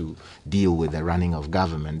those to deal with the running of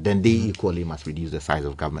government, then they equally must reduce the size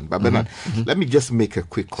of government. But Bernard, let me just make a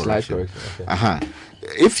quick correction. Okay.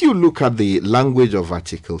 If you look at the language of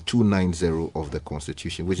Article 290 of the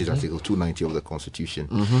Constitution, which is Article 290 of the Constitution,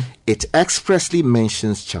 it expressly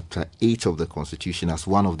mentions Chapter 8 of the Constitution as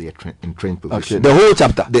one of the entrenched provisions. Okay. The whole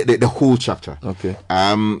chapter? The whole chapter. Okay.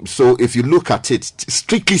 So if you look at it,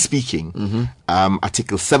 strictly speaking,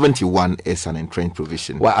 Article 71 is an entrenched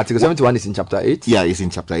provision. Well, Article 71 is in Chapter 8? Yeah, it's in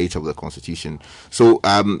Chapter 8 of the Constitution. So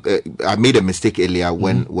I made a mistake earlier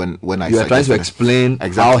when I you were trying to explain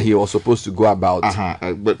how he was supposed to go about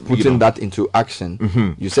but putting that into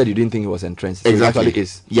action. You said you didn't think it was entrenched. So Exactly. It actually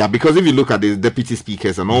is. Yeah, because if you look at the deputy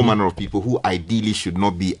speakers and all manner of people who ideally should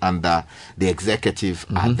not be under the executive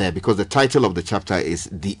are there, because the title of the chapter is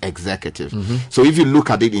the executive. So if you look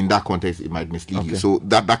at it in that context, it might mislead you. So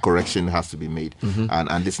that correction has to be made.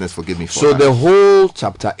 And listeners, forgive me for so that. The whole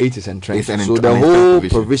chapter 8 is entrenched. So the whole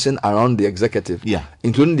provision around the executive,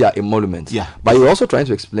 including their emoluments. But you're also trying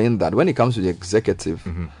to explain that when it comes to the executive,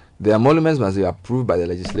 the emoluments must be approved by the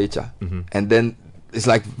legislature. And then it's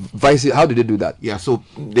like how did they do that? Yeah, so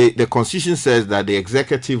the Constitution says that the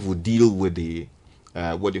executive would deal with the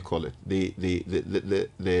what do you call it?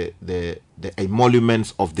 The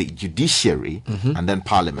emoluments of the judiciary and then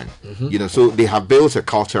Parliament. So they have built a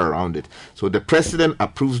culture around it. So the president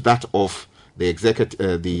approves that of the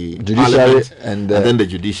executive, the judiciary, and then the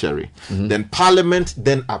judiciary. Then Parliament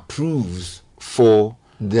then approves for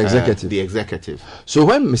the executive. The executive. So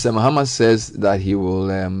when Mr. Mahama says that he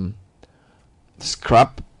will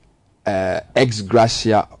scrap ex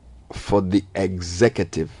gratia for the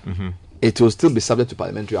executive, it will still be subject to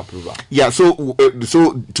parliamentary approval. Yeah, so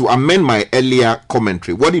to amend my earlier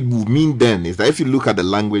commentary, what it would mean then is that if you look at the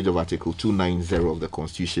language of Article 290 of the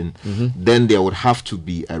Constitution, then there would have to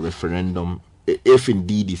be a referendum. If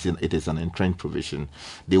indeed it is an entrenched provision,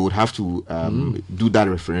 they would have to do that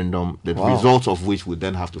referendum, the result of which would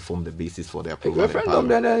then have to form the basis for their approval. Referendum,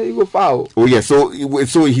 then it will file. Oh yeah, so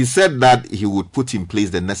he said that he would put in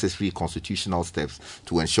place the necessary constitutional steps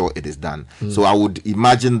to ensure it is done. So I would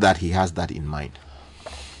imagine that he has that in mind.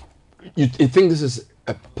 You think this is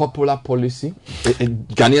a popular policy?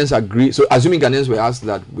 Ghanaians agree. So assuming Ghanaians were asked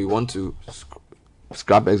that we want to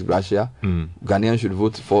scrap ex gratia, Ghanaians should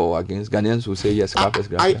vote for or against. Ghanaians will say yes, scrap ex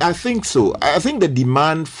gratia. I think so. I think the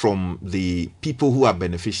demand from the people who are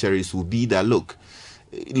beneficiaries will be that look,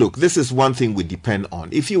 this is one thing we depend on.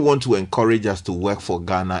 If you want to encourage us to work for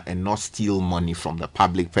Ghana and not steal money from the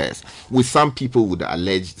public purse, which some people would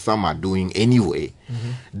allege some are doing anyway,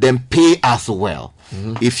 then pay us well.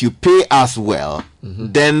 If you pay us well,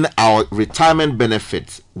 then our retirement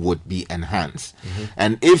benefits would be enhanced.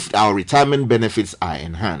 And if our retirement benefits are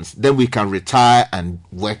enhanced, then we can retire and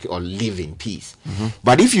work or live in peace.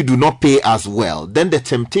 But if you do not pay us well, then the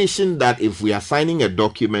temptation that if we are signing a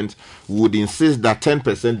document would insist that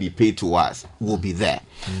 10% be paid to us will be there.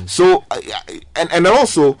 So, and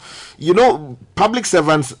also, public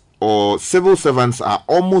servants or civil servants are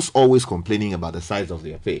almost always complaining about the size of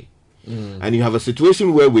their pay. And you have a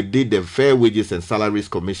situation where we did the Fair Wages and Salaries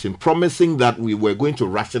Commission promising that we were going to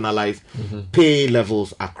rationalize pay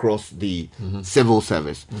levels across the civil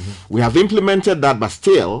service. We have implemented that, but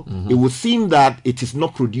still, it would seem that it is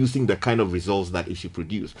not producing the kind of results that it should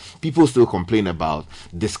produce. People still complain about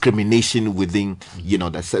discrimination within,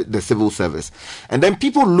 the civil service. And then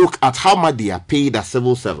people look at how much they are paid as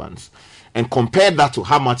civil servants and compare that to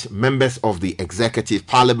how much members of the executive,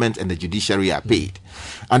 parliament, and the judiciary are paid.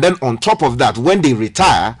 And then on top of that, when they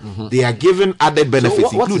retire, they are given added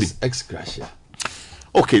benefits, what including is ex gratia?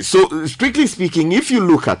 Okay, so strictly speaking, if you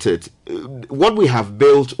look at it, what we have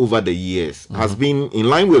built over the years has been in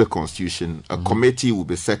line with the Constitution. A committee will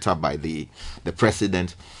be set up by the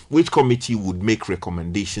president, which committee would make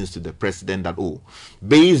recommendations to the president that,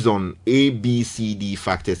 based on A, B, C, D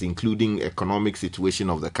factors, including economic situation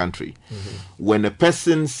of the country, when a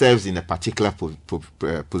person serves in a particular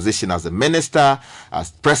position as a minister,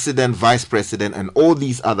 as president, vice president, and all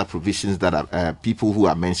these other provisions that are people who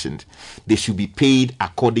are mentioned, they should be paid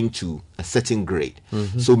according to a certain grade.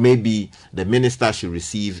 So maybe the minister should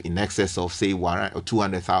receive in excess of, say,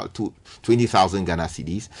 20,000 Ghana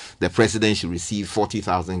cedis. The president should receive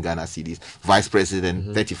 40,000 Ghana cedis. Vice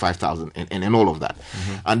president 35,000, and all of that.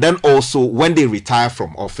 And then also, when they retire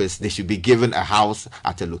from office, they should be given a house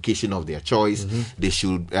at a location of their choice. They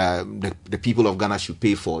should, the people of Ghana should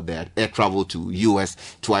pay for their air travel to US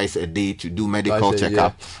twice a day to do medical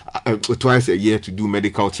checkup, twice a year to do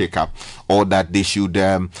medical checkup, or that they should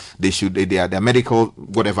their medical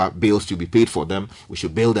whatever bills to be paid for them. We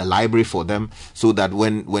should build a library for them so that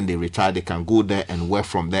when they retire, they can go there and work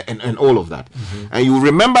from there, and all of that. And you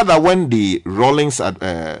remember that when the Rawlings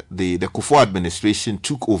the Kufuor administration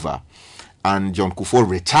took over and John Kufuor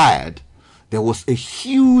retired, there was a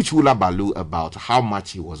huge hula baloo about how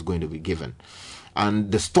much he was going to be given.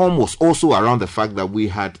 And the storm was also around the fact that we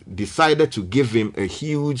had decided to give him a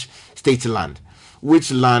huge state land,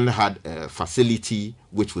 which land had a facility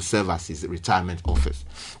which would serve as his retirement office.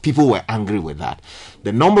 People were angry with that.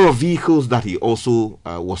 The number of vehicles that he also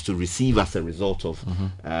was to receive as a result of,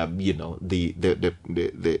 the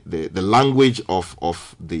language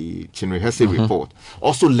of the Chinrihese report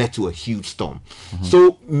also led to a huge storm.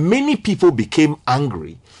 So many people became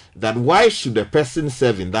angry that why should a person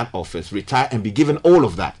serve in that office, retire, and be given all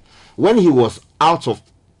of that when he was out of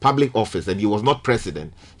public office and he was not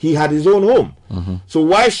president? He had his own home. So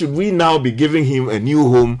why should we now be giving him a new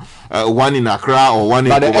home, one in Accra or one in...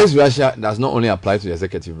 But the ex-gratia does not only apply to the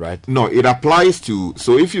executive, right? No, it applies to...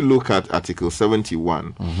 So if you look at Article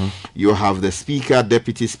 71, you have the Speaker,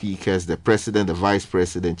 Deputy Speakers, the President, the Vice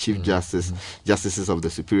President, Chief Justice, Justices of the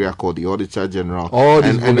Superior Court, the Auditor General,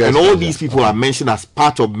 and all these people are mentioned as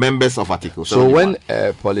part of members of Article 71. So when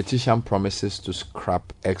a politician promises to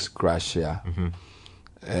scrap ex-gratia,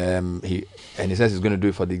 he says he's going to do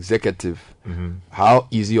it for the executive, how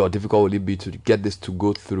easy or difficult will it be to get this to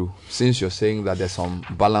go through, since you're saying that there's some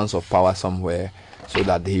balance of power somewhere, so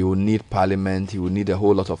that he will need parliament, he will need a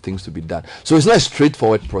whole lot of things to be done? So it's not a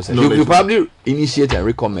straightforward process. You probably initiate and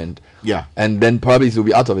recommend, and then probably it will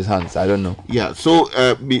be out of his hands. I don't know. So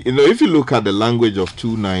if you look at the language of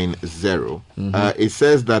 290, it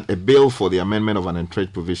says that a bill for the amendment of an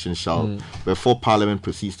entrenched provision shall, before Parliament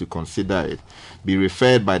proceeds to consider it, be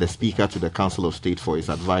referred by the Speaker to the Council of State for its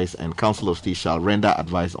advice, and Council of State shall render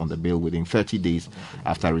advice on the bill within 30 days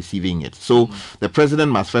after receiving it. So the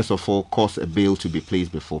President must first of all cause a bill to be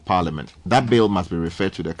placed before Parliament. That bill must be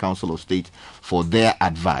referred to the Council of State for their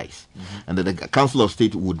advice, and then the Council of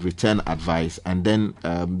State would return advice, and then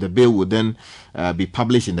the bill would then be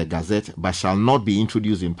published in the Gazette, but shall not be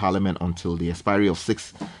introduced in Parliament until the expiry of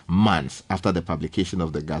 6 months after the publication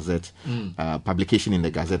of the Gazette, publication in the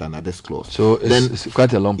Gazette and others clause. So it's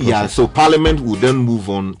quite a long process. So Parliament would then move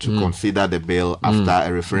on to consider the bill after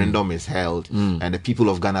a referendum is held, and the people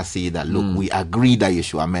of Ghana say that, look, we agree that you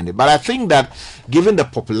should amend it. But I think that given the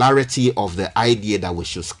popularity of the idea that we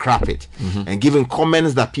should scrap it, and given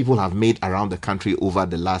comments that people have made around the country over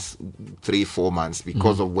the last 3-4 months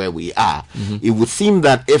because of where we are, it would seem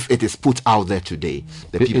that if it is put out there today,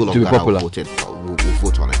 the people of Ghana will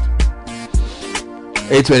vote on it.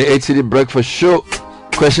 828 City Breakfast Show.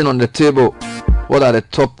 Question on the table: what are the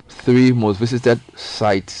top 3 most visited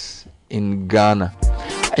sites in Ghana?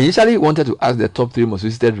 I initially wanted to ask the top 3 most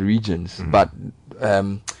visited regions, but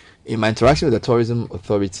in my interaction with the Tourism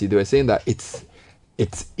Authority, they were saying that it's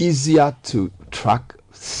easier to track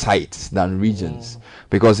sites than regions,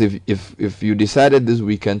 because if you decided this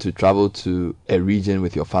weekend to travel to a region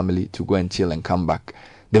with your family to go and chill and come back,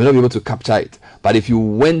 they may not be able to capture it. But if you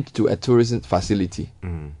went to a tourism facility,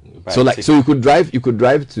 so you could drive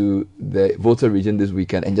to the Volta region this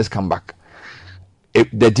weekend and just come back,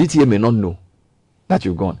 the GTA may not know that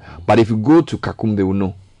you've gone, but if you go to Kakum, they will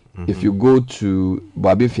know. If you go to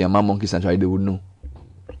Babi Fiama Monkey Sanctuary, they would know,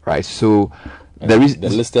 right? So there is the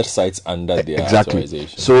listed sites under their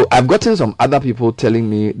authorization. So I've gotten some other people telling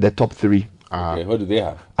me the top 3. Okay, what do they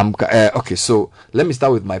have? Okay, so let me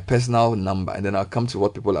start with my personal number, and then I'll come to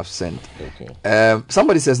what people have sent. Okay.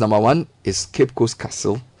 Somebody says number 1 is Cape Coast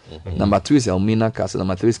Castle, number 2 is Elmina Castle,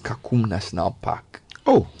 number 3 is Kakum National Park.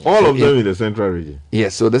 Oh, all of them in the central region.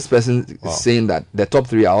 Yes, so this person is saying that the top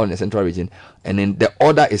 3 are all in the central region, and then the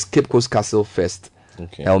order is Cape Coast Castle first,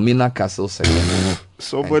 Okay. Elmina Castle second.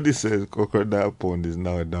 Somebody says Crocodile Pond is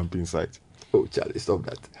now a dumping site. Oh, Charlie, stop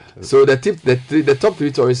that. So the top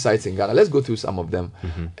 3 tourist sites in Ghana. Let's go through some of them.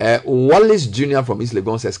 Wallace Jr. from East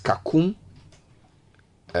Legon says Kakum.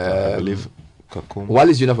 I believe Kakum.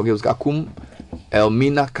 Wallace Jr. from Kakum,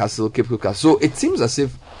 Elmina Castle, Cape Coast Castle. So it seems as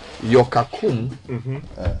if your Kakum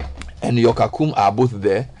and your Kakum are both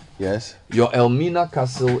there. Yes. Your Elmina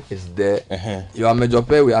Castle is there. Your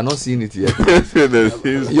Mejope, we are not seeing it yet.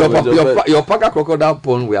 your Paka Crocodile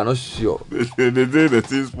Pond, we are not sure.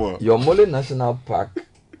 Your Mole National Park,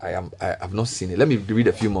 I have not seen it. Let me read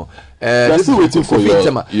a few more. This is waiting for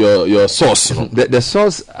your source. The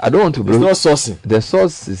source, I don't want to blow. It's not sourcing. The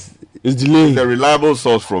source is delayed. It's a reliable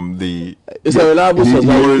source from the. It's a reliable source.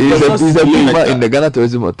 It's a big man in the Ghana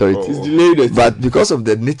Tourism Authority. It's delayed. But because of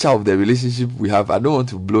the nature of the relationship we have, I don't want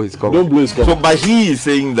to blow his cover. Don't blow his cover. So, but he is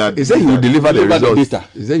saying that. He said he will deliver the results.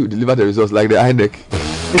 He said he will deliver the results like the INEC.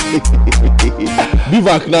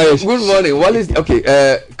 Good morning. Wallace. Okay.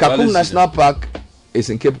 Kakum National Park is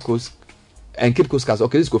in Cape Coast and Cape Coast Castle.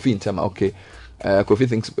 Okay, this is Kofi in Tema. Okay. Kofi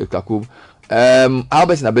thinks Kakum.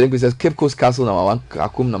 Albert in Abelingu says Cape Coast Castle number 1,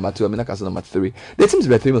 Kakum number 2, Elmina Castle number 3. They seem to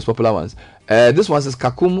be the 3 most popular ones. This one says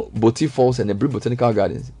Kakum, Boti Falls, and the Ebri Botanical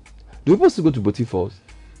Gardens. Do people still go to Boti Falls?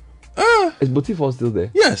 Is Boti Falls still there?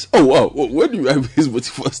 Yes. Oh wow. Where do you have his Boti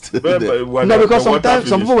Falls still there? No, because sometimes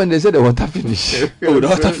some people when they say the water finish. Oh, the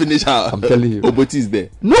water finish. I'm telling you. Oh, Boti is there.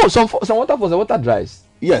 No, some waterfalls the water dries.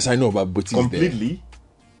 Yes, I know, but Boti completely.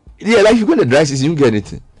 Is there. Yeah, like if you go in the dry season, you don't get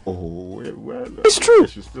anything. Oh well. It's true. It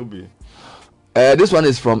should still be. This one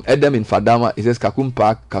is from Edem in Fadama. It says Kakum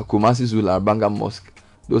Park, Kakumasi Zoo, Larabanga Mosque.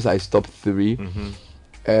 Those are his top 3.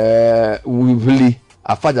 Wivli,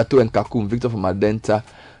 Afajato, and Kakum. Victor from Adenta.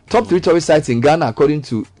 Top 3 tourist sites in Ghana, according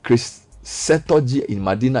to Chris Setoji in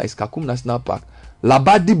Medina, is Kakum National Park,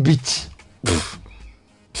 Labadi Beach.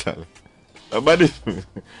 Labadi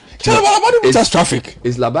Beach has traffic.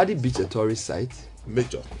 Is Labadi Beach a tourist site?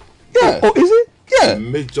 Major. Yeah. Oh, is it? Yeah.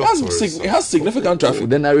 Major. It has significant traffic.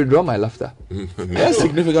 Then I withdraw my laughter. It has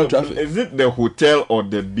significant traffic. Is it the hotel or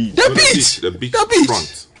the beach? The beach. The beach.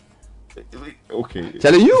 Front. Okay.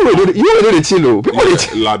 Charlie, you will do the chillo.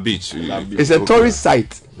 La Beach. It's a tourist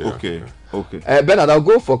site. Okay. Bernard, I'll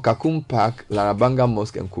go for Kakum Park, Larabanga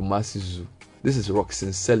Mosque, and Kumasi Zoo. This is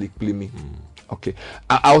Roxin Selig Plimi. Okay.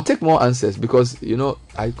 I'll take more answers because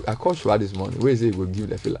I called Shua this morning. Where is it? We'll give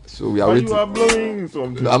the filler. So we are waiting. You are blowing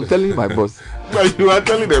something. No, I'm telling my boss. But you are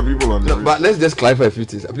telling the people on the But let's just clarify a few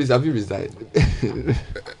things. Please, have you resigned?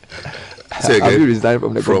 Have you resigned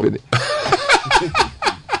from the company?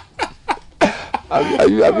 Have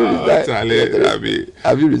you resigned?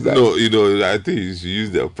 Have you resigned? No, I think you should use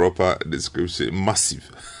the proper description. Massive.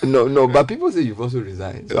 No, but people say you've also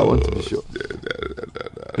resigned, so I want to be sure.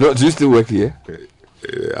 No, do you still work here?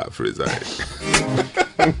 Yeah, I've resigned.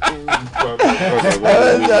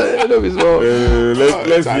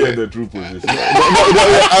 Let's hear the true position.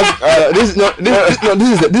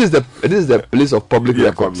 This is the place of public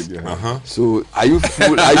records. So are you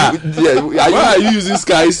fool? Why are you using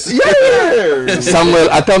skies? Yeah. Samuel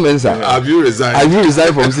Atamensa. Have you resigned? Have you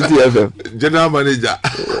resigned from City FM? General manager.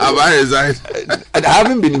 Have I resigned? I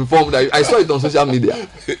haven't been informed. I saw it on social media.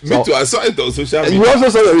 Me too. I saw it on social media. You also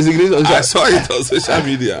saw the resignation. I saw it on social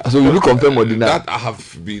media. So you confirm or deny? That I have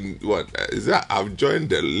been I've joined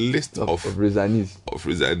the list of resignees.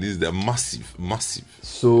 They're massive.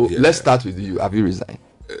 So let's start with you. Have you resigned?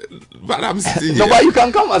 But I'm still no, but you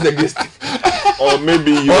can come as a guest. Or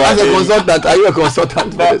maybe you are as a consultant. Are you a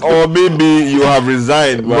consultant? Or maybe you have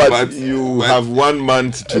resigned, but you have 1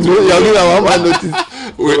 month to. You are giving 1 month notice.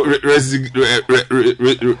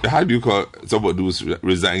 How do you call somebody who's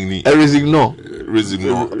resigning? A resigno.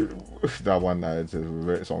 That one is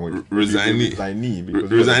very somewhere. Resigning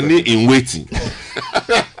in waiting.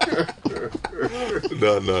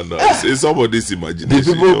 No. It's somebody's imagination. Did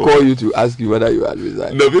people call you to ask you whether you had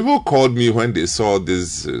resigned? No, people called me when they saw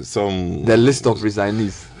this the list of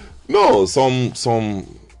resignees. No, some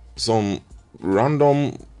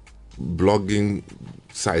random blogging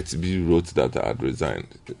sites wrote that I had resigned,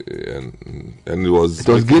 and it was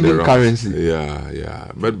gaining currency.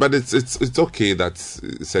 Yeah. But it's okay that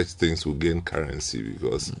such things will gain currency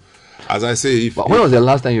because, as I say, when was the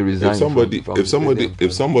last time you resigned?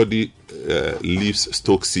 If somebody leaves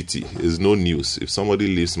Stoke City, is no news. If somebody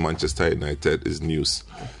leaves Manchester United, is news.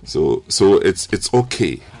 So it's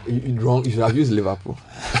okay. You're wrong. You should have used Liverpool.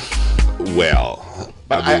 Well,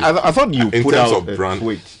 but I thought you put out a brand.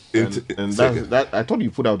 Tweet And that I thought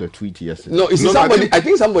you put out a tweet yesterday. No, you see, I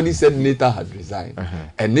think somebody said Nathan had resigned,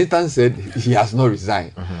 and Nathan said he has not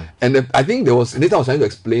resigned. And I think Nathan was trying to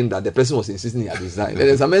explain that the person was insisting he had resigned. And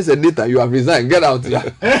then some man said, Nathan, you have resigned, get out here.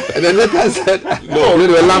 And then Nathan said, no, they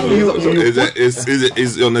were laughing.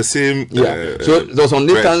 It's on the same. So it was on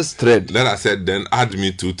Nathan's thread. Then I said, then add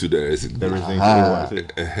me too to the resignation.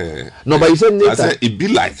 No, but you said Nathan. I said it be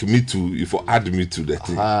like me too if you add me to the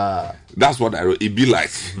thing. That's what I wrote. It be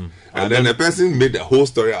like. And then the person made a whole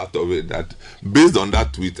story out of it that based on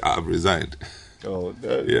that tweet, I've resigned. Oh,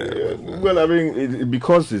 yeah. Well, I mean,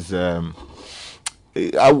 because it's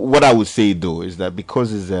what I would say though is that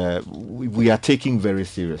because it's we are taking very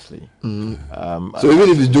seriously. So even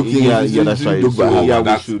if it's joking, that's right.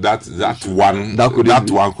 That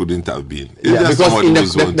one couldn't have been. Because in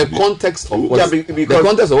the context of what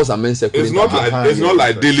I mentioned, it's not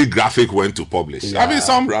like Daily Graphic went to publish. I mean,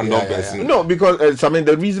 some random person. No, because I mean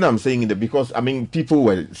the reason I'm saying it because I mean people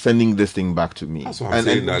were sending this thing back to me, and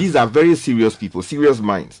these are very serious people, serious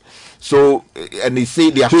minds. So and they say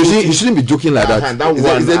they are. So you shouldn't be joking like that. Don't be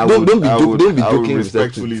joking. I would respectfully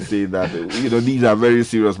respectfully say that these are very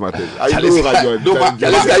serious matters. You are telling your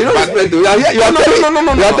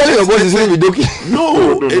boss you shouldn't be joking.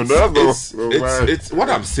 It's what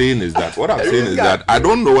I'm saying is that I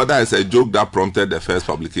don't know whether it's a joke that prompted the first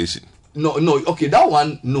publication. No, okay, that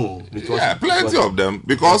one no. Plenty of them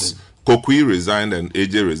because Kokui resigned and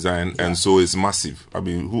AJ resigned, and so it's massive. I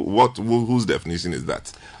mean, whose definition is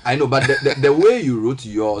that? I know, but the way you wrote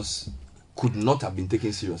yours could not have been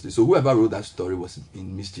taken seriously. So whoever wrote that story was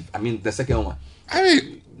in mischief. I mean, the second one. I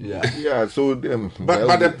mean, yeah. So,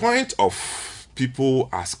 but the point of people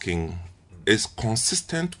asking is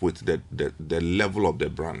consistent with the level of the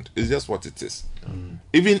brand. It's just what it is.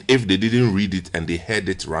 Even if they didn't read it and they heard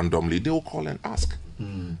it randomly, they will call and ask.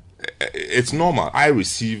 It's normal. I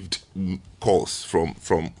received calls from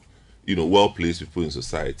well-placed people in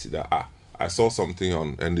society that I saw something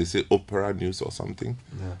on, and they say Opera News or something,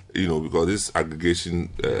 because this aggregation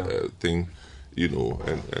thing,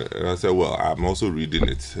 and I said, well, I'm also reading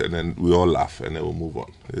it, and then we all laugh, and then we'll move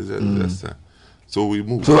on. So we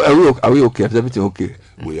move. So are we okay? Is everything okay?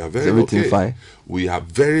 We are very everything okay. Fine? We are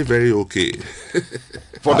very, very okay.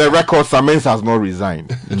 For the record, Samens has not resigned,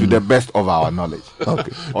 to the best of our knowledge.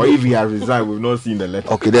 Okay. Or if he has resigned, we've not seen the letter.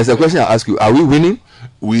 Okay, there's a question I ask you. Are we winning?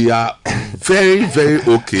 We are very, very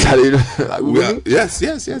okay. Yes.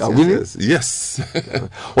 Yes.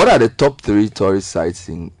 What are the top 3 tourist sites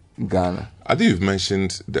in Ghana? I think you've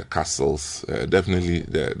mentioned the castles. Definitely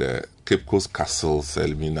the Cape Coast castles,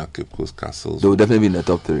 Elmina Cape Coast castles. They will definitely be in the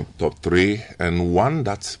top 3. Top 3. And one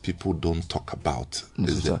that people don't talk about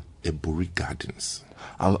is the Eburi Gardens.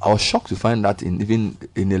 I was shocked to find that even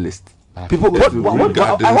in a list. People, what did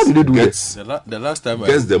they do there? The last time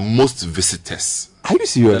gets the most visitors. Are you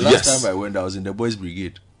serious? The last time I went, I was in the Boys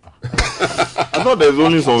Brigade. I thought there's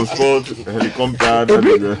only some sport helicopter. That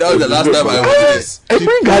was the last time I went.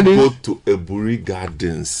 People go to Eburi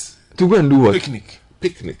Gardens to go and do what?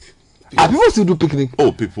 Picnic. Are people still do picnic?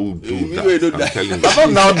 Oh, people do that. I'm telling you. I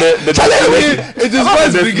thought now it is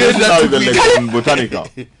Boys Brigade now is the Legon Botanical.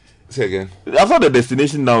 Say again. I thought the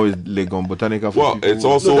destination now is Legon Botanical. Well, it's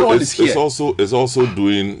also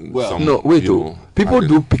doing. Some, no, wait. People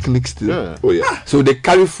do picnics still. Yeah. Oh yeah. So they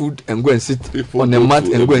carry food and go and sit on the mat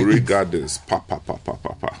and go and eat. Gardens. Oh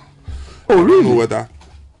really? I don't know whether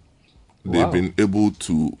they've been able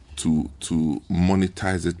to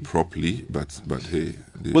monetize it properly, but hey.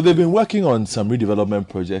 Well, they've been working on some redevelopment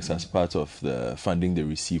projects as part of the funding they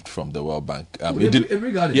received from the World Bank.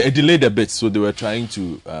 It delayed a bit, so they were trying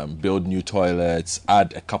to build new toilets,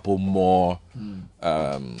 add a couple more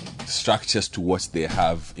structures to what they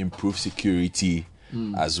have, improve security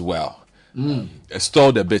as well. It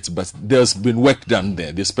stalled a bit, but there's been work done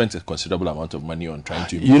there. They spent a considerable amount of money on trying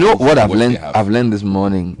to improve. You know what I've learned? I've learned this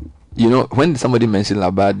morning. When somebody mentioned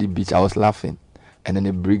Labadi Beach, I was laughing. And then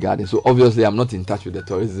a brigade. So obviously I'm not in touch with the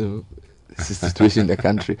tourism situation in the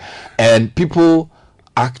country. And people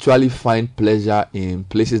actually find pleasure in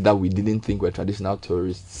places that we didn't think were traditional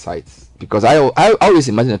tourist sites. Because I always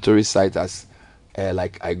imagine a tourist site as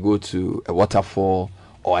like I go to a waterfall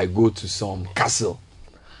or I go to some castle.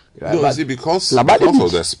 Right? No, see, because of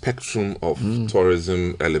the spectrum of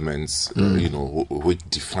tourism elements, which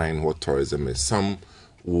define what tourism is. Some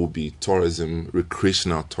will be tourism,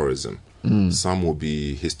 recreational tourism. Some will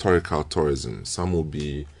be historical tourism. Some will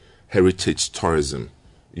be heritage tourism.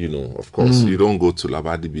 Of course, you don't go to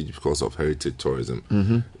Labadi Beach because of heritage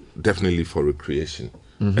tourism. Definitely for recreation.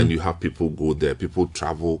 And you have people go there. People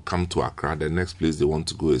travel, come to Accra. The next place they want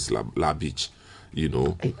to go is La Beach. You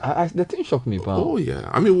know. The thing shocked me, pal. Oh yeah,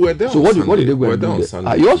 I mean we were there. So what did they go and do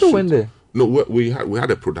there? You also went there. No, we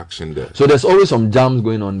had a production there. So there's always some jams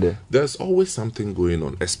going on there. There's always something going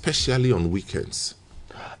on, especially on weekends.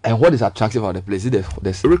 And what is attractive about the place?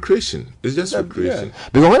 There's recreation. It's just recreation. Yeah.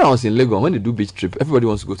 Because when I was in Lagos, when they do beach trip, everybody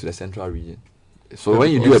wants to go to the central region. So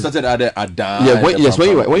when you do started at Adan,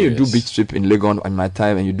 when you do beach trip in Lagos in my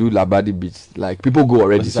time and you do Labadi beach, like people go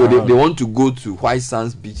already. So they want to go to White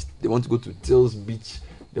Sands beach, they want to go to Tills beach,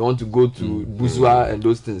 they want to go to Buzwa and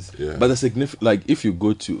those things. Yeah. But the significant, like if you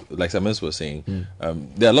go to, like Samens was saying,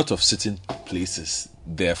 there are a lot of sitting places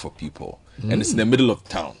there for people, and it's in the middle of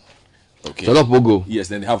town. Okay. So a lot of people go. Yes,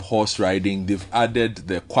 then they have horse riding. They've added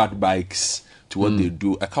the quad bikes to what they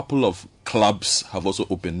do. A couple of clubs have also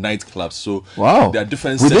opened, night clubs. So there are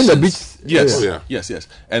different within sessions. the beach. Yes, Oh, yeah. yes.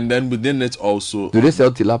 And then within it also, Do they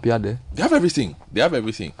sell tilapia there? they have everything.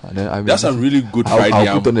 Then, That's a really good I'll fried put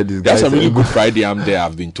yam. on the disguise. That's a really good fried yam there,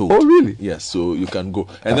 I've been told. Oh, really? Yes, so you can go.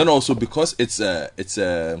 And then also because it's a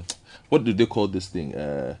what do they call this thing?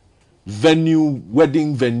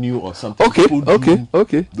 Wedding venue or something. Okay. People go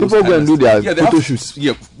and do their photo shoots.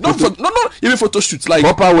 Yeah, not even photo shoots, like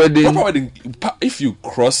proper wedding. If you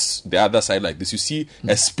cross the other side like this, you see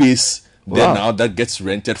a space there now that gets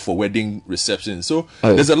rented for wedding reception. So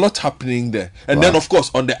there's a lot happening there. And then of course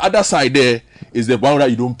on the other side there is the one that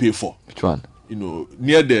you don't pay for. Which one? You know,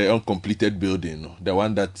 near the uncompleted building, the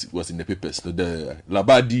one that was in the papers, the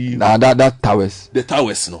Labadi. That towers. The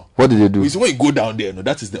towers, no. What did they do? It's when you go down there, no,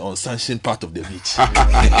 that is the unsanctioned part of the beach.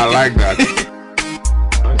 I like that.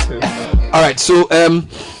 All right, so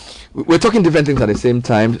we're talking different things at the same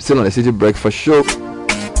time, still on the City Breakfast Show.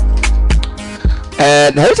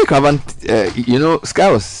 And Heritage Caravan,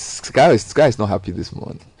 Sky is not happy this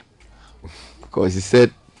morning because he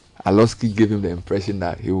said Aloski gave him the impression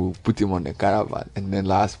that he will put him on the caravan, and then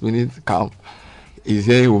last minute he's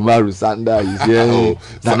hearing Umaru Sanda, he's hearing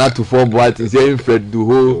Nana Tufo, he's hearing Fred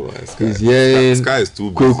Duho, he's hearing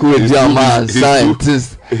Koko Ejama and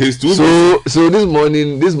scientists. He's too busy. So this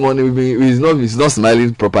morning he's not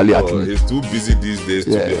smiling properly at me. He's too busy these days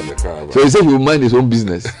to be on the caravan. So he said he will mind his own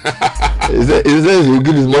business. He said he will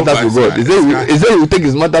give his matter to God. He said he will take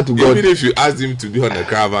his matter to God. Even if you ask him to be on the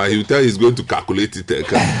caravan, he will tell you he's going to calculate it.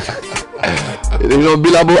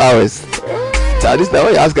 Billable hours. So this time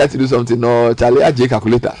when you ask guy to do something, no, Charlie, I J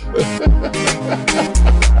calculator.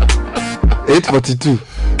 8:42.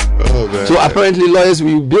 Oh, man. So apparently lawyers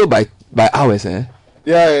will bill by hours, eh?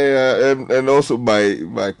 Yeah, and also by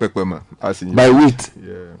Pekwema, as in by weight.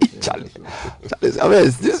 Yeah. Charlie, I mean,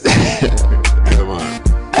 it's just. Come on.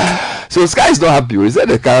 So Sky is not happy. He said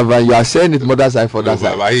the caravan, you are sharing it mother side for that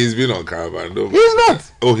side. But he's been on caravan. No, he's not.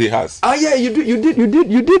 Oh, he has. Ah, yeah, you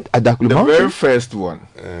did at Dakulu the Mountain. very first one.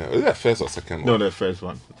 Was that first or second one? No, the first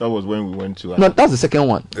one. That was when we went to. No, that's the second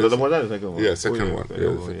one. Was that the second one? Yeah, second one. Yeah,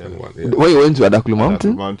 the second one. Yeah. When you went to Adakulu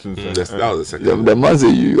Mountain? That was the second one. The man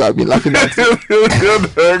said you have been laughing at him.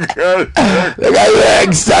 The guy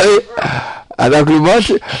legs, Charlie. Adakulu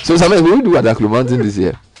Mountain. So, Samuel, will you do Adakulu Mountain this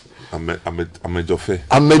year? I'm a Jofe.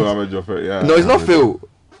 Yeah. No, it's not fair.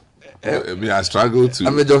 I struggle to.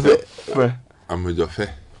 I'm a Jofe.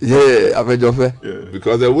 Yeah, I'm a Jofe.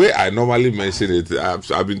 Because the way I normally mention it,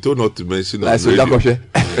 I've been told not to mention it. I'm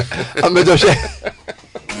a Jofe.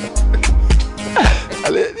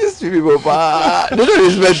 These people, they don't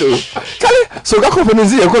respect you. Charlie, so that company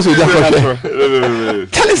is here, of course, we just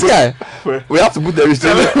Charlie, this guy, we have to put the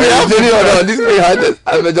restraint. We have to do on this way.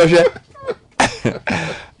 I'm a Jofe.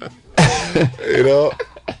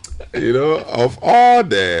 Of all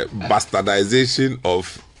the bastardization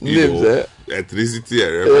of names, ethnicity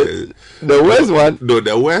and the worst one. No,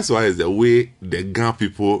 the worst one is the way the Gan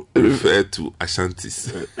people refer to Ashantis.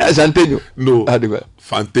 Ashanteño. No,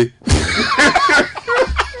 Fante.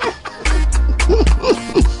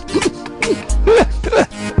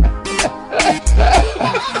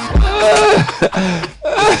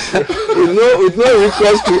 with no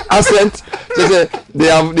request to accent, they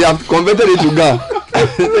have converted it to Ga.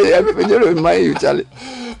 Remind you, Charlie.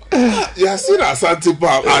 You have seen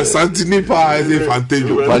Asante Nipa as a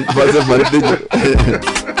Fantejo.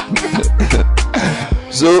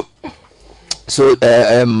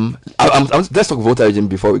 Let's talk Volta region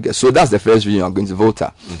before we get. So that's the first region you are going to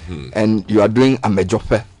Volta, and you are doing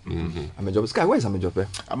Amejope. Amejope. Sky, where is Amejope?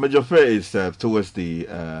 Amejope is towards the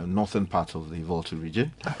northern part of the Volta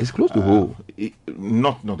region. It's close to Ho.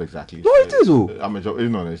 Not exactly. No, it is Ho. Amejope.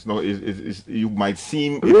 No, it's not. You might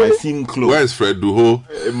seem. It might seem close. Where is Fred Duho?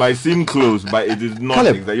 It might seem close, but it is not.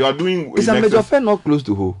 Exactly. You are doing. Is Amejope not close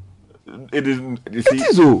to Ho? It is. It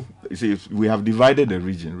is Ho. You see, we have divided the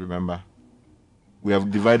region. Remember. We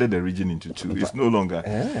have divided the region into two. It's no longer.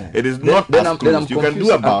 It is Then- not then as I'm- then close. I'm You can do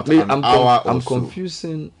confusing- about I'm- an I'm hour I'm or so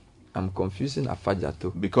confusing. I'm confusing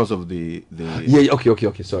Afajato because of the. Yeah.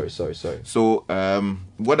 Okay. Sorry. So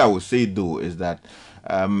what I would say though is that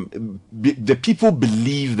the people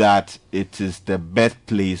believe that it is the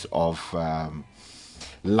birthplace of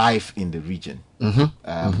life in the region.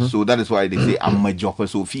 So that is why they say Amajopa.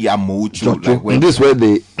 So Fia Mochu. Like when this is where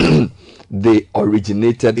they they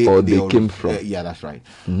originated or they came from. Yeah, that's right.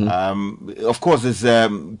 Of course, it's,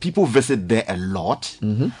 people visit there a lot.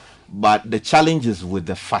 But the challenge is with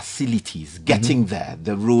the facilities, getting there.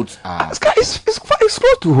 The roads are. It's close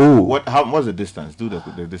to Ho. What's the distance? Do the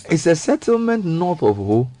distance. It's a settlement north of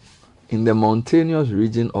Ho, in the mountainous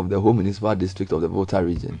region of the Ho municipal district of the Volta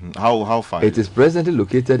region. How far? It is presently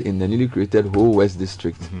located in the newly created Ho West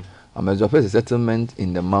district. Amajopa is a settlement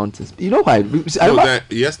in the mountains. You know why?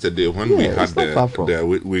 Yesterday when we had it's not far from.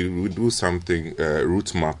 we do something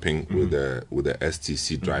route mapping with the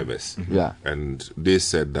STC drivers. Yeah. And they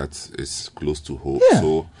said that it's close to Ho.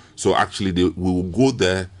 Yeah. So actually we will go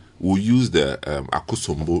there. We'll use the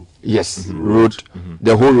Akosombo road.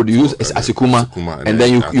 The whole road you use is Asikuma, and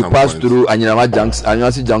then you pass through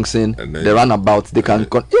Anyamasi Junction, the roundabout. They can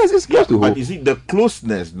yes, it's close to Ho. But you see, the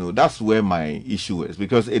closeness, no, that's where my issue is,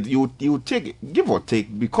 because you take, give or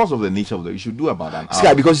take, because of the nature of the, you should do about an hour.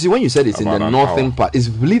 Sky, because see, when you said it's in About the an northern hour. part, it's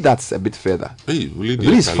really that's a bit further.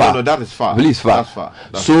 Really is far. No, that is far. Really is far. That's far.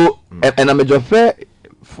 That's So, and Amajopa,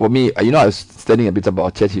 for me, you know, I was studying a bit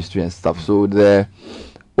about church history and stuff. So the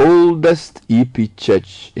oldest EP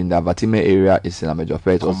church in the Avatime area is in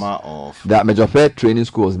Amajopa. It was the Amajopa Training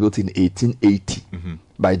School was built in 1880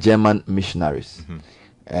 by German missionaries,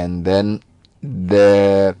 and then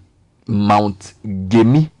the Mount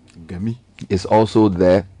Gemi is also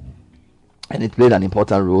there, and it played an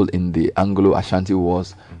important role in the Anglo-Ashanti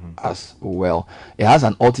Wars as well. It has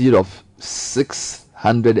an altitude of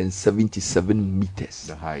 677 meters.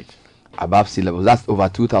 The height above sea level. That's over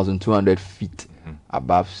 2,200 feet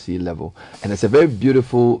above sea level, and it's a very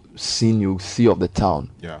beautiful scene you see of the town.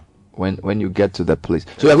 Yeah. When you get to the place.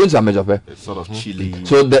 So we are going to Amajopa. It's sort of chilly.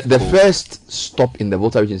 So the first stop in the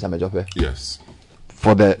Volta region is Amajopa. Yes.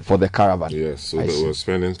 For the caravan. Yes. So we're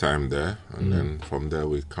spending time there, and then from there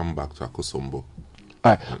we come back to Akosombo. All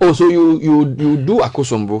right. Oh, so you do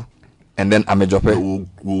Akosombo, and then Amajopa.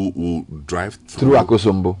 We'll drive through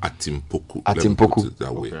Akosombo. Atimpoku. Atimpoku.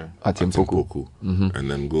 That way. Atimpoku. And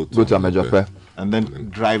then go to Amajopa. And then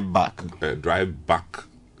drive back. Drive back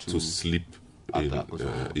to sleep.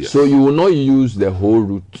 So you will not use the whole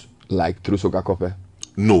route like through Sogakope?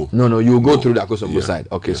 No. You will go through the Akosombo side.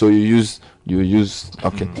 Okay, so you use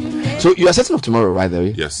okay. So you are setting off tomorrow, right there?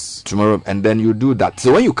 Yes. Tomorrow, and then you do that.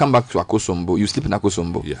 So when you come back to Akosombo, you sleep in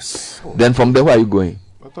Akosombo. Yes. Then from there, where are you going?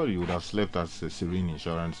 I thought you would have slept at Serene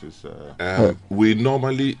Insurance's. We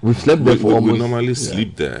normally slept there for almost. We normally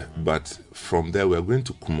sleep there, but from there we are going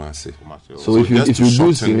to Kumasi. So if you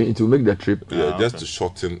do Serene, it will make the trip. Yeah, just to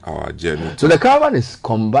shorten our journey. So the caravan is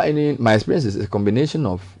combining. My experience is a combination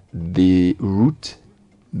of the route,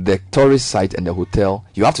 the tourist site, and the hotel.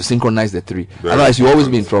 You have to synchronize the three. Otherwise, you always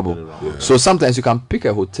be in trouble. Yeah. So sometimes you can pick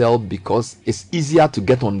a hotel because it's easier to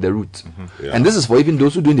get on the route. Yeah. And this is for even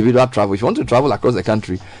those who do individual travel. If you want to travel across the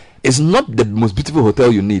country, it's not the most beautiful hotel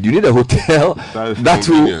you need. You need a hotel that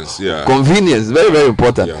convenience, will convenience. Very, very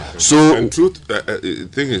important. Yeah. So and truth, the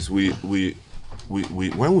thing is, we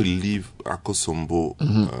when we leave Akosombo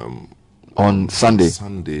on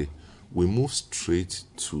Sunday, we move straight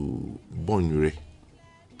to Bonyure.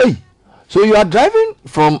 Hey, so you are driving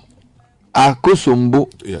from Akosombo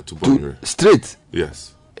to Bonyure. Straight?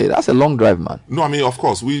 Yes. Hey, that's a long drive, man. No, I mean, of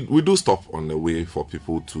course, we do stop on the way for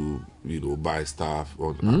people to, buy stuff.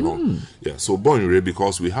 Along. Yeah, so Bonyure,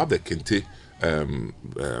 because we have the Kente,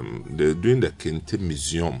 they're doing the Kente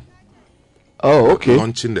Museum. Oh, okay.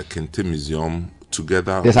 Launching the Kente Museum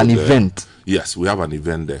together. There's an event. Yes, we have an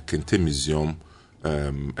event there, Kente Museum,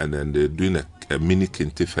 and then they're doing a mini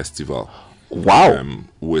Kente festival. Wow.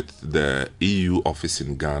 With the EU office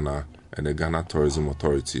in Ghana and the Ghana Tourism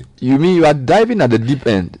Authority. You mean you are diving at the deep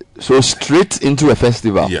end, so straight into a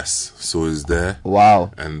festival? Yes, so it's there.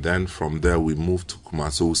 Wow. And then from there we move to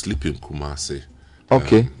Kumasi. So we sleep in Kumasi.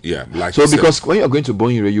 Okay. Yeah, like so because when you are going to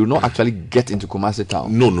Bonyure, you will not actually get into Kumasi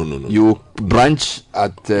town. No. You branch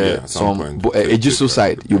at some Ejisu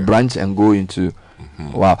side. You branch and go into.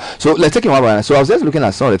 Wow. So let's take it one by one. So I was just looking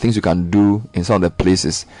at some of the things you can do in some of the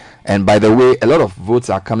places. And by the way, a lot of votes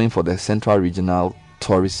are coming for the central regional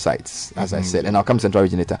tourist sites, as I said. And I'll come to central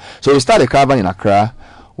region later. So we start a caravan in Accra.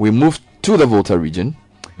 We move to the Volta region.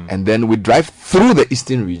 And then we drive through the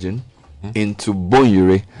eastern region. into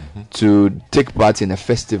Bonyure to take part in a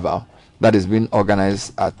festival that is being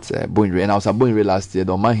organized at Bonyure. And I was at Bonyure last year.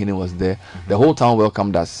 The Oman was there. The whole town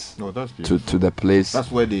welcomed us to the place.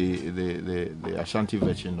 That's where the Ashanti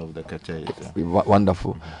version of the Kete is.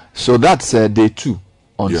 Wonderful. So that's day 2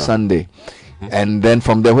 on Sunday. And then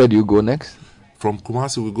from there, where do you go next? From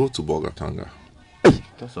Kumasi, we go to Bolgatanga.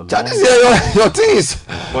 Your things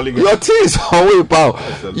on way, pal.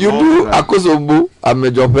 You do Akosobu,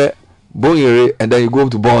 Amejope, Bonyere, and then you go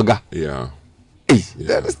to Bolga. Yeah. This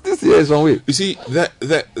year is on way. You see,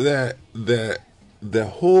 the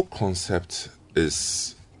whole concept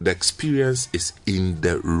is, the experience is in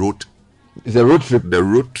the road. It's a road trip. The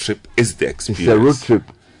road trip is the experience. It's a road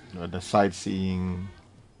trip. The sightseeing.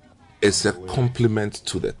 It's a complement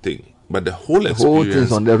to the thing, but the whole experience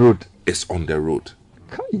is on the road. Is on the road,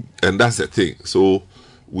 and that's the thing. So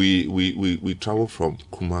we travel from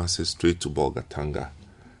Kumasi straight to Bolgatanga.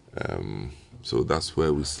 So that's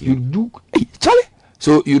where we sleep. You do, Charlie.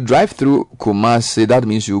 So you drive through Kumasi. That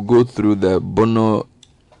means you go through the Bono.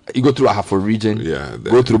 You go through Ahafo region. Yeah.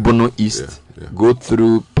 Go through Bono East. Go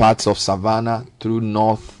through parts of Savannah, through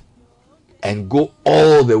North, and go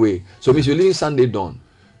all the way. So it means you're leaving Sunday dawn.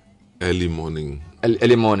 Early morning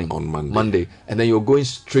on Monday, and then you're going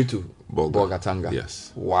straight to Bolgatanga.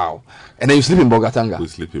 Yes. Wow. And then you sleep in Bolgatanga. We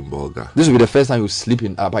sleep in Bolga. This will be the first time you sleep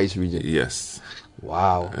in Alabais region. Yes.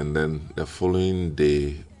 Wow. And then the following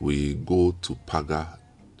day we go to Paga,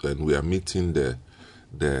 and we are meeting the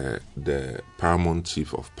paramount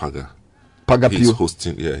chief of Paga. Paga He's Pio.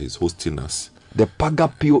 He's hosting us. The Paga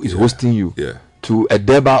Pio is hosting you. Yeah. To a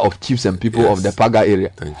Deba of chiefs and people of the Paga area.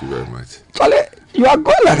 Thank you very much. Charlie, you are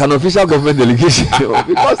going like an official government delegation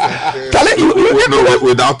because Charlie,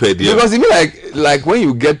 without pay deal. Because you mean like when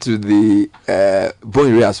you get to the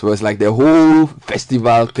Bonyere as well, it's like the whole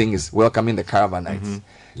festival thing is welcoming the caravanites.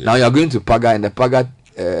 Now you are going to Paga, and the Paga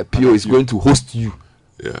PO is going to host you.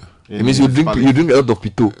 Yeah. It means you drink a lot of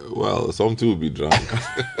pito. Well, something will be drunk.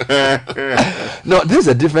 No, this is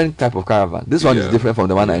a different type of caravan. This one is different from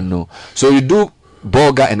the one I know. So you do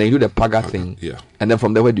Bolga, and then you do the Paga thing. Yeah. And then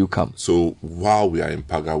from there, where do you come? So while we are in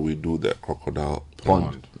Paga, we do the Crocodile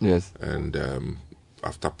Pond. Yes. And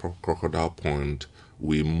after Crocodile Pond,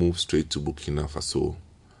 we move straight to Burkina Faso.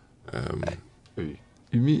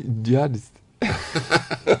 You mean jihadist?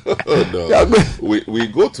 Oh, no. we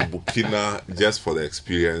go to Burkina just for the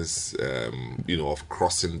experience, of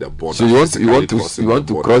crossing the border. So you want to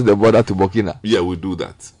cross the border to Burkina? Yeah, we do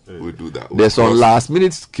that. There's some last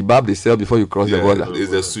minute kebab they sell before you cross the border.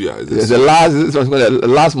 It's a suya. It's the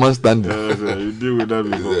last man standing. You deal with that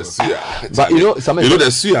before. It's a suya. But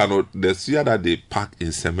the suya, the suya that they pack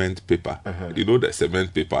in cement paper. You know the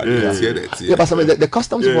cement paper. But the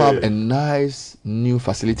customs people have a nice new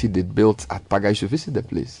facility they built at Paga. You should visit the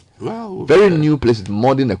place. Wow, very new place with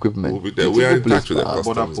modern equipment. We'll be there. We are in touch with the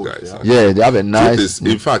customs guys. Yeah, they have a nice.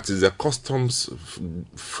 In fact, it's the customs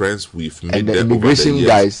friends we've made and the immigration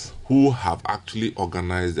guys who have actually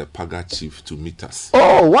organized the Paga chief to meet us.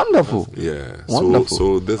 Oh, wonderful! Yeah, wonderful.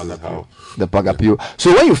 So this is how the Paga Pio.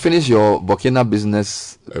 So when you finish your Burkina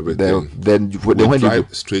business, then when drive you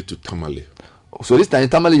go straight to Tamale. So this time in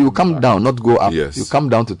Tamale you come down, not go up. Yes. You come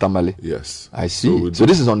down to Tamale. Yes. I see. So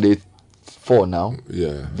this is on day 4 now.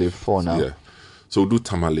 Yeah. Day 4 now. Yeah. So we do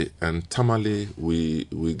Tamale, and Tamale we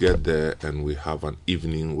get there and we have an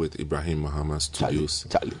evening with Ibrahim Mahama Studios.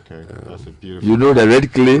 Okay. That's a beautiful. You know the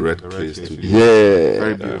Red Clay? Red Clay Studios. Yeah.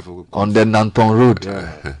 Very beautiful. On the Nanton Road.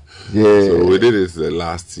 Yeah. So we did it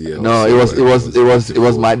last year. No, it was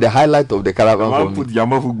the highlight of the caravan for me.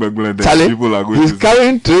 Charlie, he's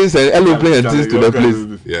carrying trains and aeroplanes and things to the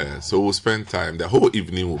place. Yeah, so we'll spend time. The whole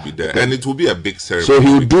evening will be there, and it will be a big ceremony. So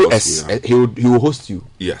he will do he will host you.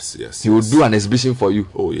 Yes. He will do an exhibition for you.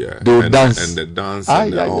 Oh yeah. They will dance and the dance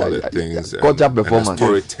and all the things. Culture performance, and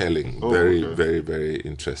storytelling. Very, very, very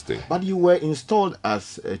interesting. But you were installed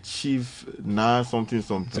as a chief now something.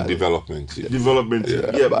 Development chief. Development chief.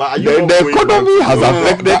 Yeah, but the economy has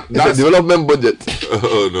affected the development budget.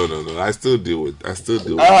 Oh no. I still deal with. So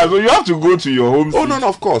you have to go to your home. Oh no,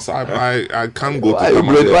 of course. I can't go to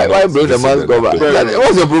why blow the man's cover?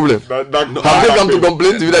 What's your problem? Have they come to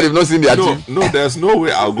complain to you that they've not seen their chief? No, there's no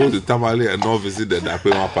way I'll go to Tamale and not visit the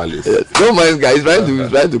Dapema Palace. Don't mind, guys.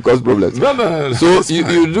 Trying to cause problems. No. So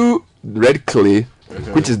you do Red Clay,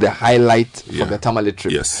 which is the highlight of the Tamale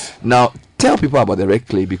trip. Yes. Now tell people about the Red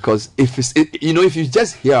Clay, because if you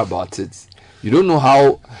just hear about it, you don't know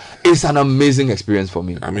how. It's an amazing experience for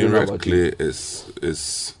me. I mean, Red Clay is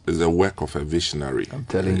a work of a visionary. I'm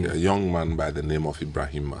telling you, a young man by the name of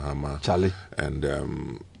Ibrahim Mahama. Charlie, and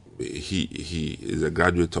he is a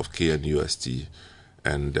graduate of KNUST,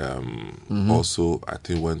 and also I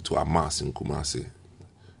think went to Amas in Kumasi,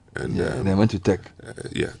 and they went to Tech.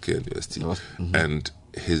 KNUST, and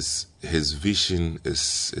his vision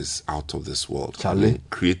is out of this world.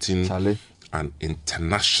 Creating an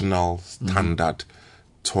international standard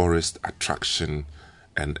tourist attraction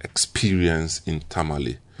and experience in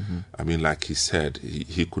Tamale. I mean, like he said,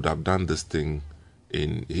 he could have done this thing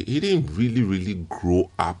he didn't really grow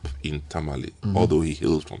up in Tamale, although he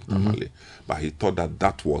hails from Tamale, but he thought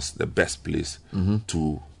that was the best place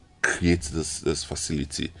to create this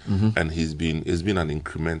facility, and it's been an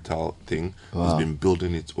incremental thing. He's been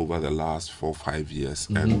building it over the last 4 or 5 years,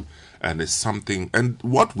 and it's something. And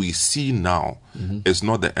what we see now is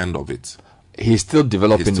not the end of it. He's still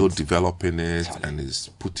developing it, and he's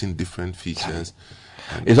putting different features.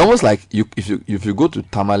 It's almost like if you go to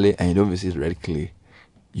Tamale and you don't visit Red Clay,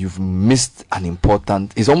 you've missed an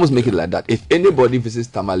important. It's almost make it like that. If anybody visits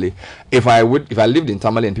Tamale, if I lived in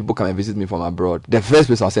Tamale and people come and visit me from abroad, the first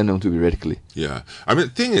place I'll send them to be Red Clay. Yeah, I mean,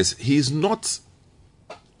 the thing is, he's not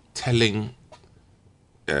telling,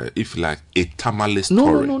 if like a Tamale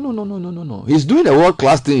story. No. He's doing a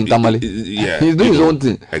world-class thing in Tamale. He's doing his own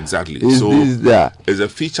thing. Exactly. It's a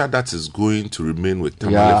feature that is going to remain with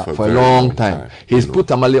Tamale for a long time. He's put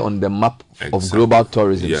Tamale on the map of global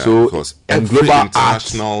tourism. Yeah, so and global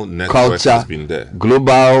international network culture has been there.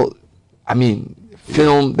 Global, I mean,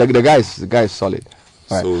 film. The guy is solid.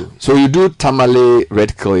 Right. So you do Tamale,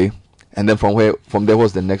 Red Clay, and then from there,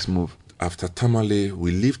 what's the next move? After Tamale,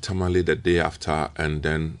 we leave Tamale the day after and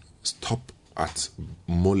then stop at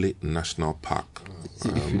Mole National Park.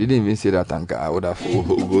 If you didn't even say that, Anka, I would have.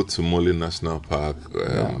 We'll go to Mole National Park,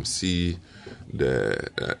 see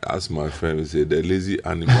as my friend would say, the lazy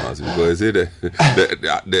animals, because they say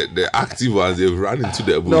the active ones, they've run into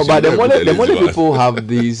the bush. No, but the Mole people have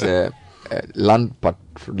these land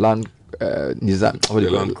Nizam.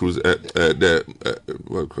 The land cruise,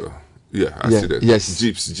 I see that. Yes.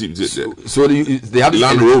 Jeeps. So they have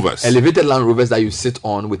Land Rovers. Elevated Land Rovers that you sit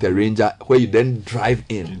on with a Ranger, where you then drive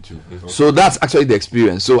in. So that's actually the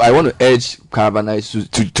experience. So I want to urge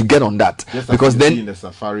caravanners to get on that, because then in the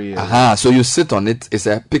safari. So you sit on it. It's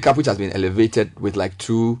a pickup which has been elevated with like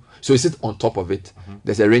two. So you sit on top of it.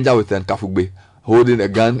 There's a Ranger with a Kafugbe holding a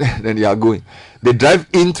gun. Then you are going. They drive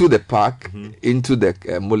into the park, into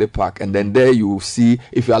the Mole Park, and then there you see,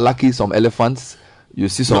 if you are lucky, some elephants. You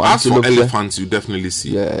see some as for elephants, you definitely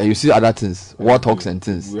see. Yeah, and you see other things, warthogs and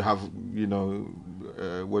things. We have,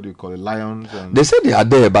 what do you call it, lions? And they say they are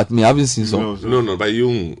there, but me, I haven't seen some. No, but you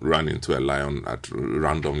won't run into a lion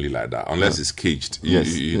randomly like that, unless it's caged.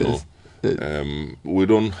 You know. We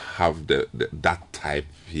don't have that type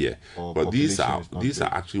here, but these are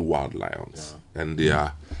actually wild lions, and they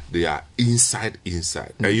are inside.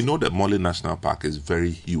 And you know, the Mole National Park is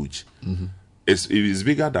very huge. It is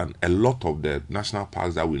bigger than a lot of the national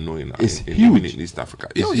parks that we know in East Africa.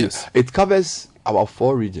 Yes. It covers about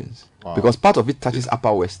 4 regions, because part of it touches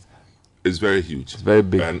Upper West. It's very huge. It's very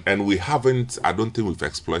big. And we haven't, I don't think we've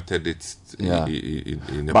exploited it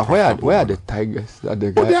in But where are the tigers? That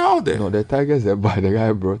the guy, they're out there. No, the tigers the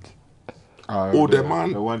guy brought.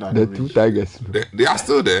 The 2 tigers. They are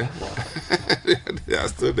still there. They are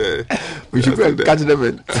still there. We should go and catch them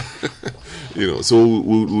in. So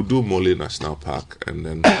we'll do Mole National Park and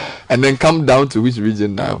then come down to which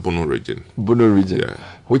region now? Bono region. Yeah.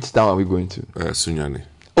 Which town are we going to? Sunyani.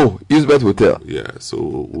 Oh, Usbeth Hotel. Yeah,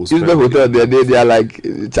 so Usbeth Hotel. They are like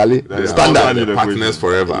Charlie standard partners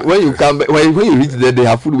forever. When you come, when you reach there, they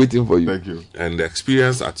have food waiting for you. Thank you. And the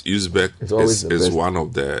experience at Usbeth is one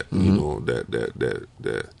of the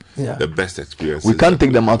the best experiences. We can't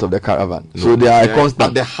take them out of the caravan, so they are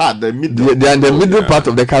constant. They are in the middle part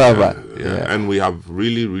of the caravan. And we have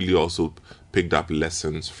really also picked up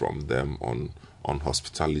lessons from them on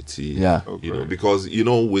hospitality. Yeah, because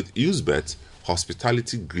with Usbeth,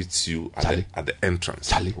 hospitality greets you at the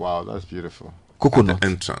entrance. Wow, that's beautiful. Coconut. At the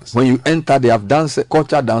entrance. When you enter, they have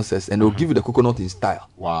culture dances, and they'll give you the coconut in style.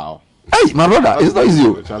 Wow. Hey, my brother, it's not easy.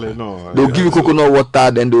 They'll give you coconut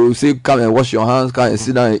water, then they'll say, come and wash your hands, come and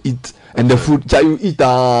sit down and eat. And the food, you eat.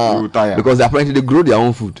 Because apparently they grow their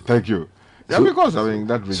own food. Thank you. Yeah, because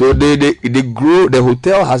that. So they grow. The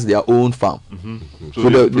hotel has their own farm. So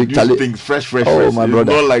they produce things fresh. Oh, my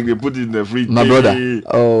brother! It's not like they put it in the fridge. My brother.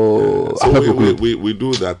 Oh, so we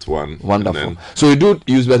do that one. Wonderful. So we do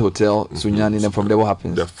Usbeth Hotel, Sunyani, and from there what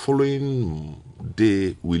happens? The following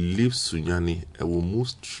day we leave Sunyani and we move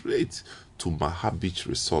straight to Maha Beach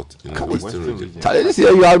Resort in the Western region. This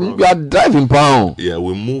year you are driving pound. Yeah,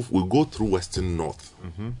 we go through Western North.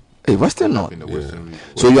 Hey, Western North.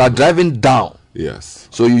 So you are driving down. Yes.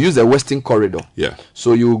 So you use the Western Corridor. Yeah.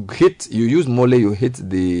 So you use Mole, you hit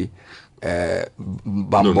the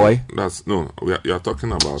Bamboy. You are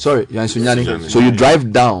talking about. Sorry, you're in Sunyani. So you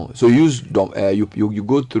drive down. So you use you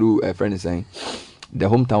go through. A friend is saying, the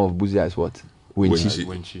hometown of Buzia is what?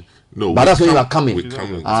 Wenchi. No, but that's when you are coming.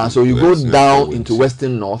 So you go down into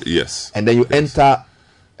Western North. Yes. And then you enter.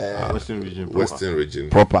 Western region. Western region.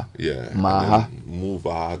 Proper. Yeah. Maha. Move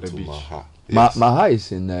out to Maha. Yes. Maha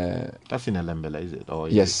is in. That's in Elembele, is it? Or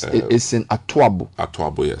is yes, it's in Atuabo.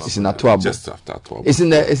 Atuabo, yes. It's in Atuabo. Just after Atuabo. It's in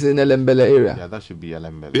Elembele area. Yeah, that should be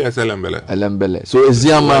Elembele. Yes, Elembele. Elembele. So it's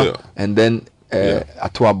Ziama and then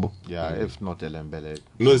Atuabo. Yeah, if not Elembele.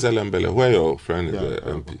 No, it's Elembele. Where your friend is the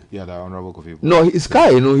MP? Yeah, the Honorable Kofi. No, he's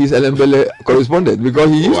Kai. He's Elembele correspondent because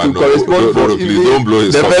he used to correspond for please don't blow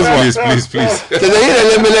his first please. So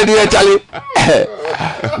Elembele there, Charlie.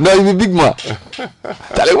 No, he's a big man.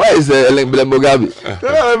 Charlie, where is Elembele Mugabe?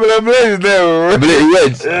 Elembele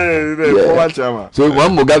is there. So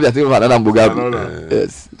one Mugabe, I think another Mugabe.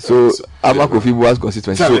 Yes. So Ama Kofi Bua's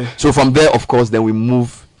constituency. So from there, of course, then we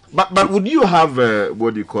move. But would you have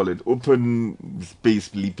what do you call it? Open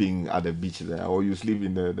space sleeping at the beach there, or you sleep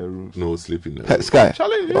in the room? No, sleep in the room. Sky.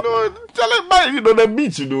 Charlie, the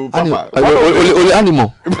beach, Papa. Only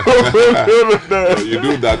animal. You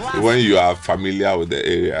do that when you are familiar with the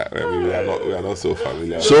area. I mean, we are not so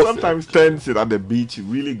familiar. So sometimes tents at the beach,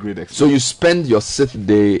 really great experience. So you spend your 6th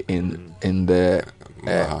day in the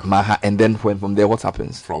Maha, and then from there, what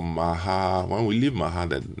happens? From Maha, when we leave Maha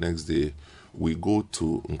the next day, we go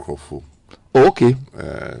to Nkrofo. Oh, okay.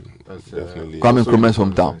 Definitely. Kwame Nkrumah's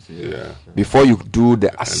hometown. Yeah. Before you do the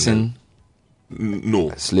Asin.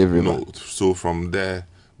 No. Slave River. No. So from there,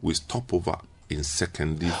 we stop over in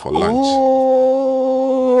Sekondi for lunch.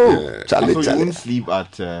 Oh. Yeah. So you won't sleep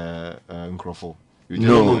at Nkrofo?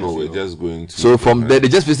 No, we're just going to. So from there, they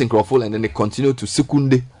just visit Nkrofo and then they continue to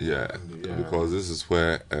Sekunde. Yeah, because this is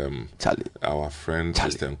where our friend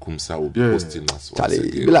Mr. Nkumsa will be hosting us. Charlie,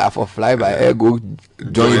 it be like for fly by air, go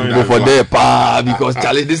join go for there, because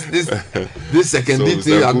Charlie, this second so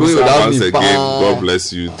thing you are going without me. Again, God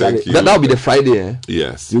bless you. Thank you. That will be the Friday, eh?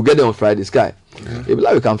 Yes. You get there on Friday, Sky. It be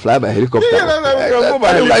like we can fly by helicopter. We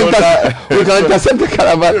can intercept the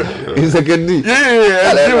caravan in Sekondi.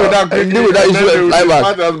 Deal with that issue and fly back.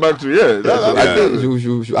 I think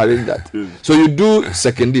you should arrange that. So you do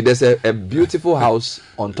Sekondi. There's a beautiful house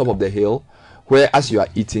on top of the hill where, as you are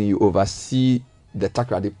eating, you oversee the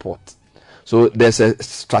Takoradi Port. So there's a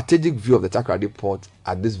strategic view of the Takoradi Port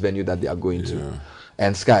at this venue that they are going to.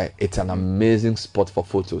 And Sky, it's an amazing spot for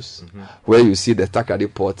photos where you see the Takoradi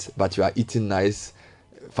Port, but you are eating nice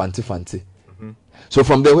fancy. So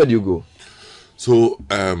from there, where do you go? So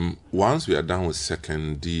once we are done with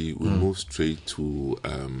Sekondi, we move straight to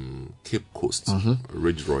Cape Coast,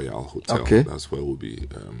 Ridge Royal Hotel. Okay. That's where we'll be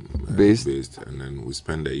based. And then we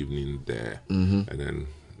spend the evening there. And then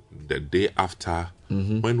the day after,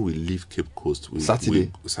 when we leave Cape Coast,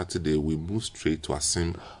 Saturday we move straight to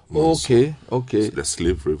Asim. Okay. So the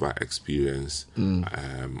Slave River experience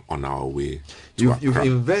on our way. You've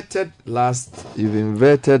inverted last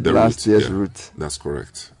year's route. That's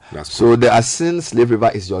correct. So the Asin Slave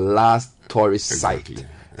River is your last tourist site.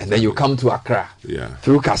 And then you come to Accra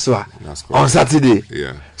through Kasua on Saturday.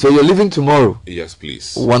 Yeah. So you're leaving tomorrow? Yes,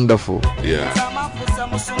 please. Wonderful. Yeah.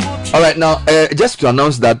 All right, now, just to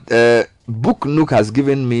announce that Book Nook has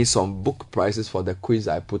given me some book prices for the quiz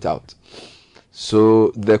I put out.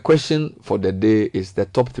 So the question for the day is the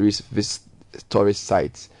top 3 tourist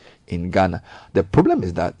sites in Ghana. The problem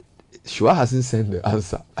is that Shua hasn't sent the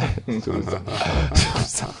answer.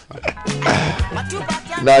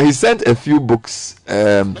 Now he sent a few books.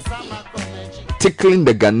 Tickling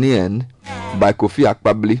the Ghanaian by Kofi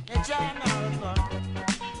Akpabli.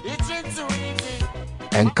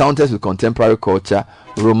 Encounters with Contemporary Culture,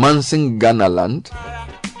 Romancing Ghana Land.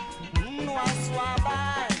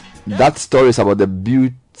 That story is about the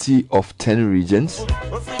beauty of 10 regions.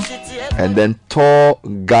 And then Tour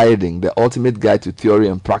Guiding, the ultimate guide to theory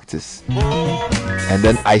and practice. And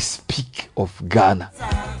then I Speak of Ghana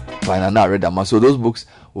by Nana Redama. So those books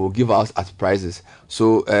will give us as prizes.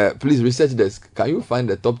 So please research this. Can you find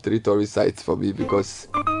the top 3 tourist sites for me? Because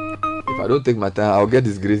if I don't take my time, I'll get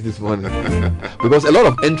disgraced this morning. Because a lot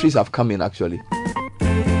of entries have come in actually.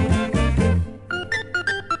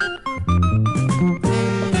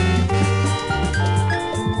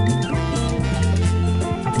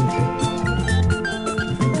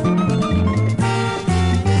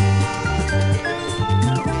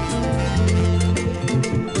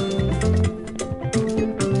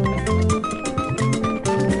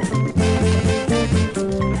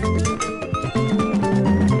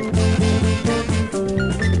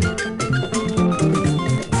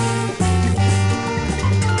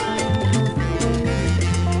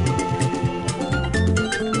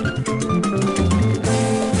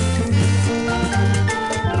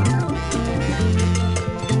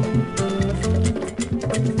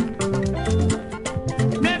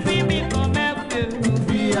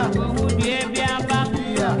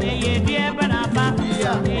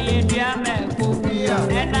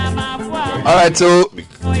 All right, so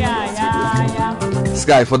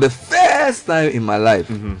Sky, for the first time in my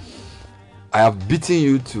life, I have beaten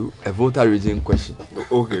you to a voter region question.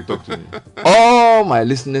 Okay, talk to me. All my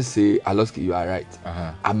listeners say, Aloski, you are right.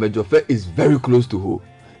 Amejofe is very close to Ho.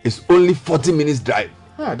 It's only 40 minutes drive.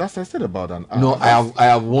 That's I said about an hour. No, I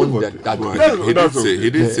have won that. He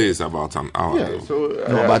did say it's about an hour. Yeah, so,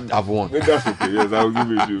 no, but I've won. That's okay. Yes, I'll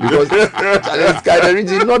give it to you. Because Charlie Sky, the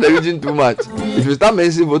region, not the region too much. If you start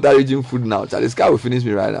mentioning voter region food now, Charlie Sky will finish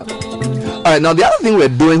me right now. All right, now the other thing we're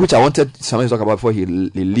doing, which I wanted someone to talk about before he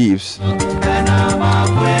leaves,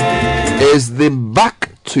 is the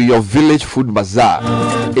Back to Your Village Food Bazaar.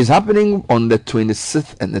 It's happening on the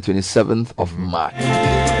 26th and the 27th of March.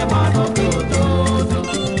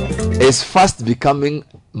 It's fast becoming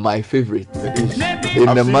my favorite. In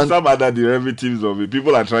I've the seen month. some other derivatives of it.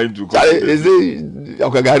 People are trying to. Charlie, is it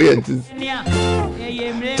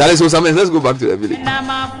Charlie, so Samuel, let's go back to the village.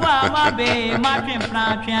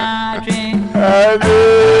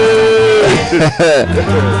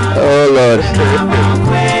 Oh Lord.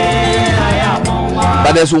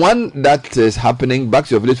 But there's one that is happening. Back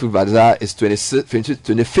to Your Village Food Bazaar is 25th and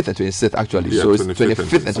 26th actually. Yeah, so it's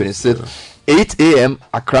 25th and 26th, 8 a.m.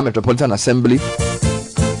 Accra Metropolitan Assembly.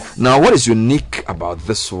 Now, what is unique about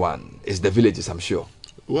this one is the villages, I'm sure.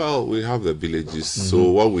 Well, we have the villages. So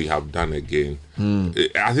what we have done again,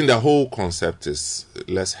 I think the whole concept is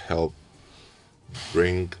let's help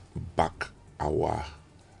bring back our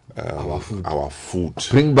food.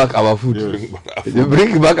 Bring back our food.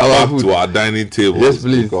 Bring back our food to our dining tables. Yes,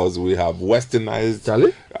 please. Because we have westernized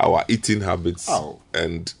our eating habits,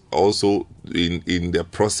 and also in the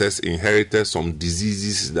process inherited some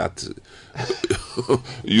diseases that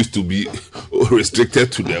used to be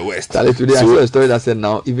restricted to the West. Charlie, today I saw a story that said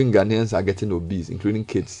now even Ghanaians are getting obese, including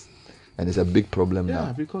kids. And it's a big problem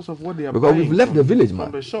now. Because of what they are because we've left the village,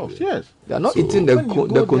 man. From the shops, yes. They are not eating the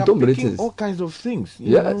contomerations. All kinds of things.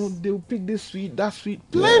 Yes. They'll pick this sweet, that sweet,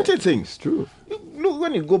 plenty things. It's true. Look,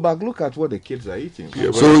 when you go back, look at what the kids are eating.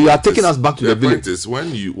 Yeah, so you are taking us back to the village. Is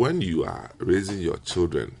when you are raising your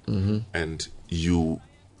children and you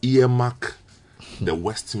earmark the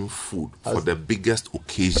Western food for the biggest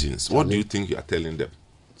occasions, what do you think you are telling them?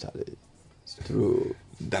 Charlie, it's true.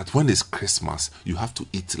 That when it's Christmas, you have to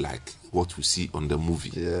eat like what we see on the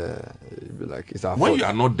movie. Yeah, it'll be like it's our when fault. you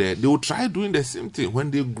are not there, they will try doing the same thing.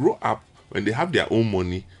 When they grow up, when they have their own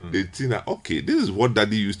money, they think that okay, this is what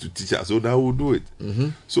daddy used to teach us, so that we'll do it.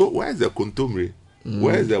 So where is the contomere?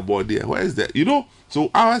 Where is the body? Where is the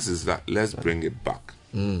So ours is that let's bring it back.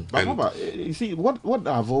 But Papa, you see, what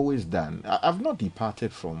I've always done, I've not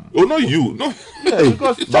departed from. Oh, not you, no. Yeah,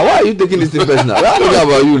 because but why are you taking this thing personal? We're talking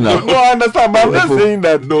about you now. No, I understand, but I'm just saying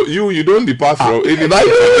that. No, you don't depart from anything. But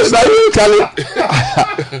you, Charlie.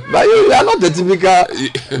 But you are not the typical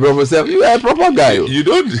professor. You are a proper guy. You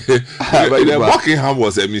don't. The Buckingham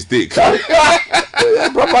was a mistake. You're a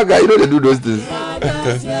proper guy. You don't do those things.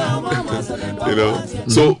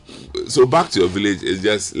 So back to your village is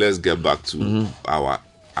just let's get back to our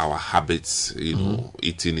habits,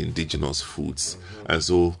 eating indigenous foods. And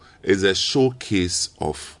so it's a showcase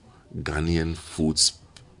of Ghanaian foods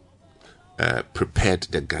prepared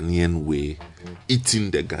the Ghanaian way,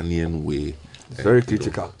 eating the Ghanaian way. Very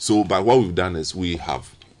critical. So but what we've done is we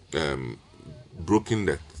have broken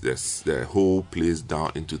the whole place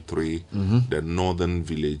down into three: the northern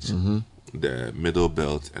village, the middle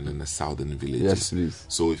belt, and then the southern villages. Yes, please.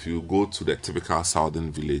 So if you go to the typical southern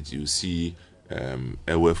village, you see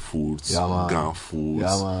Ewe foods, Gan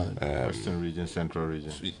foods, Western region, central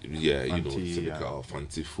region. Yeah, Fanti, typical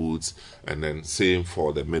Fanti foods, and then same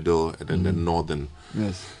for the middle, and then the northern.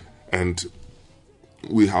 Yes. And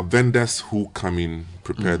we have vendors who come in,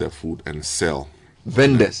 prepare the food, and sell.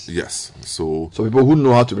 Vendors. Yes. So people who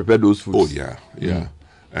know how to prepare those foods. Oh yeah.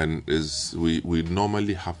 And we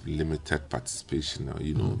normally have limited participation,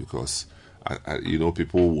 because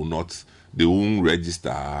people will not, they won't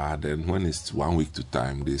register. Then when it's 1 week to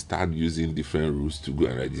time, they start using different routes to go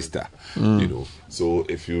and register. So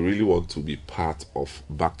if you really want to be part of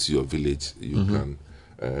Back to Your Village, you can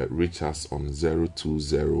reach us on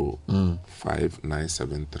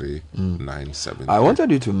 020-5973-973. I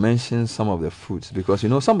wanted you to mention some of the foods because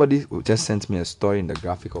somebody just sent me a story in the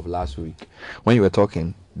graphic of last week when you were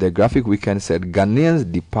talking. The graphic weekend said Ghanaians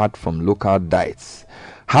depart from local diets.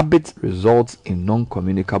 Habit results in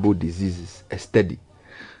non-communicable diseases. A study,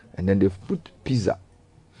 and then they've put pizza.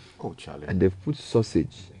 Oh, Charlie. And they've put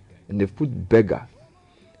sausage, and they've put burger,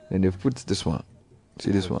 and they've put this one.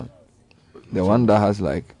 See this one. The one that has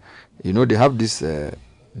they have this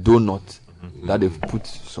donut that they've put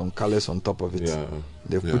some colors on top of it.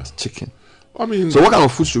 They've put chicken. I mean, so what kind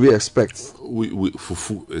of food should we expect?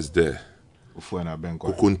 Fufu is there. Kokonte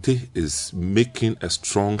Kokonte is making a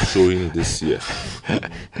strong showing this year.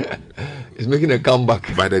 It's making a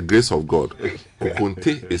comeback. By the grace of God,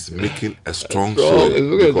 Kokonte is making a strong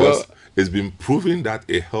showing because it's been proven that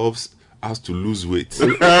it helps us to lose weight.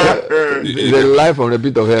 The life from the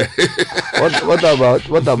pit of hell. What about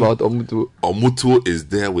Omutuo? Omutuo is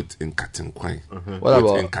there with Nkatinkwan. What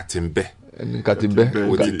about Nkatimbe? Nkatimbe.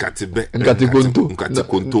 With Nkatibe.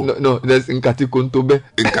 Nkatikonto. No, there's Nkatikontobe.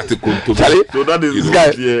 Nkatikontobe. Charlie, so that is this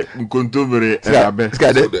guy. This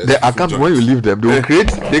guy, the account when you leave them, they will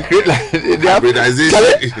create. They create like they have.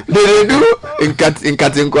 Charlie, they do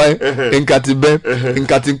Nkatinkwan, Nkatibe,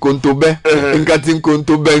 Nkatikontobe,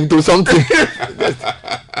 Nkatikontobe into something.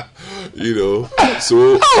 You know,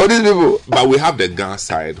 so all these people. But we have the Ghana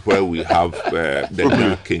side where we have the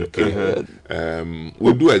Ghana Kinky.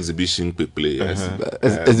 We do exhibition quickly, yes.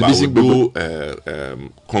 Exhibition but we do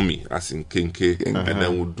Komi as in Kinky, and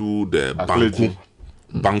then we do the Banku.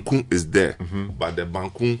 Banku is there, but the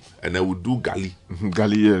Banku, and then we do Gali.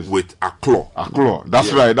 Gali, yes. With Aklo.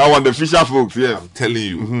 That's right. That one, the Fisher folks, yes. I'm telling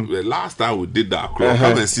you, the last time we did the Aklo,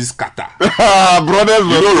 come and see scatter. Brothers,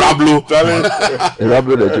 you know Rablo.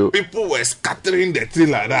 Rablo the joke. People were scattering the thing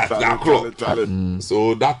like that. The Aklo.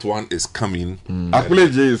 So that one is coming.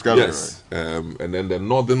 Aklo J is coming. Yes. And then the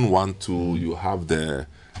northern one too, you have the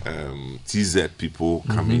TZ people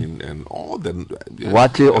coming and all the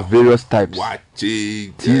Wache of various types.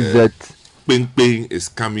 Wache, TZ, Queen is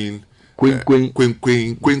coming. Queen is coming.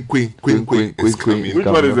 Which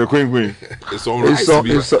one is the Queen? It's on some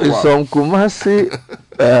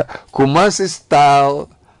Kumasi style.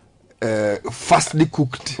 Fastly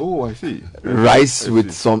cooked. Oh, I see. Rice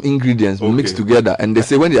with some ingredients mixed together, and they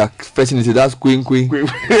say when they are fetching it, that's queen. and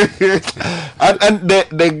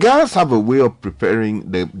the girls have a way of preparing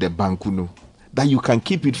the bankuno that you can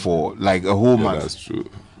keep it for like a whole month. That's true.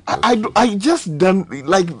 I just done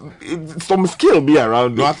like some skill be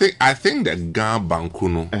around. No, I think the Ghana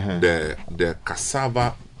bankuno, the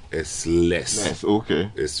cassava is less.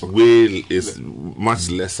 Okay. It's much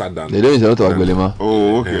lesser than. They don't use a lot of agbelema.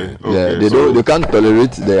 Oh, okay. Yeah, they can't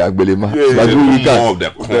tolerate the agbelema. But we can. More of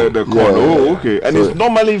the corn. The corn. Oh, okay. And it's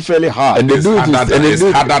normally fairly hard. And they do it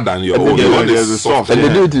harder than your own. Your own is soft. And they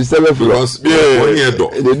do it with seven floor. They do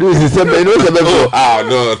it with seven. No.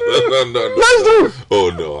 Let's do it. Oh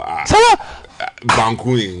no.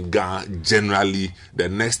 Banku in Ghana generally the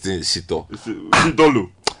next thing is Shito.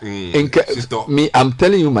 Me, I'm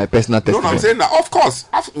telling you my personal testimony. No, I'm saying that of course,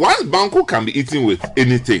 once Banku can be eaten with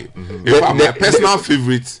anything. In fact, my personal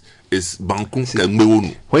favorite is Banku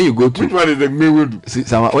Kemewonu. When you go to which one is the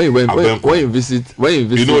Kemewonu? When you visit,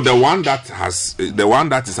 you know the one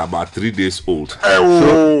that is about 3 days old.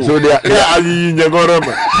 So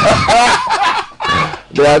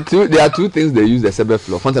there are two things they use the sebe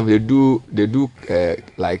flour. Sometimes they do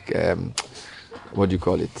what do you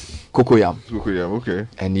call it? Cocoyam, okay.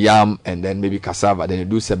 And yam, and then maybe cassava. Then they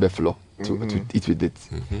do sebe flour to eat with it.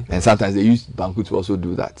 And sometimes they use banku to also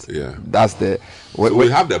do that. Yeah, that's the. We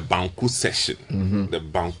have the banku section. The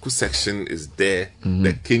banku section is there.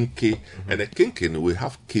 The kinky and the kinky. We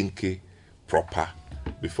have kinky proper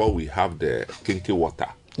before we have the kinky water.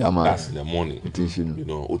 Yeah, man. That's in the morning. You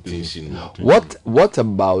know, otinshin. What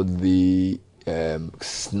about the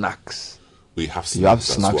snacks? We have snacks. You have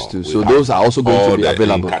snacks well. too. So those are also going to be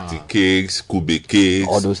available. Nkati cakes, kube cakes,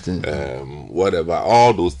 all those things. Whatever,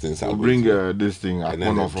 all those things. We'll bring this thing and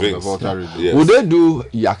then from the Volta. Yes. Would they do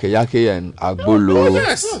yake and agbolo? Oh,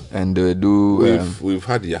 yes. And they do. We've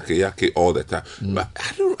had yake all the time, but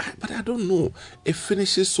I don't know. It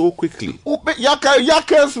finishes so quickly. Oh, but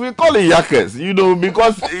yakes, we call it yakes, you know,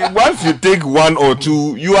 because once you take one or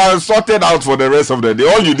two, you are sorted out for the rest of the day.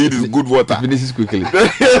 All you need is good water. It finishes quickly.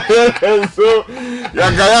 So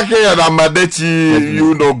yake and amadechi,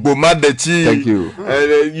 you know, gomadechi. Thank you.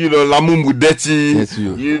 You know, lamumudechi. Yes,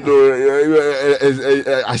 you know,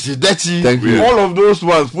 ashidechi. Thank you. All of those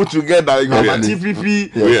ones put together, you know, TPP.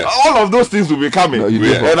 All of those things will be coming.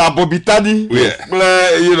 And abobitadi,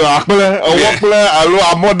 you know, Yes,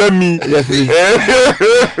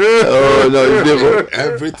 oh no,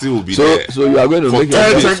 everything will be there. So you are going to make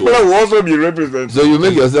yourself will also be represented. So you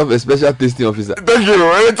make yourself a special tasting officer. Thank you.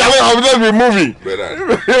 I'll just be moving.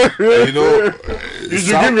 You know, you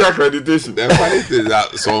should give me accreditation. The funny thing is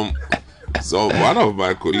that one of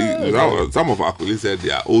my colleagues, some of our colleagues said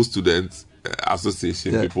they are old students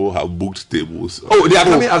association, people have booked tables. Oh, they are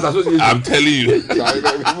coming as association. I'm telling you.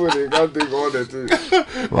 People, they can't take all the things.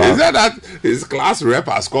 He said that his class rep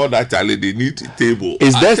has called that Charlie, they need table.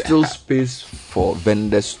 Is there still space for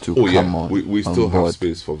vendors to come on? We still on have board?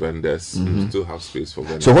 space for vendors. We still have space for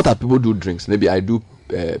vendors. So what are people do drinks? Maybe I do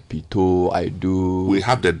pito, I do... We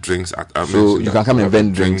have the drinks at... So you can come and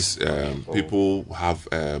vend drinks. People have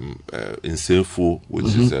Insenfo,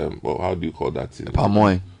 which is... how do you call that? Palm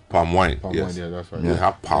wine. Palm wine, Palm yes. wine, yeah, that's right. We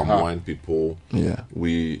have palm wine people. Yeah.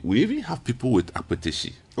 We even have people with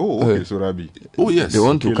apetishi. Oh, okay, so Rabi. Oh, yes. They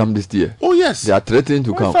want to come this year. Oh, yes. They are threatening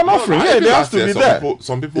to come. It's an offering. Yeah, they have to be there.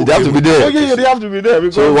 Some people They have to be there. Oh, yeah, they have to be there.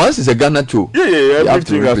 Because So once it's a Ghana show,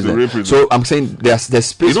 everything has to represent. So I'm saying there's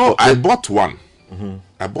space. You know, for I bought one.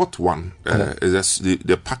 I bought one. Is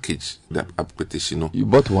the package, the apetition. You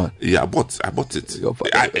bought one? Yeah, I bought it.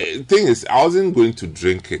 Thing is, I wasn't going to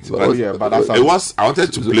drink it. But but that's it was. I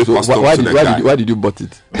wanted to play customs why to the guy. why did you bought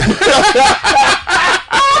it?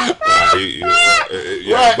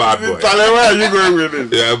 You're a bad boy. Where are you going with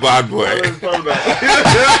this? You're a bad boy.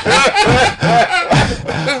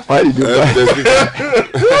 Why did you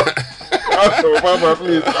Mama,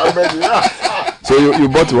 please, I'm ready. So you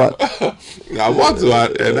bought one? I bought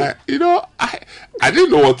one, and I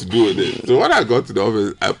didn't know what to do with it. So when I got to the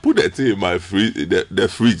office, I put the thing in my fridge,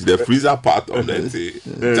 the freezer part of the thing.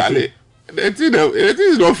 Charlie, the thing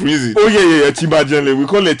is not freezing. Oh yeah, Chimajenle. We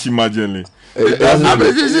call it Chimajenle. It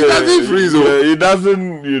doesn't freeze. It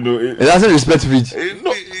doesn't, It doesn't respect fridge.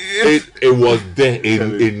 It was there.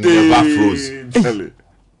 It never froze.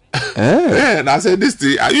 And I said, this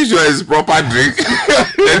thing, are you sure it's proper drink?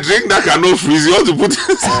 The drink that cannot freeze, you want to put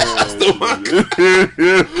in stomach.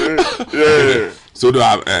 So there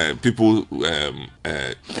are people,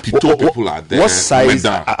 Pito people are there. What size?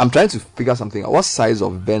 I'm trying to figure something out. What size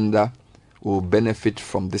of vendor will benefit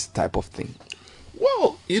from this type of thing?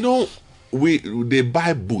 Well, they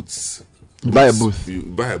buy booths. You buy a booth. You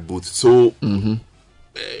buy a booth. So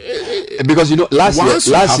because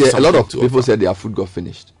last year a lot of people said their food got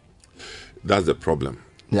finished. That's the problem.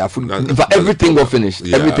 Yeah, food. In fact, everything got finished.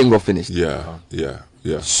 Yeah. Everything got finished. Yeah.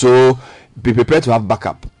 So be prepared to have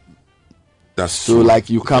backup. That's so true. like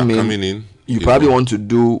you come coming in. You probably want to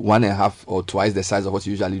do 1.5 or twice the size of what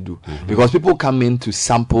you usually do, because people come in to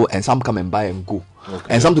sample, and some come and buy and go,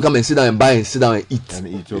 and some to come and sit down and buy and sit down and eat.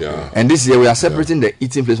 And this year we are separating the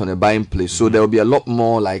eating place from the buying place, so there will be a lot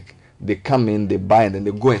more like they come in, they buy, and then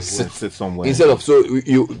they go and sit somewhere instead of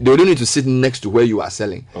they don't need to sit next to where you are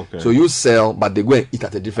selling. So you sell, but they go and eat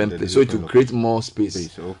at a different place, so it will create more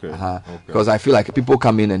space. Because I feel like people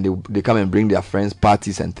come in and they come and bring their friends,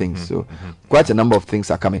 parties and things. So quite a number of things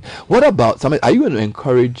are coming. What about something? Are you going to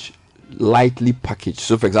encourage lightly packaged?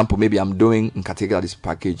 So for example, maybe I'm doing Nkateka that is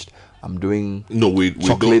packaged. I'm doing we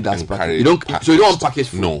chocolate don't that's encourage packaged. So you don't package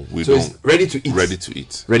food. No, we so don't. It's ready to eat. Ready to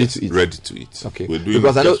eat. Ready to eat. Ready to eat. Okay. We're doing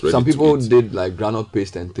because I know just ready some to people eat. did like granite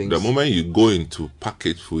paste and things. The moment you go into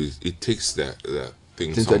packaged food, it takes the thing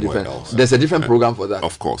Into a somewhere different. else. There's a different program for that.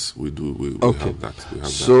 Of course, we do. We Okay. have that. We have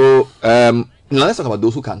So now let's talk about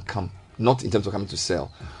those who can come, not in terms of coming to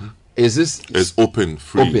sell. Is this? It's open,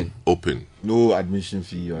 free, open. No admission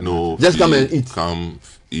fee. Or No. Just fee. come and eat. Come,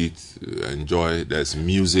 eat, enjoy. There's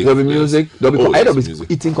music. There'll be music. There'll be there's music.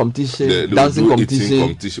 Eating competition, we dancing do competition. eating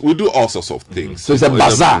competition. We do all sorts of things. So it's a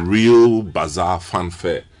bazaar. Real bazaar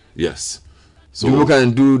fanfare. Yes. So people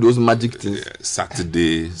can do those magic things.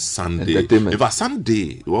 Saturday, Sunday. Entertainment. In fact,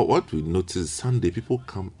 Sunday, what we notice, Sunday people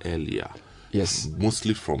come earlier. Yes.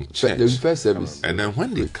 Mostly from church. The first service. And then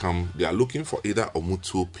when they come, they are looking for either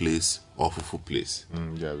Omutu place or Fufu place.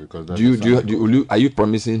 Yeah, because are you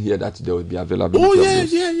promising here that there will be availability? Oh of yeah,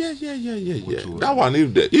 those? yeah. That one,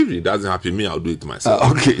 if it doesn't happen, me, I'll do it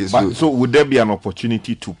myself. Okay. So would there be an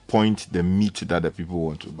opportunity to point the meat that the people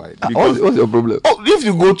want to buy? Because what's your problem? If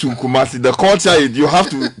you go to Kumasi, the culture is you have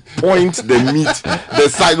to point the meat. The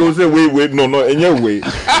side will say, wait, no, anyway.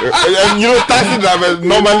 And taxi drivers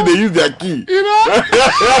normally they use their key.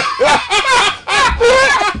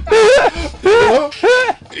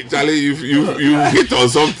 Charlie, you hit on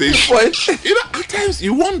something. At times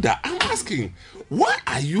you wonder. I'm asking, why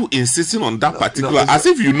are you insisting on that particular? As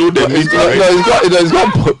if you know the meat. It's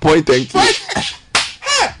not point and key.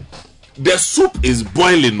 The soup is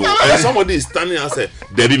boiling, and somebody is standing and say,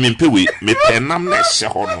 "Debbie, me pay we me penam na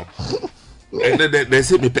shehono," and then they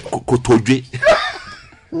say me pe kotoje.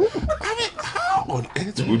 I mean, how on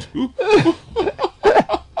earth would you?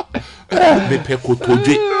 That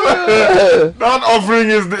offering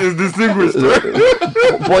is distinguished.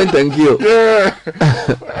 Point and kill. Yeah.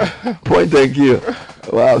 Point and kill.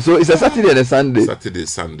 Wow. So it's a Saturday and a Sunday. Saturday,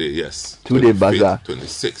 Sunday, yes. 2-day bazaar.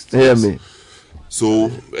 26th. Hear me.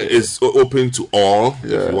 So it's open to all.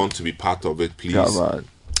 If you want to be part of it, please. Come on.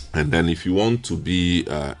 And then if you want to be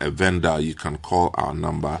a vendor, you can call our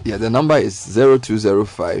number. Yeah, the number is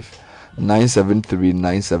 0205 973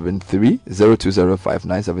 973 0205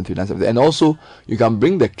 973 973. And also, you can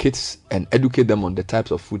bring the kids and educate them on the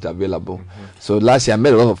types of food available. So last year, I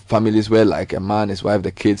met a lot of families where, like, a man, his wife,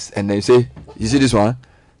 the kids, and they say, you see this one?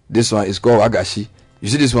 This one is called Agashi. You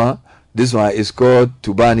see this one? This one is called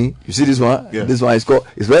Tubani. You see this one? Yeah. This one is called.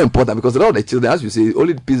 It's very important because a lot of the children, as you say,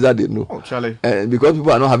 only the pizza they know. Oh, Charlie. And because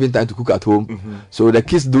people are not having time to cook at home, so the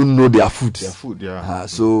kids don't know their food. Their food, yeah.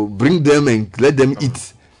 So bring them and let them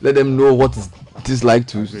eat. Let them know what it is like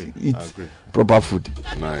to eat proper food.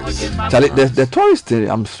 Nice. Charlie, the tourist thing,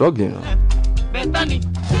 I'm struggling.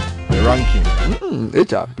 The ranking.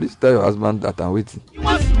 HR, please tell your husband that I'm waiting.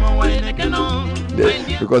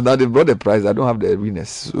 Because now they brought the price, I don't have the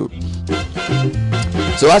awareness.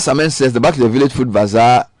 So as Amen says, the Back to the Village Food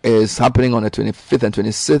Bazaar is happening on the 25th and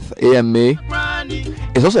 26th AMA.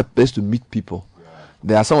 It's also a place to meet people.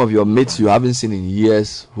 There are some of your mates you haven't seen in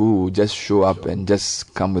years who will just show up and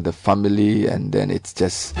just come with the family, and then it's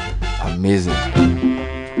just amazing.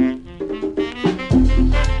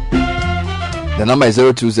 The number is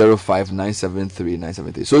 0205 973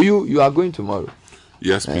 973. So you are going tomorrow?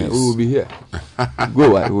 Yes, please. We will be here.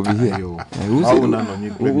 Go, I will be here.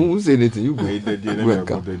 Who say anything? You go. Go and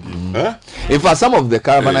come. In fact, some of the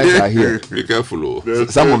caravanners are here. Be careful.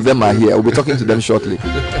 Some of them are here. We'll be talking to them shortly.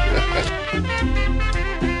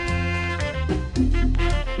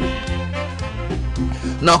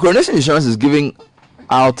 Now, Coronation Insurance is giving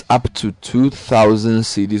out up to 2,000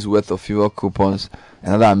 cedis worth of fuel coupons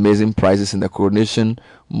and other amazing prizes in the Coronation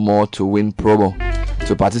More to Win promo.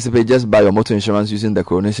 To participate, just buy your motor insurance using the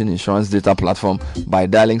Coronation Insurance data platform by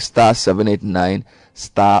dialing *789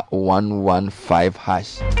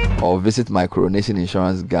 *115# or visit my Coronation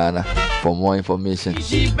Insurance Ghana for more information.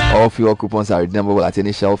 All fuel coupons are redeemable at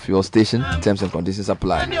any Shell fuel station. Terms and conditions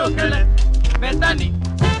apply.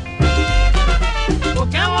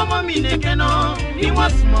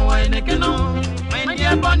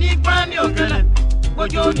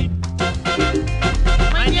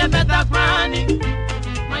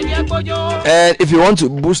 And if you want to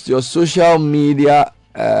boost your social media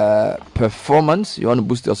performance, you want to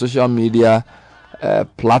boost your social media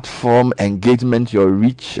platform engagement, your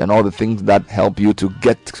reach, and all the things that help you to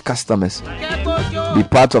get customers, be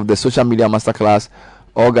part of the social media masterclass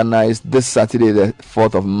organized this Saturday, the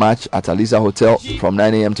 4th of March at Alisa Hotel from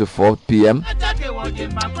 9 a.m. to 4 p.m.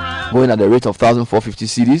 Going at the rate of 1,450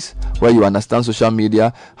 cedis, where you understand social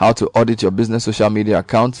media, how to audit your business social media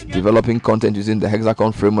account, developing content using the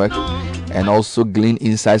Hexagon framework, and also glean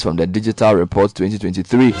insights from the Digital Report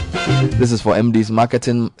 2023. This is for MDs,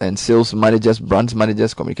 marketing and sales managers, brand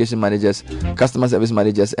managers, communication managers, customer service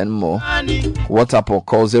managers, and more. WhatsApp or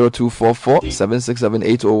call 0244 767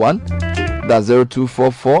 801. That's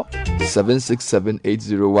 0244 767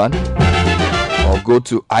 801. Or go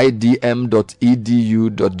to idm.edu.gh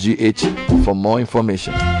for more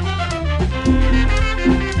information.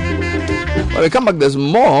 When we come back, there's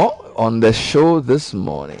more on the show this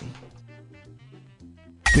morning.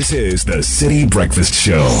 This is the City Breakfast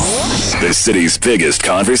Show, the city's biggest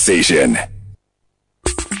conversation.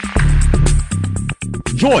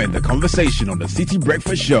 Join the conversation on the City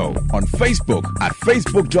Breakfast Show on Facebook at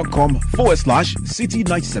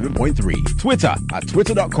facebook.com/City97.3, Twitter at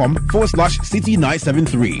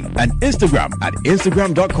twitter.com/City973, and Instagram at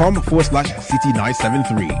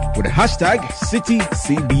instagram.com/City973 with the hashtag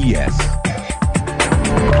CityCBS.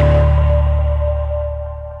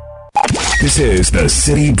 This is the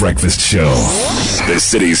City Breakfast Show, the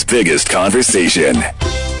city's biggest conversation.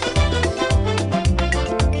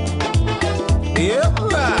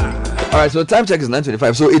 All right, so time check is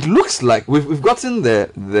 9:25. So it looks like we've gotten the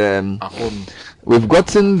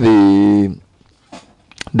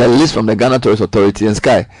list from the Ghana Tourist Authority. And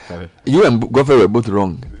Sky, you and Godfrey were both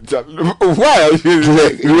wrong. Why?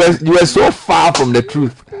 You were so far from the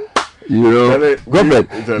truth. You know, Godfrey,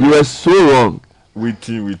 you were so wrong. We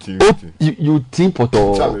team. You team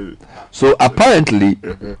Poto. So apparently,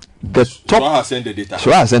 the top. Shua has sent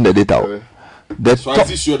the data. So is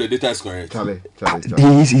he sure the data is correct? You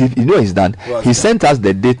know he's done. He sent us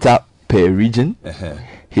the data per region.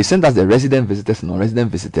 He sent us the resident visitors, non-resident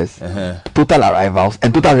visitors, total arrivals,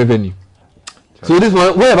 and total revenue. So this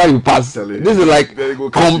one, wherever you pass, this is like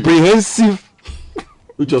comprehensive.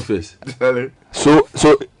 Which office? So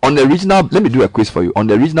on the regional, let me do a quiz for you. On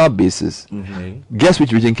the regional basis, guess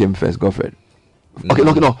which region came first, Godfrey? Okay,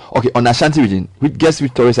 no. Okay, on Ashanti region, guess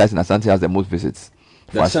which tourist site in Ashanti has the most visits?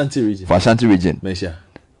 The Ashanti region. For Ashanti region. Measure.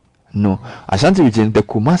 No, Ashanti region, the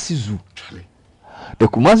Kumasi Zoo. The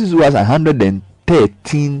Kumasi Zoo has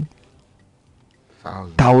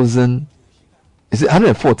 113,000. Is it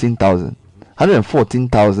 114,000?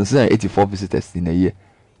 114,684 visitors in a year.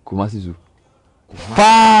 Kumasi Zoo.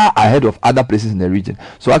 Far ahead of other places in the region.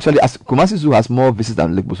 So actually, as Kumasi Zoo has more visitors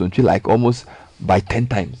than Lake Bosontwi, like almost by 10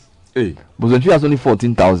 times. Hey. Bosontwi has only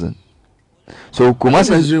 14,000. So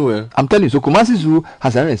Kumasi Zoo, I'm telling you, so Kumasi Zoo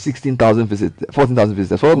has 116,000 visitors, 14,000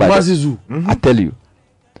 visitors. Followed by Kumasi Zoo. I tell you,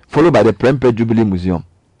 followed by the Prempeh Jubilee Museum.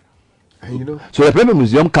 And you know, so the Prempeh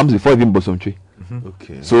Museum comes before even Bosontwi.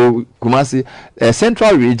 Okay. So Kumasi,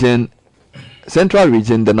 central region,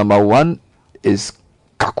 the number one is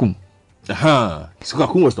Kakum. So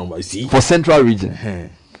Kakum was number, see? For central region,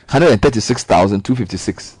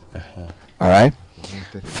 136,256. All right.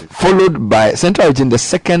 Followed by central region, the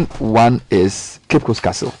second one is Cape Coast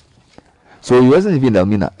Castle. So it wasn't even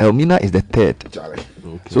Elmina. Elmina is the third. Okay.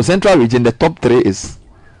 So central region, the top three is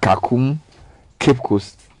Kakum, Cape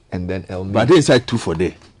Coast, and then Elmina. But they inside two for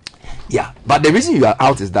there. Yeah, but the reason you are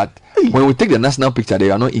out is that when we take the national picture,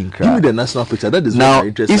 they are not in crowd. Give me the national picture. That is now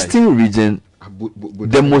interesting. Eastern region.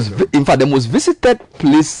 The most visited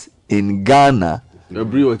place in Ghana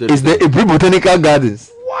is the Ebri Botanical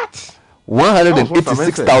Gardens. What?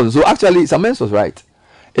 186,000. So actually, Samens was right.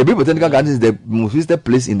 Ebri Botanical Gardens is the most visited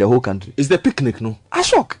place in the whole country. It's the picnic, no? A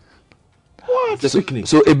shock. What? The picnic.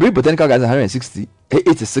 So Ebri Botanical Gardens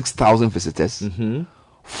 86,000 visitors,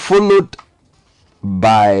 followed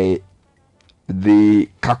by the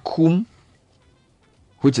Kakum,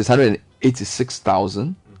 which is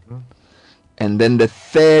 186,000. And then the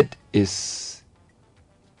third is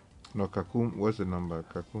Kakum. What's the number?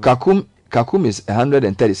 Kakum is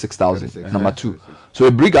 136,000. Number 2.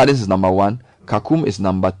 So Ebri Gardens is number 1. Kakum is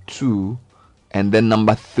number 2, and then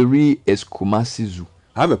number 3 is Kumasi Zoo.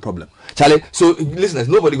 I have a problem, Charlie. So listeners,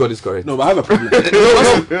 nobody got this correct. No, but I have a problem. No,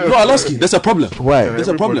 Alaski, there's a problem. Why? There's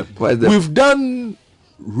a problem. Why is that? We've done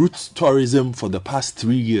route tourism for the past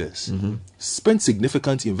 3 years, spent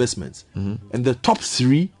significant investments, and the top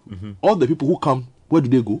 3, all the people who come, where do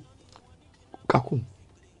they go? Kakum.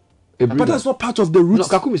 But that's not part of the route. No,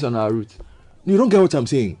 Kakum is on our route. You don't get what I'm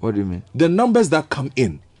saying. What do you mean? The numbers that come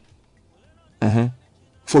in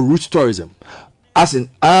for route tourism. As in,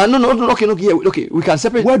 okay, we can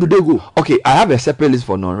separate. Where do they go? Okay, I have a separate list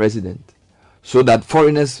for non-resident, so that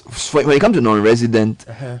foreigners, when it comes to non-resident,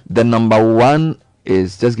 the number 1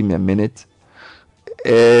 is, just give me a minute.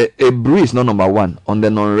 Ebri is not number 1 on the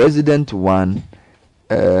non-resident one.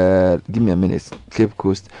 Give me a minute. Cape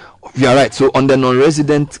Coast. You are right. So on the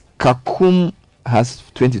non-resident, Kakum has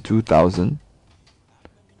 22,000.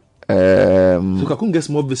 So Kakum gets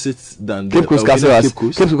more visits than Cape Coast Castle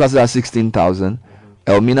has 16,000.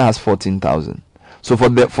 Elmina has 14,000. So for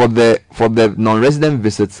the non-resident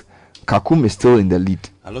visits, Kakum is still in the lead.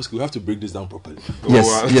 Alaska, we have to break this down properly.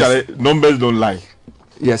 Yes. Numbers don't lie.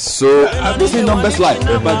 Yes. So I don't say numbers lie,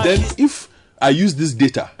 but then if I use this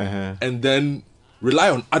data and then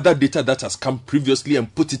rely on other data that has come previously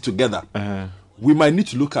and put it together, we might need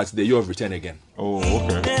to look at the year of return again. Oh,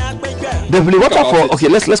 okay. The waterfall. Okay,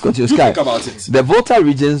 let's continue. You Sky. think about it. The Volta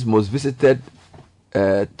region's most visited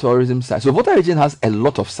tourism sites. So Volta region has a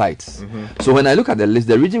lot of sites. So when I look at the list,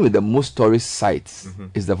 the region with the most tourist sites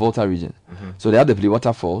is the Volta region. So they have the Bli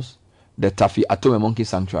Waterfalls, the Tafi Atome Monkey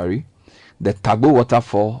Sanctuary, the Tagbo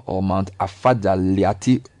Waterfall or Mount Afaja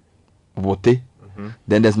Liati Vote.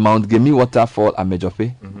 Then there's Mount Gemi Waterfall at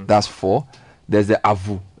Mejope. That's 4. There's the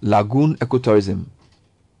Avu Lagoon Ecotourism.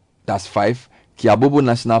 That's 5. Kiabobo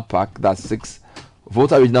National Park. That's 6.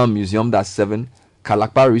 Volta Regional Museum. That's 7.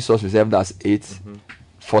 Kalakpa Resource Reserve. That's 8.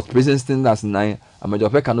 Fort Princeton. That's 9.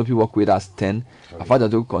 Mejope Canopy Walkway. That's 10.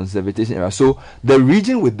 Afajato Conservation Area. So the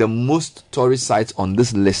region with the most tourist sites on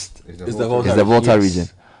this list is the Volta region.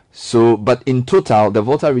 So, but in total, the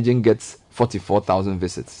Volta region gets 44,000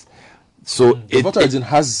 visits. So the Volta region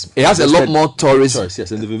has a lot more tourists.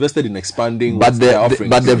 Yes, and they've invested in expanding. But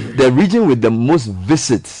the region with the most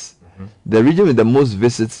visits,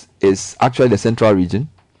 is actually the central region,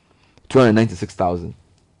 296,000.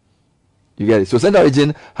 You get it. So central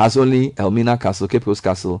region has only Elmina Castle, Cape Coast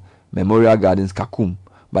Castle, Memorial Gardens, Kakum,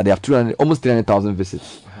 but they have almost 300,000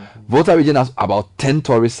 visits. Volta region has about 10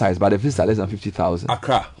 tourist sites, but the visits are less than 50,000.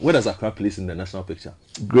 Accra. Where does Accra place in the national picture?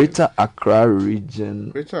 Greater Accra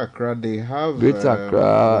region. Greater Accra, they have Greater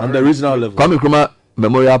Accra on the regional level. Kwame Nkrumah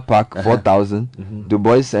Memorial Park 4,000. Du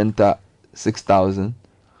Bois Center 6,000.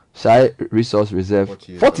 Shai Resource Reserve,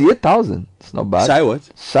 48,000. It's not bad. Shai what?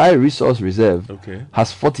 Shai Resource Reserve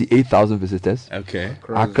has 48,000 visitors. Okay.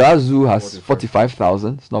 Accra Zoo has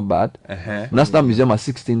 45,000. It's not bad. National Museum has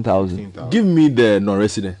 16,000. Give me the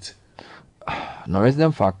non-resident.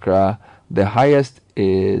 Non-resident for Accra, the highest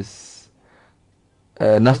is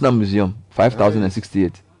National Museum,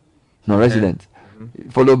 5,068. Non-resident.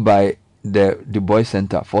 Followed by the Du Bois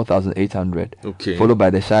Center, 4,800. Okay. Followed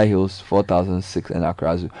by the Shai Hills, 4,006, and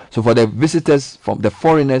Accra Zoo. So for the visitors, from the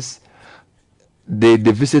foreigners, they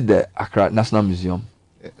visit the Accra National Museum.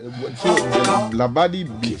 So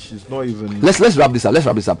Labadi Beach is not even. Let's wrap this up.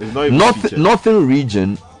 It's not even Northern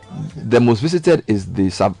region, the most visited is the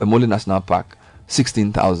Emole National Park,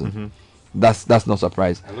 16,000. That's no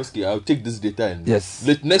surprise. I'll take this data and yes.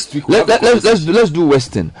 Next week. Let's do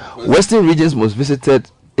Western. Western region's most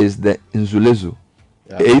visited is the Nzulezu,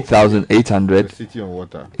 8,800. The city on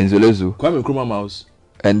water. Nzulezu. Kwame Nkrumah Mouse.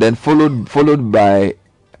 And then followed by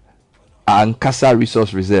Ankasa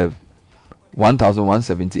Resource Reserve,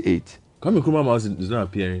 1,178. Kwame Nkrumah Mouse is not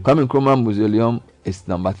appearing. Kwame Nkrumah Mausoleum is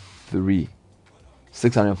number 3,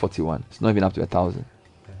 641. It's not even up to 1,000.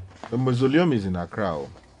 The mausoleum is in Accra.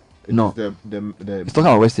 No, the it's talking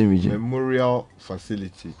about Western region. Memorial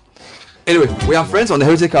facility. Anyway, we have friends on the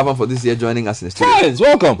Heritage Caravan for this year joining us in the studio. Friends,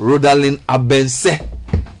 welcome. Rodalyn Abense.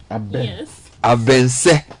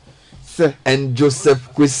 Abense. And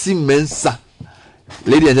Joseph Kwesi Mensah.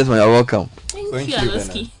 Ladies and gentlemen, you're welcome. Thank you,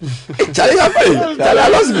 Aloski. Charlie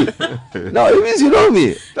Aloski. No, it means you know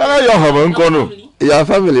me. Your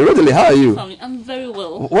family. Rodalyn, how are you? I'm very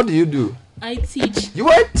well. What do you do? I teach. You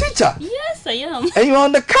are a teacher? Yes, I am. And you are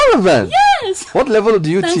on the caravan? Yes. What level do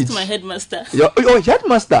you Thanks teach? to my headmaster. Your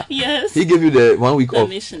headmaster? Yes. He gave you the 1 week off.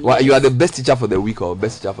 Permission, Well, yes. you are the best teacher for the week or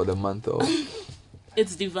best teacher for the month? Or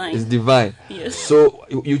It's divine. It's divine. Yes. So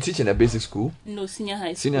you teach in a basic school? No, senior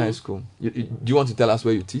high school. Senior high school. Do you want to tell us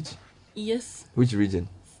where you teach? Yes. Which region?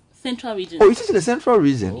 Central region. Oh, you teach in the central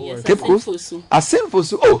region? Yes, Cape Coast? Fosu.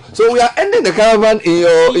 Fosu. Oh, so we are ending the caravan in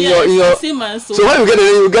your same as so when you get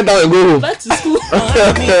there, you get down and go home. Back to school.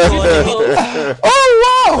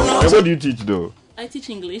 Oh wow! And what do you teach though? I teach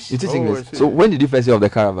English. You teach English. So when did you first hear of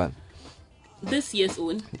the caravan? This year's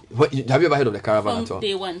own. Have you ever heard of the caravan From at all?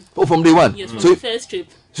 day one. Oh, from day one. Yes, from So the first trip.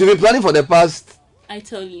 So you've been planning for the past. I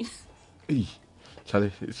tell you.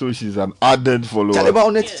 Charlie, so she's an ardent follower. Charlie, but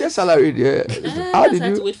on a teacher salary, yeah. How did I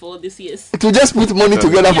had to you wait for all this years. to just put money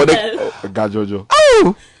together for the? Gajojo.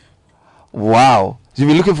 Oh, wow! You've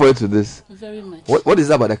been looking forward to this. Very much. What is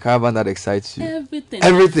that about the caravan that excites you? Everything.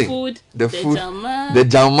 Everything. The food. The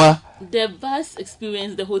jama. The bus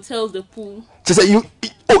experience. The hotels. The pool. Just you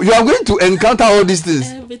are going to encounter all these things.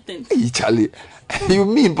 Everything. Hey, Charlie, you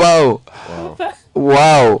mean wow?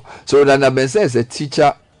 Wow. So Rana Bense is a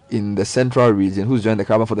teacher in the central region who's joined the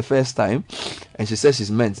caravan for the first time, and she says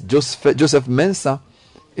she's meant. Joseph Mensah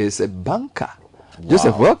is a banker. Wow.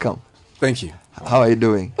 Joseph, welcome. Thank you. How are you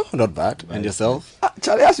doing? Oh, not bad. And yourself?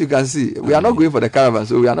 Charlie, as you can see, we are not going for the caravan,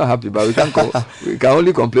 so we are not happy, but we can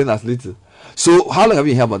only complain as little. So how long have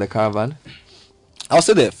you heard about the caravan? I'll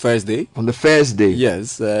say the first day. From the first day?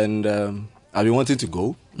 Yes, and I've been wanting to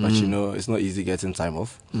go, but it's not easy getting time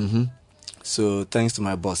off. So thanks to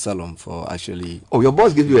my boss Salom for actually. Oh, your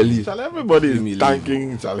boss gave you a leave. Charlie, everybody is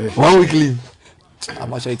thanking Charlie. 1 week leave.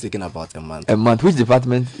 I'm actually taking about a month. A month. Which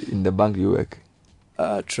department in the bank do you work?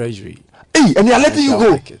 Treasury. Hey, and they are letting you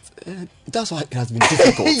go. That's why it has been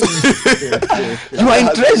difficult. You are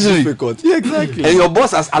in treasury. Difficult. Yeah, exactly. And your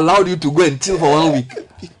boss has allowed you to go and chill for 1 week.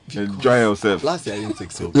 Enjoy yourself. Last year I didn't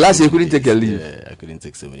take so. Last year you couldn't take a leave. Yeah, I couldn't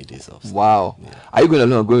take so many days off. Wow. Yeah. Are you going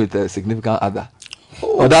alone or going with a significant other?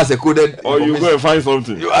 Oh, that's a coded. Or you go and find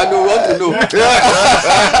something. We want to know. We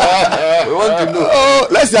want to know. Oh,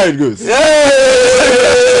 let's see how it goes.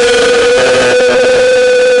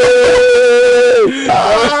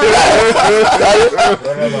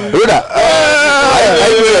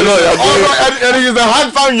 And he's a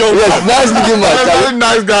handsome young man. Yes, nice looking man. Very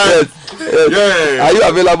nice guy. Yes. Yeah. Are you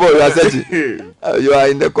available? You are searching. You are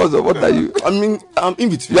in the course of what are you? I'm in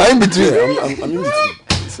between. You are in between. Yeah, I'm in between.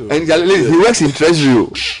 So. And he works in treasury.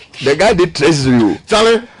 The guy did treasury.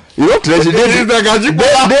 Charlie. You know treasury.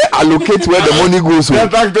 They allocate where the money goes.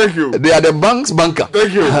 Thank you. They are the bank's banker.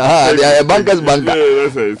 Thank you. They are a banker's banker. Yeah,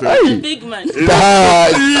 that's it. The big man.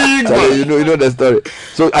 Charlie, you know the story.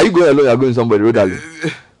 So are you going alone? You are going with somebody?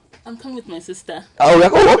 I'm coming with my sister.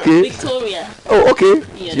 Oh, okay. Victoria. Oh, okay.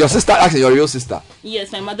 Yes. Your sister, actually, your real sister.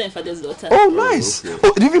 Yes, my mother and father's daughter. Oh, nice. Okay.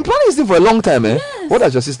 Oh, you've been planning this thing for a long time, eh? Yes. What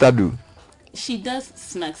does your sister do? She does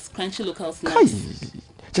snacks, crunchy local snacks.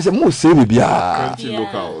 Just a more say maybe. Crunchy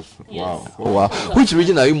locals. Wow. Oh, wow. Which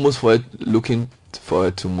region are you most looking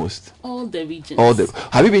forward to most? All the regions.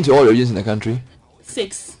 Have you been to all the regions in the country?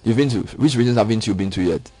 6. You've been to which regions haven't you been to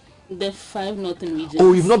yet? The 5 northern regions.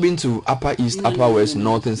 Oh, you've not been to Upper East, Upper West,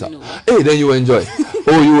 North and South. No. Hey, then you will enjoy.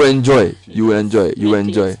 You will enjoy.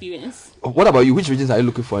 Experience. What about you? Which regions are you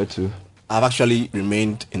looking forward to? I've actually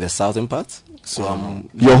remained in the southern part, so I'm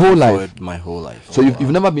your whole life. My whole life. So you've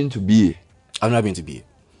never been to BA? I've never been to BA.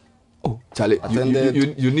 Oh, Charlie,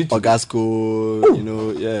 you need to Ogasco,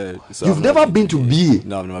 yeah. So you've never been to BA?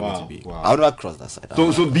 No, I've never been to BA. I've never crossed that side.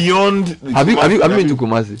 So beyond. Have you been to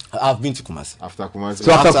Kumasi? I've been to Kumasi. After Kumasi.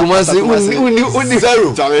 So after Kumasi,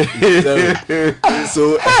 zero.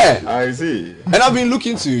 So I see. And I've been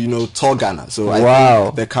looking to tour Ghana. So I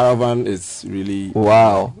think the caravan is really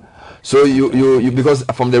wow. So you because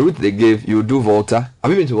from the route they gave, you do Volta.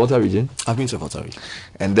 Have you been to Volta region? I've been to Volta region.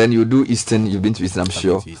 And then you do Eastern. You've been to Eastern, I'm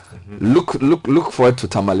sure. Look forward to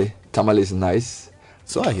Tamale. Tamale is nice.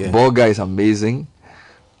 So I hear. Bolga is amazing.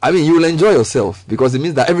 I mean, you will enjoy yourself because it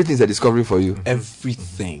means that everything is a discovery for you.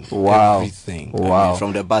 Everything. Wow. Everything. Wow. I mean,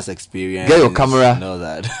 from the bus experience. Get your camera. Know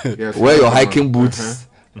that. Yes, wear your hiking boots,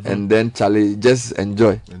 and then Charlie, just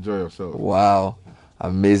enjoy. Enjoy yourself. Wow.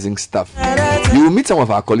 Amazing stuff. You will meet some of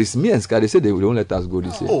our colleagues. Me and Sky, they said they won't let us go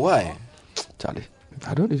this year. Oh, why? Charlie,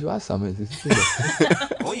 I don't know if you ask some. You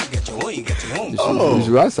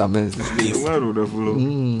should ask some. We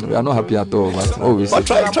are not happy at all. But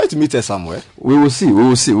try to meet her somewhere. We will see. So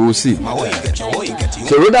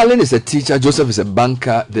Rhode Island is a teacher. Joseph is a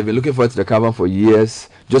banker. They've been looking forward to the caravan for years.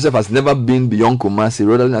 Joseph has never been beyond Kumasi.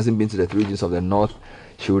 Rhode Island hasn't been to the 3 regions of the north.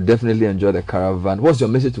 She will definitely enjoy the caravan. What's your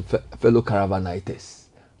message to fellow caravanites?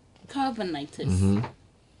 Caravanites.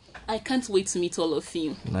 I can't wait to meet all of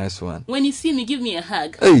you. Nice one. When you see me, give me a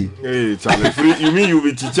hug. Hey, Charlie, you mean you'll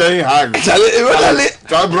be teaching hug? Charlie,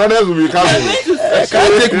 brothers will be coming. Can I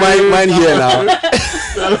take mine here now?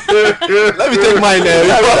 Let me take mine there.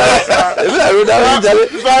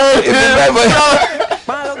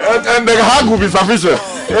 And the hug will be sufficient.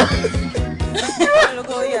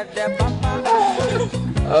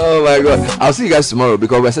 Oh my God! I'll see you guys tomorrow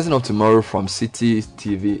because we're setting up tomorrow from City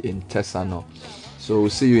TV in Tesano. So we'll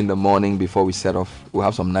see you in the morning before we set off. We'll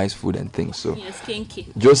have some nice food and things. So yes, thank you.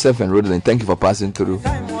 Joseph and Rodelyn, thank you for passing through.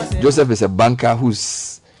 Joseph is a banker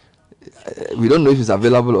who's we don't know if he's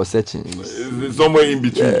available or searching. It's somewhere in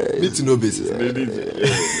between. Need to know basis.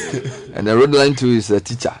 And the Rodelyn too is a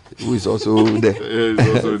teacher who is also there. Yeah,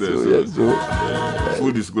 he's also there.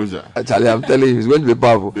 Full disclosure. Charlie, I'm telling you, it's going to be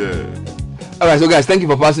powerful. Yeah. Alright, so guys, thank you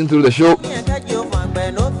for passing through the show.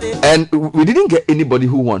 And we didn't get anybody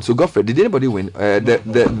who won. So Godfrey, did anybody win? The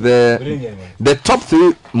top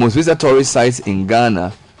 3 most visited tourist sites in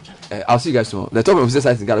Ghana. I'll see you guys tomorrow. The top most visited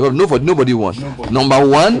sites in Ghana. Nobody won. Number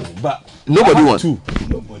 1, nobody won.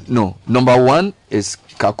 No, number 1 is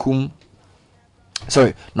Kakum.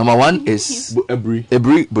 Sorry, number 1 is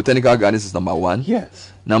Ebri Botanical Gardens is number 1.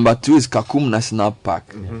 Yes. Number 2 is Kakum National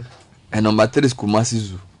Park, and number 3 is Kumasi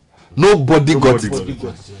Zoo. Nobody got it.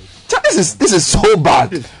 This is so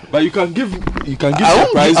bad. But you can give a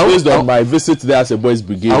prize based on my visit there as a boys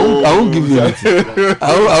brigade. I won't give you anything.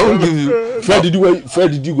 I won't give you. Fred,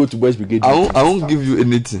 did you go to boys brigade? I won't give you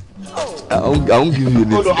anything. I won't give you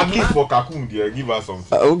anything. No, at least for Kakum, dear, give us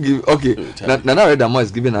something. I won't give. Okay, Nana Redama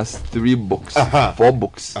is giving us 3 books, 4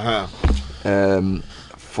 books,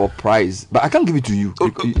 for prize. But I can't give it to you.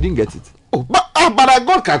 You didn't get it. Oh, but I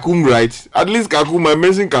got Kakum right. At least Kakum, I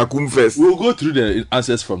mentioned Kakum first. We'll go through the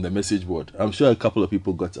answers from the message board. I'm sure a couple of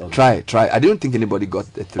people got out. Try. I don't think anybody got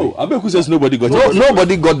the 3. Oh, Abeku says nobody got it.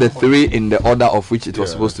 Nobody got the 3 in the order of which it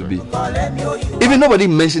was supposed to be. Even nobody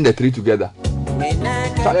mentioned the 3 together.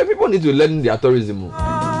 So people need to learn their tourism.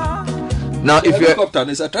 Now, if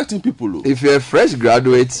it's attracting people. If you're a fresh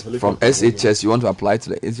graduate from SHS, you want to apply to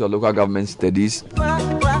the Institute of Local Government Studies.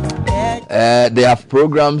 They have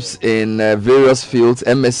programs in various fields,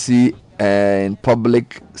 MSc in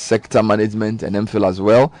public sector management and MPhil as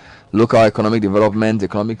well, local economic development,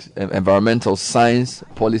 environmental science,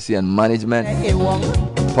 policy and management,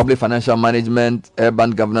 public financial management,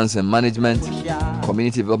 urban governance and management,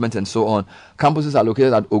 community development and so on. Campuses are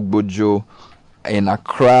located at Ogbojo, in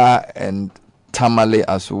Accra and Tamale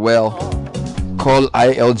as well. Call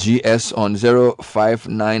ILGS on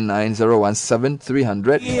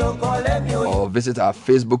 0599017300 or visit our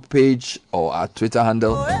Facebook page or our Twitter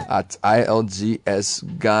handle at ILGS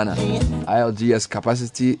Ghana. ILGS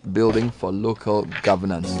Capacity Building for Local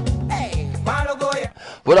Governance.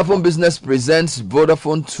 Vodafone Business presents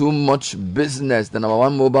Vodafone Too Much Business, the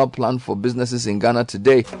 #1 mobile plan for businesses in Ghana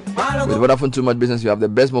today. With Vodafone Too Much Business, you have the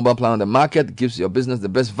best mobile plan on the market, gives your business the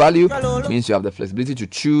best value, means you have the flexibility to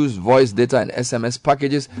choose voice, data, and SMS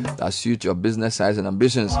packages that suit your business size and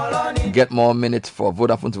ambitions. Get more minutes for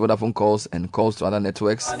Vodafone to Vodafone calls and calls to other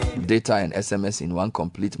networks, data and SMS in one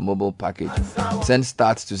complete mobile package. Send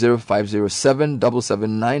start to 0507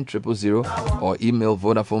 779 000 or email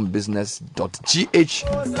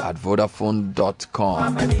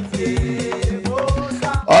vodafonebusiness.gh@vodafone.com.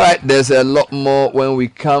 All right, there's a lot more when we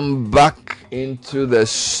come back into the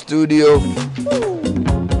studio.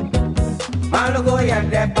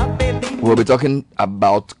 We'll be talking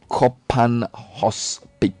about Copan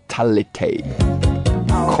Hospitality.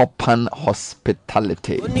 Copan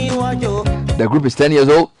Hospitality. The group is 10 years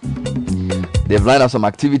old. They've lined up some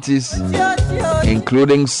activities,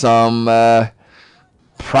 including some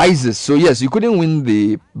prizes. So yes, you couldn't win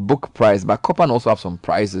the book prize, but Copan also have some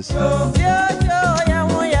prizes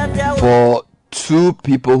for 2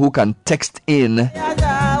 people who can text in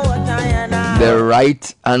the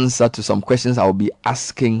right answer to some questions I'll be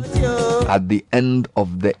asking at the end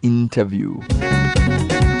of the interview.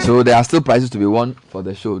 So there are still prizes to be won for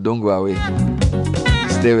the show. Don't go away.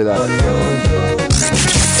 Stay with us.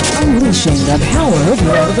 Unleashing the power of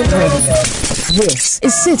relevant radio. This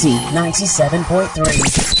is City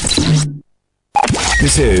 97.3.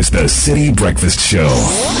 This is the City Breakfast Show,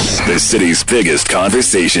 the city's biggest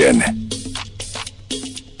conversation.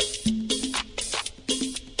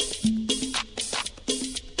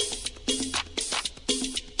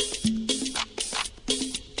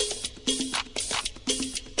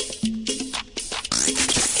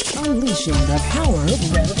 Unleashing the power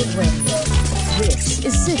of relevant radio. This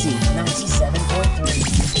is City 97.3.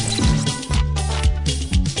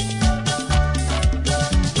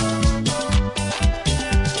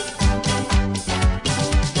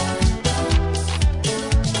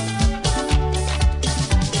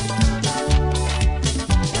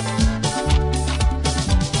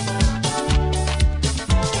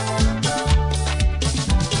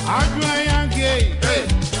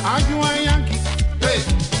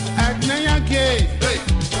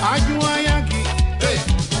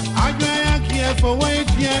 For wait,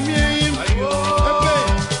 yeah,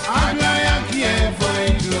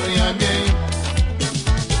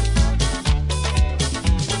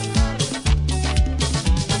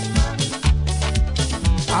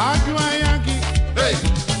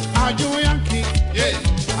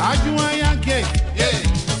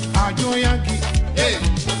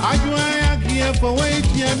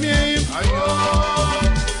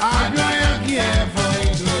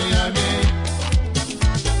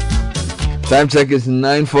 Time check is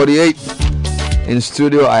 9:48. In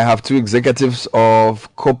studio, I have 2 executives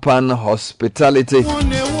of Copan Hospitality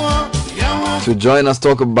to join us,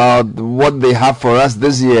 talk about what they have for us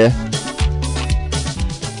this year.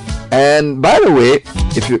 And by the way,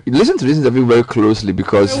 if you listen to this interview very closely,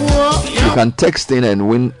 because you can text in and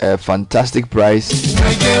win a fantastic prize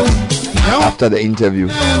after the interview.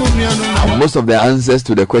 And most of the answers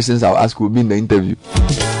to the questions I'll ask will be in the interview.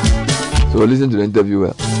 So listen to the interview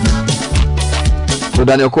well. So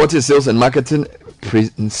Daniel Quarty, Sales and Marketing,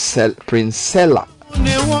 Princella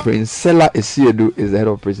Isiedu is the head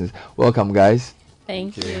of Princess. Welcome, guys.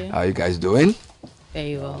 Thank you. How are you guys doing?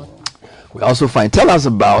 Very well. We also tell us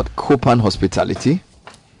about Copan Hospitality.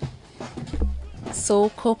 So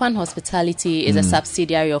Copan Hospitality is a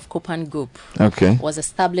subsidiary of Copan Group. Okay. Was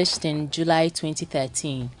established in July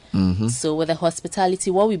 2013. Mm-hmm. So with the hospitality,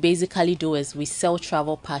 what we basically do is we sell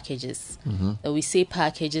travel packages. Mm-hmm. We say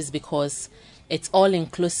packages because it's all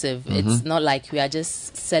inclusive. Mm-hmm. It's not like we are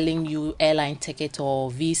just selling you airline ticket or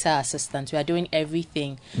visa assistance. We are doing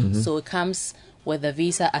everything. Mm-hmm. So it comes with the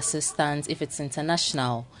visa assistance if it's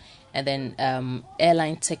international, and then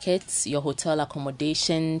airline tickets, your hotel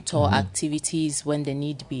accommodation, tour activities when the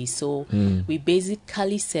need be. So we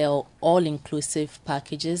basically sell all-inclusive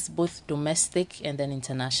packages, both domestic and then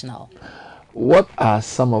international. What are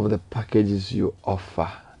some of the packages you offer?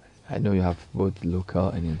 I know you have both local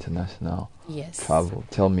and international travel.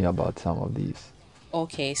 Tell me about some of these.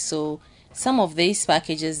 Okay, so some of these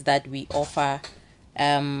packages that we offer,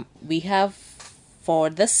 we have for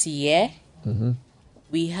this year,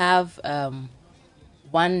 we have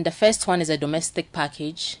the first one is a domestic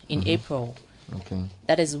package in April. Okay.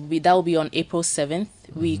 That will be on April 7th.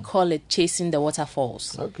 We call it Chasing the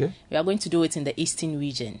Waterfalls. Okay. We are going to do it in the eastern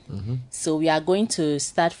region. So we are going to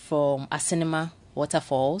start from Asinima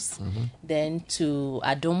Waterfalls, then to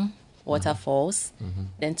Adum Waterfalls,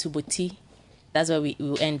 then to Boti. That's where we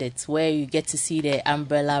will end it, where you get to see the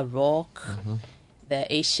Umbrella Rock,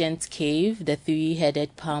 the ancient cave, the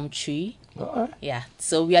 3-headed palm tree, Yeah,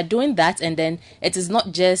 so we are doing that, and then it is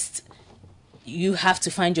not just you have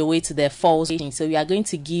to find your way to the falls. So we are going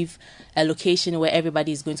to give a location where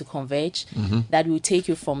everybody is going to converge. That will take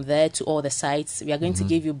you from there to all the sites. We are going to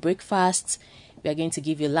give you breakfast. We are going to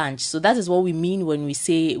give you lunch. So that is what we mean when we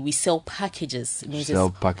say we sell packages. It means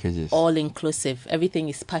it's all inclusive. Everything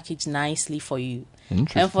is packaged nicely for you.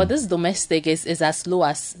 And for this domestic, is as low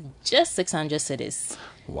as just 600 cedis.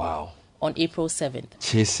 Wow. On April 7th.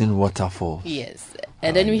 Chasing waterfalls. Yes.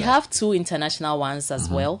 And then we have 2 international ones as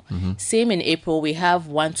well. Same in April, we have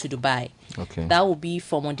one to Dubai. Okay. That will be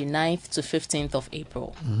from on the 9th to 15th of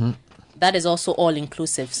April. That is also all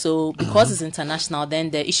inclusive. So because it's international,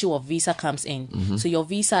 then the issue of visa comes in. So your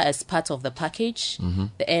visa is part of the package,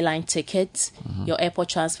 the airline ticket, your airport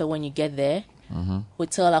transfer when you get there,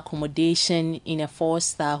 hotel accommodation in a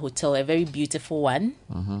 4-star hotel, a very beautiful one,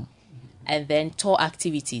 and then tour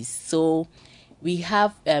activities. So we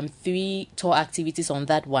have 3 tour activities on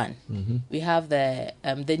that one. We have the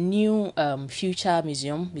new Future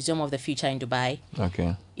Museum of the Future in Dubai.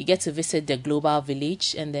 Okay. You get to visit the Global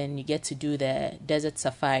Village, and then you get to do the Desert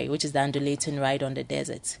Safari, which is the undulating ride on the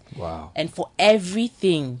desert. Wow. And for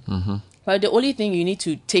everything, but the only thing you need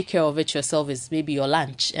to take care of it yourself is maybe your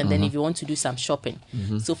lunch, and then if you want to do some shopping.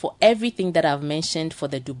 So for everything that I've mentioned for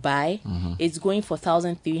the Dubai, it's going for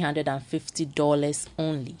 $1,350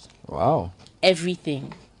 only. Wow.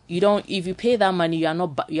 Everything. If you pay that money, you are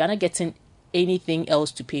not getting anything else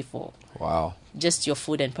to pay for. Wow. Just your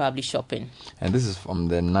food and probably shopping. And this is from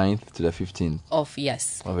the 9th to the 15th of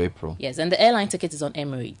April. Yes, and the airline ticket is on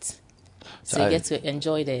Emirates. So you get to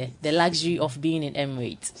enjoy the luxury of being in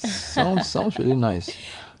Emirates. Sounds really nice.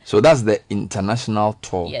 So that's the international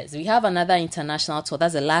tour. Yes, we have another international tour.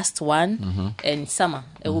 That's the last one in summer.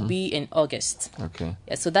 It will be in August. Okay.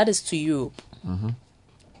 Yeah, so that is to Europe.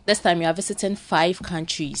 This time we are visiting 5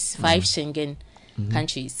 countries, 5 Schengen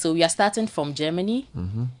countries. So we are starting from Germany,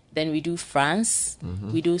 then we do France,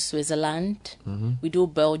 we do Switzerland, we do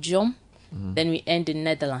Belgium, then we end in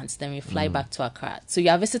Netherlands, then we fly back to Accra. So you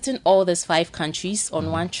are visiting all these 5 countries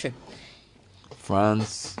on one trip.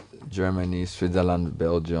 France, Germany, Switzerland,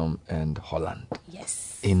 Belgium, and Holland.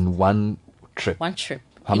 Yes. In one trip. One trip.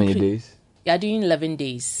 How many days? You are doing 11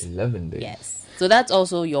 days. 11 days. Yes. So that's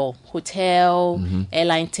also your hotel,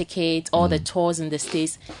 airline ticket, all the tours in the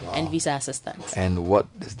States, and visa assistance. And what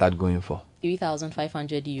is that going for?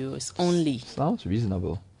 3,500 euros only. Sounds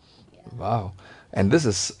reasonable. Wow. And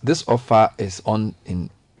this offer is on in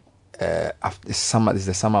after summer. This is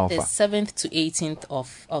the summer offer. The 7th to 18th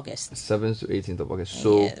of August. 7th to 18th of August.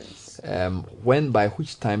 So by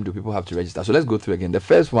which time do people have to register? So let's go through again. The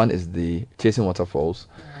first one is the Chasing Waterfalls.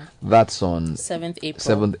 That's on 7th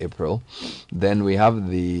April. 7th April. Then we have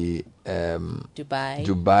the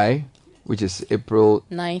Dubai, which is April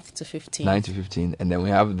 9th to 15th. 9th to 15th. And then we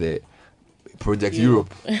have the Project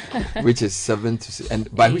Europe, which is 7th to 6th.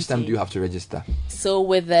 And by 18th. Which time do you have to register? So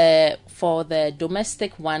for the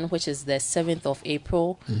domestic one, which is the 7th of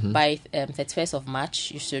April, by 31st of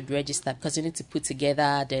March, you should register because you need to put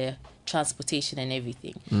together the transportation and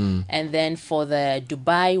everything. And then for the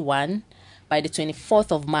Dubai one, by the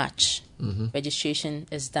 24th of March, registration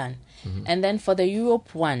is done. And then for the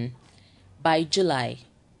Europe one, by July,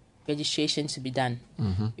 registration to be done.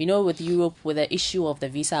 You know, with Europe, with the issue of the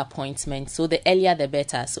visa appointment, so the earlier the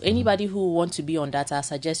better. So anybody who wants to be on that, I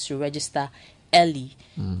suggest you register early.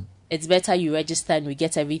 It's better you register and we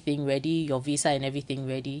get everything ready, your visa and everything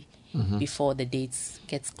ready before the dates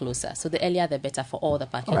gets closer. So the earlier the better for all the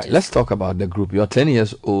packages. All right, let's talk about the group. You're 10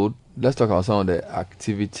 years old. Let's talk about some of the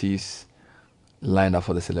activities lined up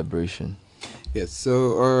for the celebration. Yes,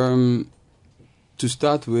 so to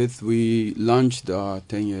start with, we launched our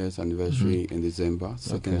 10 years anniversary in December,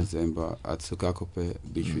 2nd December, at Sokakope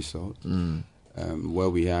Beach Resort, where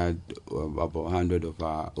we had about 100 of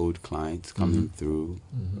our old clients coming through.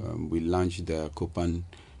 We launched the Copan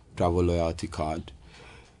Travel Loyalty Card,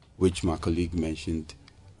 which my colleague mentioned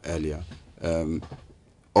earlier.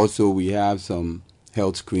 Also, we have some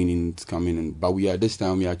health screenings coming in, but this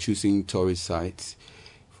time we are choosing tourist sites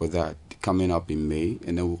for that coming up in May,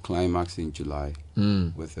 and then we'll climax in July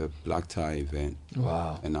with a black tie event.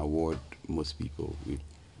 Wow. And award most people we've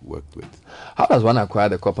worked with. How does one acquire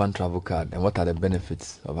the Copan Travel Card, and what are the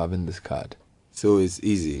benefits of having this card? So it's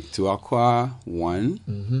easy. To acquire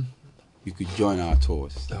one, you could join our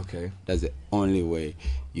tours. Okay. That's the only way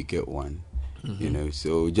you get one. You know,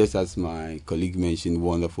 so just as my colleague mentioned,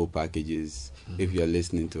 wonderful packages. If you're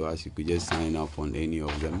listening to us, you could just sign up on any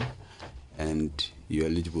of them, and you're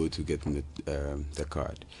eligible to get the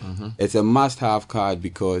card. It's a must-have card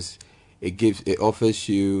because it offers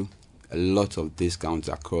you a lot of discounts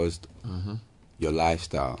across Mhm. your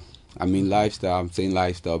lifestyle. I mean lifestyle, I'm saying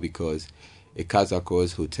lifestyle because it cuts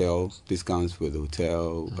across hotel, discounts for the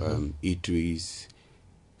hotel, eateries,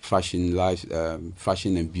 fashion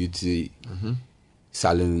and beauty,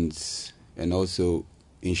 salons, and also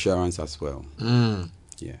insurance as well.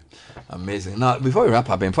 Yeah. Amazing. Now, before we wrap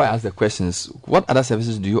up, and before I ask the questions, what other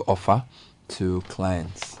services do you offer to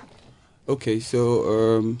clients? Okay,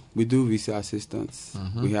 so we do visa assistance.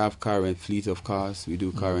 Mhm. We have car and fleet of cars. We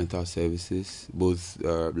do car rental services, both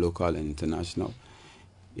local and international.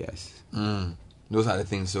 Yes. Those are the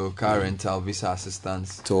things. So car rental, visa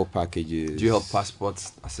assistance, tour packages. Do you help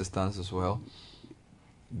passport assistance as well?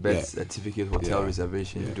 Birth certificate, hotel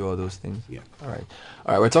reservation. You do all those things. Yeah. All right.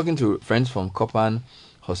 We're talking to friends from Copan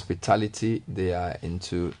Hospitality. They are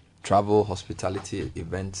into travel, hospitality,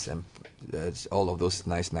 events, and all of those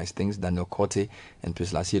nice things. Daniel Corte and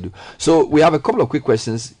Priscilla Siedu. So we have a couple of quick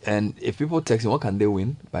questions, and if people text in, what can they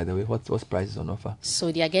win? By the way, what price is on offer?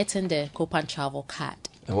 So they are getting the Copan travel card.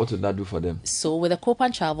 And what would that do for them? So with the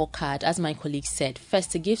Copan travel card, as my colleague said,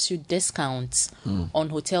 first it gives you discounts on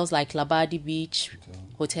hotels like Labadi Beach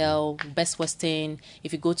Hotel, Best Western.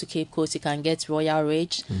 If you go to Cape Coast, you can get Royal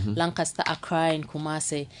Ridge, Lancaster, Accra, and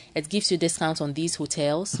Kumasi. It gives you discounts on these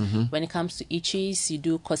hotels. When it comes to eateries, you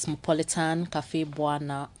do Cosmopolitan, Cafe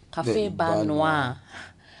Banois,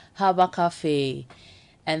 Harbour Cafe.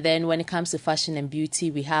 And then when it comes to fashion and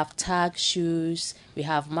beauty, we have Tag shoes, we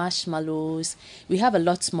have Marshmallows, we have a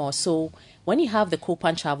lot more. So when you have the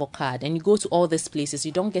Copan travel card and you go to all these places,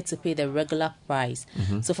 you don't get to pay the regular price.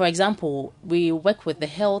 So for example, we work with the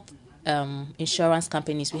health insurance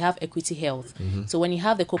companies. We have Equity Health. So when you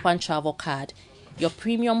have the Copan travel card, your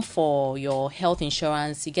premium for your health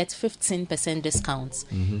insurance, you get 15% discounts.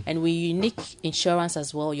 And with Unique Insurance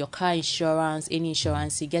as well, your car insurance, any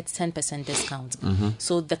insurance, you get 10% discount.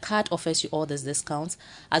 So the card offers you all these discounts,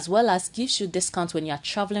 as well as gives you discounts when you are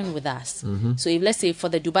traveling with us. So if, let's say, for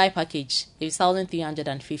the Dubai package, it's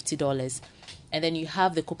 $1,350. And then you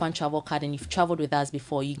have the Copan travel card and you've traveled with us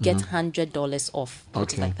before, you get $100 off,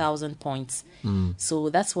 which is like 1,000 points. So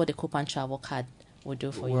that's what the Copan travel card will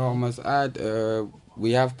do for you. Well, I must add,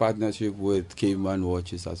 we have partnership with Caveman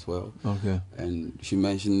Watches as well. Okay. And she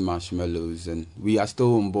mentioned Marshmallows, and we are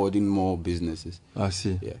still onboarding more businesses. I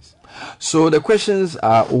see. Yes. So the questions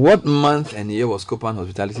are: what month and year was Copan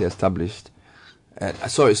Hospitality established?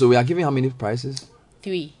 Sorry, so we are giving how many prizes?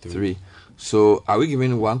 3. 3. So are we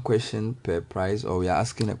giving one question per prize, or we are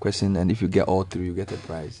asking a question, and if you get all 3, you get a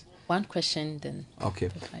prize? One question then. Okay.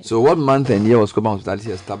 So what month and year was Copan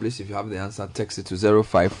Hospitality established? If you have the answer, text it to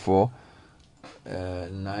 054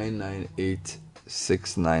 998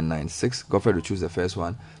 6996. Godfred will choose the first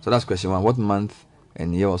one. So that's question 1. What month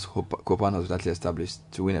and year was Copan Hospitality established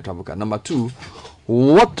to win a travel card? Number 2,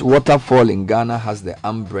 what waterfall in Ghana has the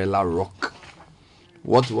Umbrella Rock?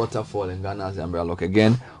 What waterfall in Ghana has the Umbrella Rock?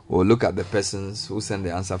 Again, we'll look at the persons who send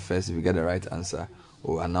the answer first. If you get the right answer,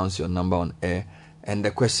 we'll announce your number on air. And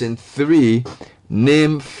the question 3,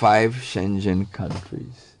 name 5 Schengen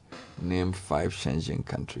countries. Name 5 Schengen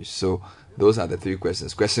countries. So those are the 3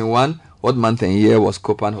 questions. Question 1, what month and year was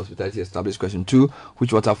Copan Hospitality established? Question 2,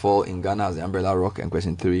 which waterfall in Ghana has the Umbrella Rock? And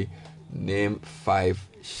question 3, name 5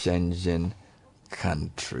 Schengen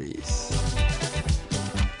countries.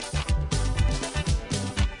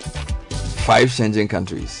 5 Schengen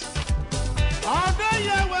countries.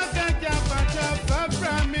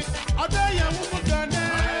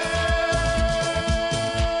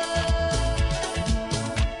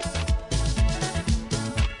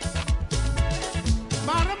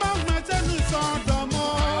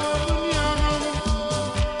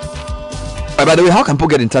 By the way, how can people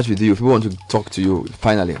get in touch with you if people want to talk to you?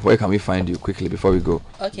 Finally, where can we find you quickly before we go?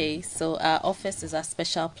 Okay, so our office is at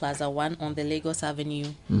Special Plaza 1 on the Lagos Avenue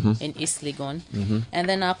in East Legon. And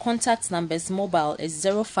then our contact numbers mobile is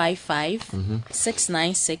 055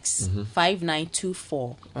 696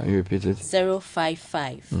 5924. Can you repeat it?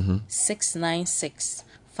 055 696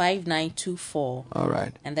 5924. All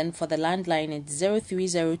right. And then for the landline, it's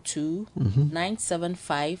 0302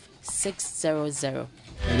 975 600.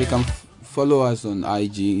 And you can follow us on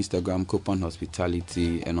IG, Instagram, Copan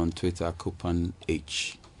Hospitality, and on Twitter, Copan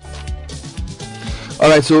H. All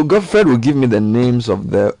right, so Godfred will give me the names of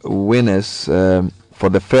the winners for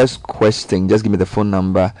the first question. Just give me the phone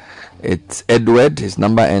number. It's Edward. His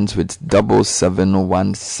number ends with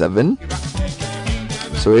 7717.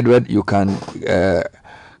 So Edward, you can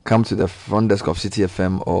come to the front desk of City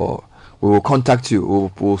FM, or we will contact you.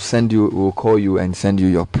 We'll send you. We'll call you and send you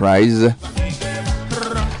your prize.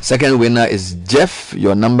 Second winner is Jeff.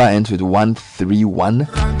 Your number ends with 131.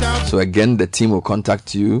 So again, the team will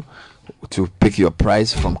contact you. to pick your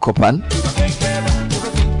prize from Copan.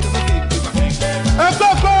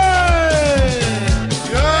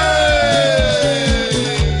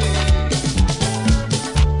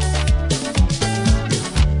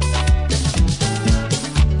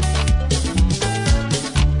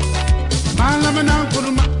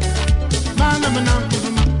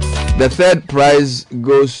 The third prize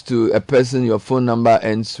goes to a person. Your phone number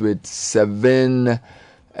ends with 7.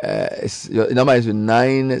 Your number is with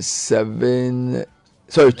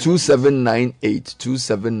 2798.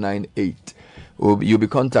 2798. You'll be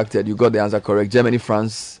contacted. You got the answer correct. Germany,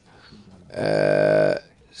 France,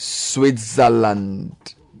 Switzerland.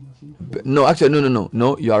 No, actually,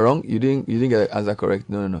 no. You are wrong. You didn't get the answer correct.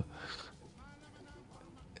 No.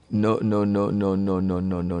 No.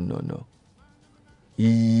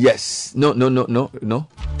 Yes. No.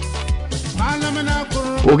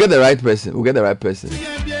 We'll get the right person.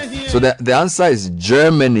 So the answer is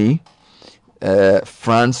Germany,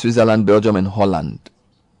 France, Switzerland, Belgium, and Holland.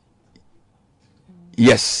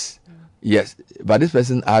 Yes. But this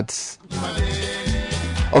person adds.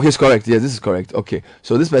 Okay, it's correct. Yes, this is correct. Okay.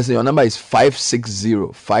 So this person, your number is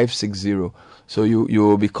 560. So you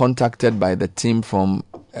will be contacted by the team from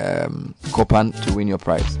Copan to win your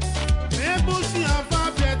prize.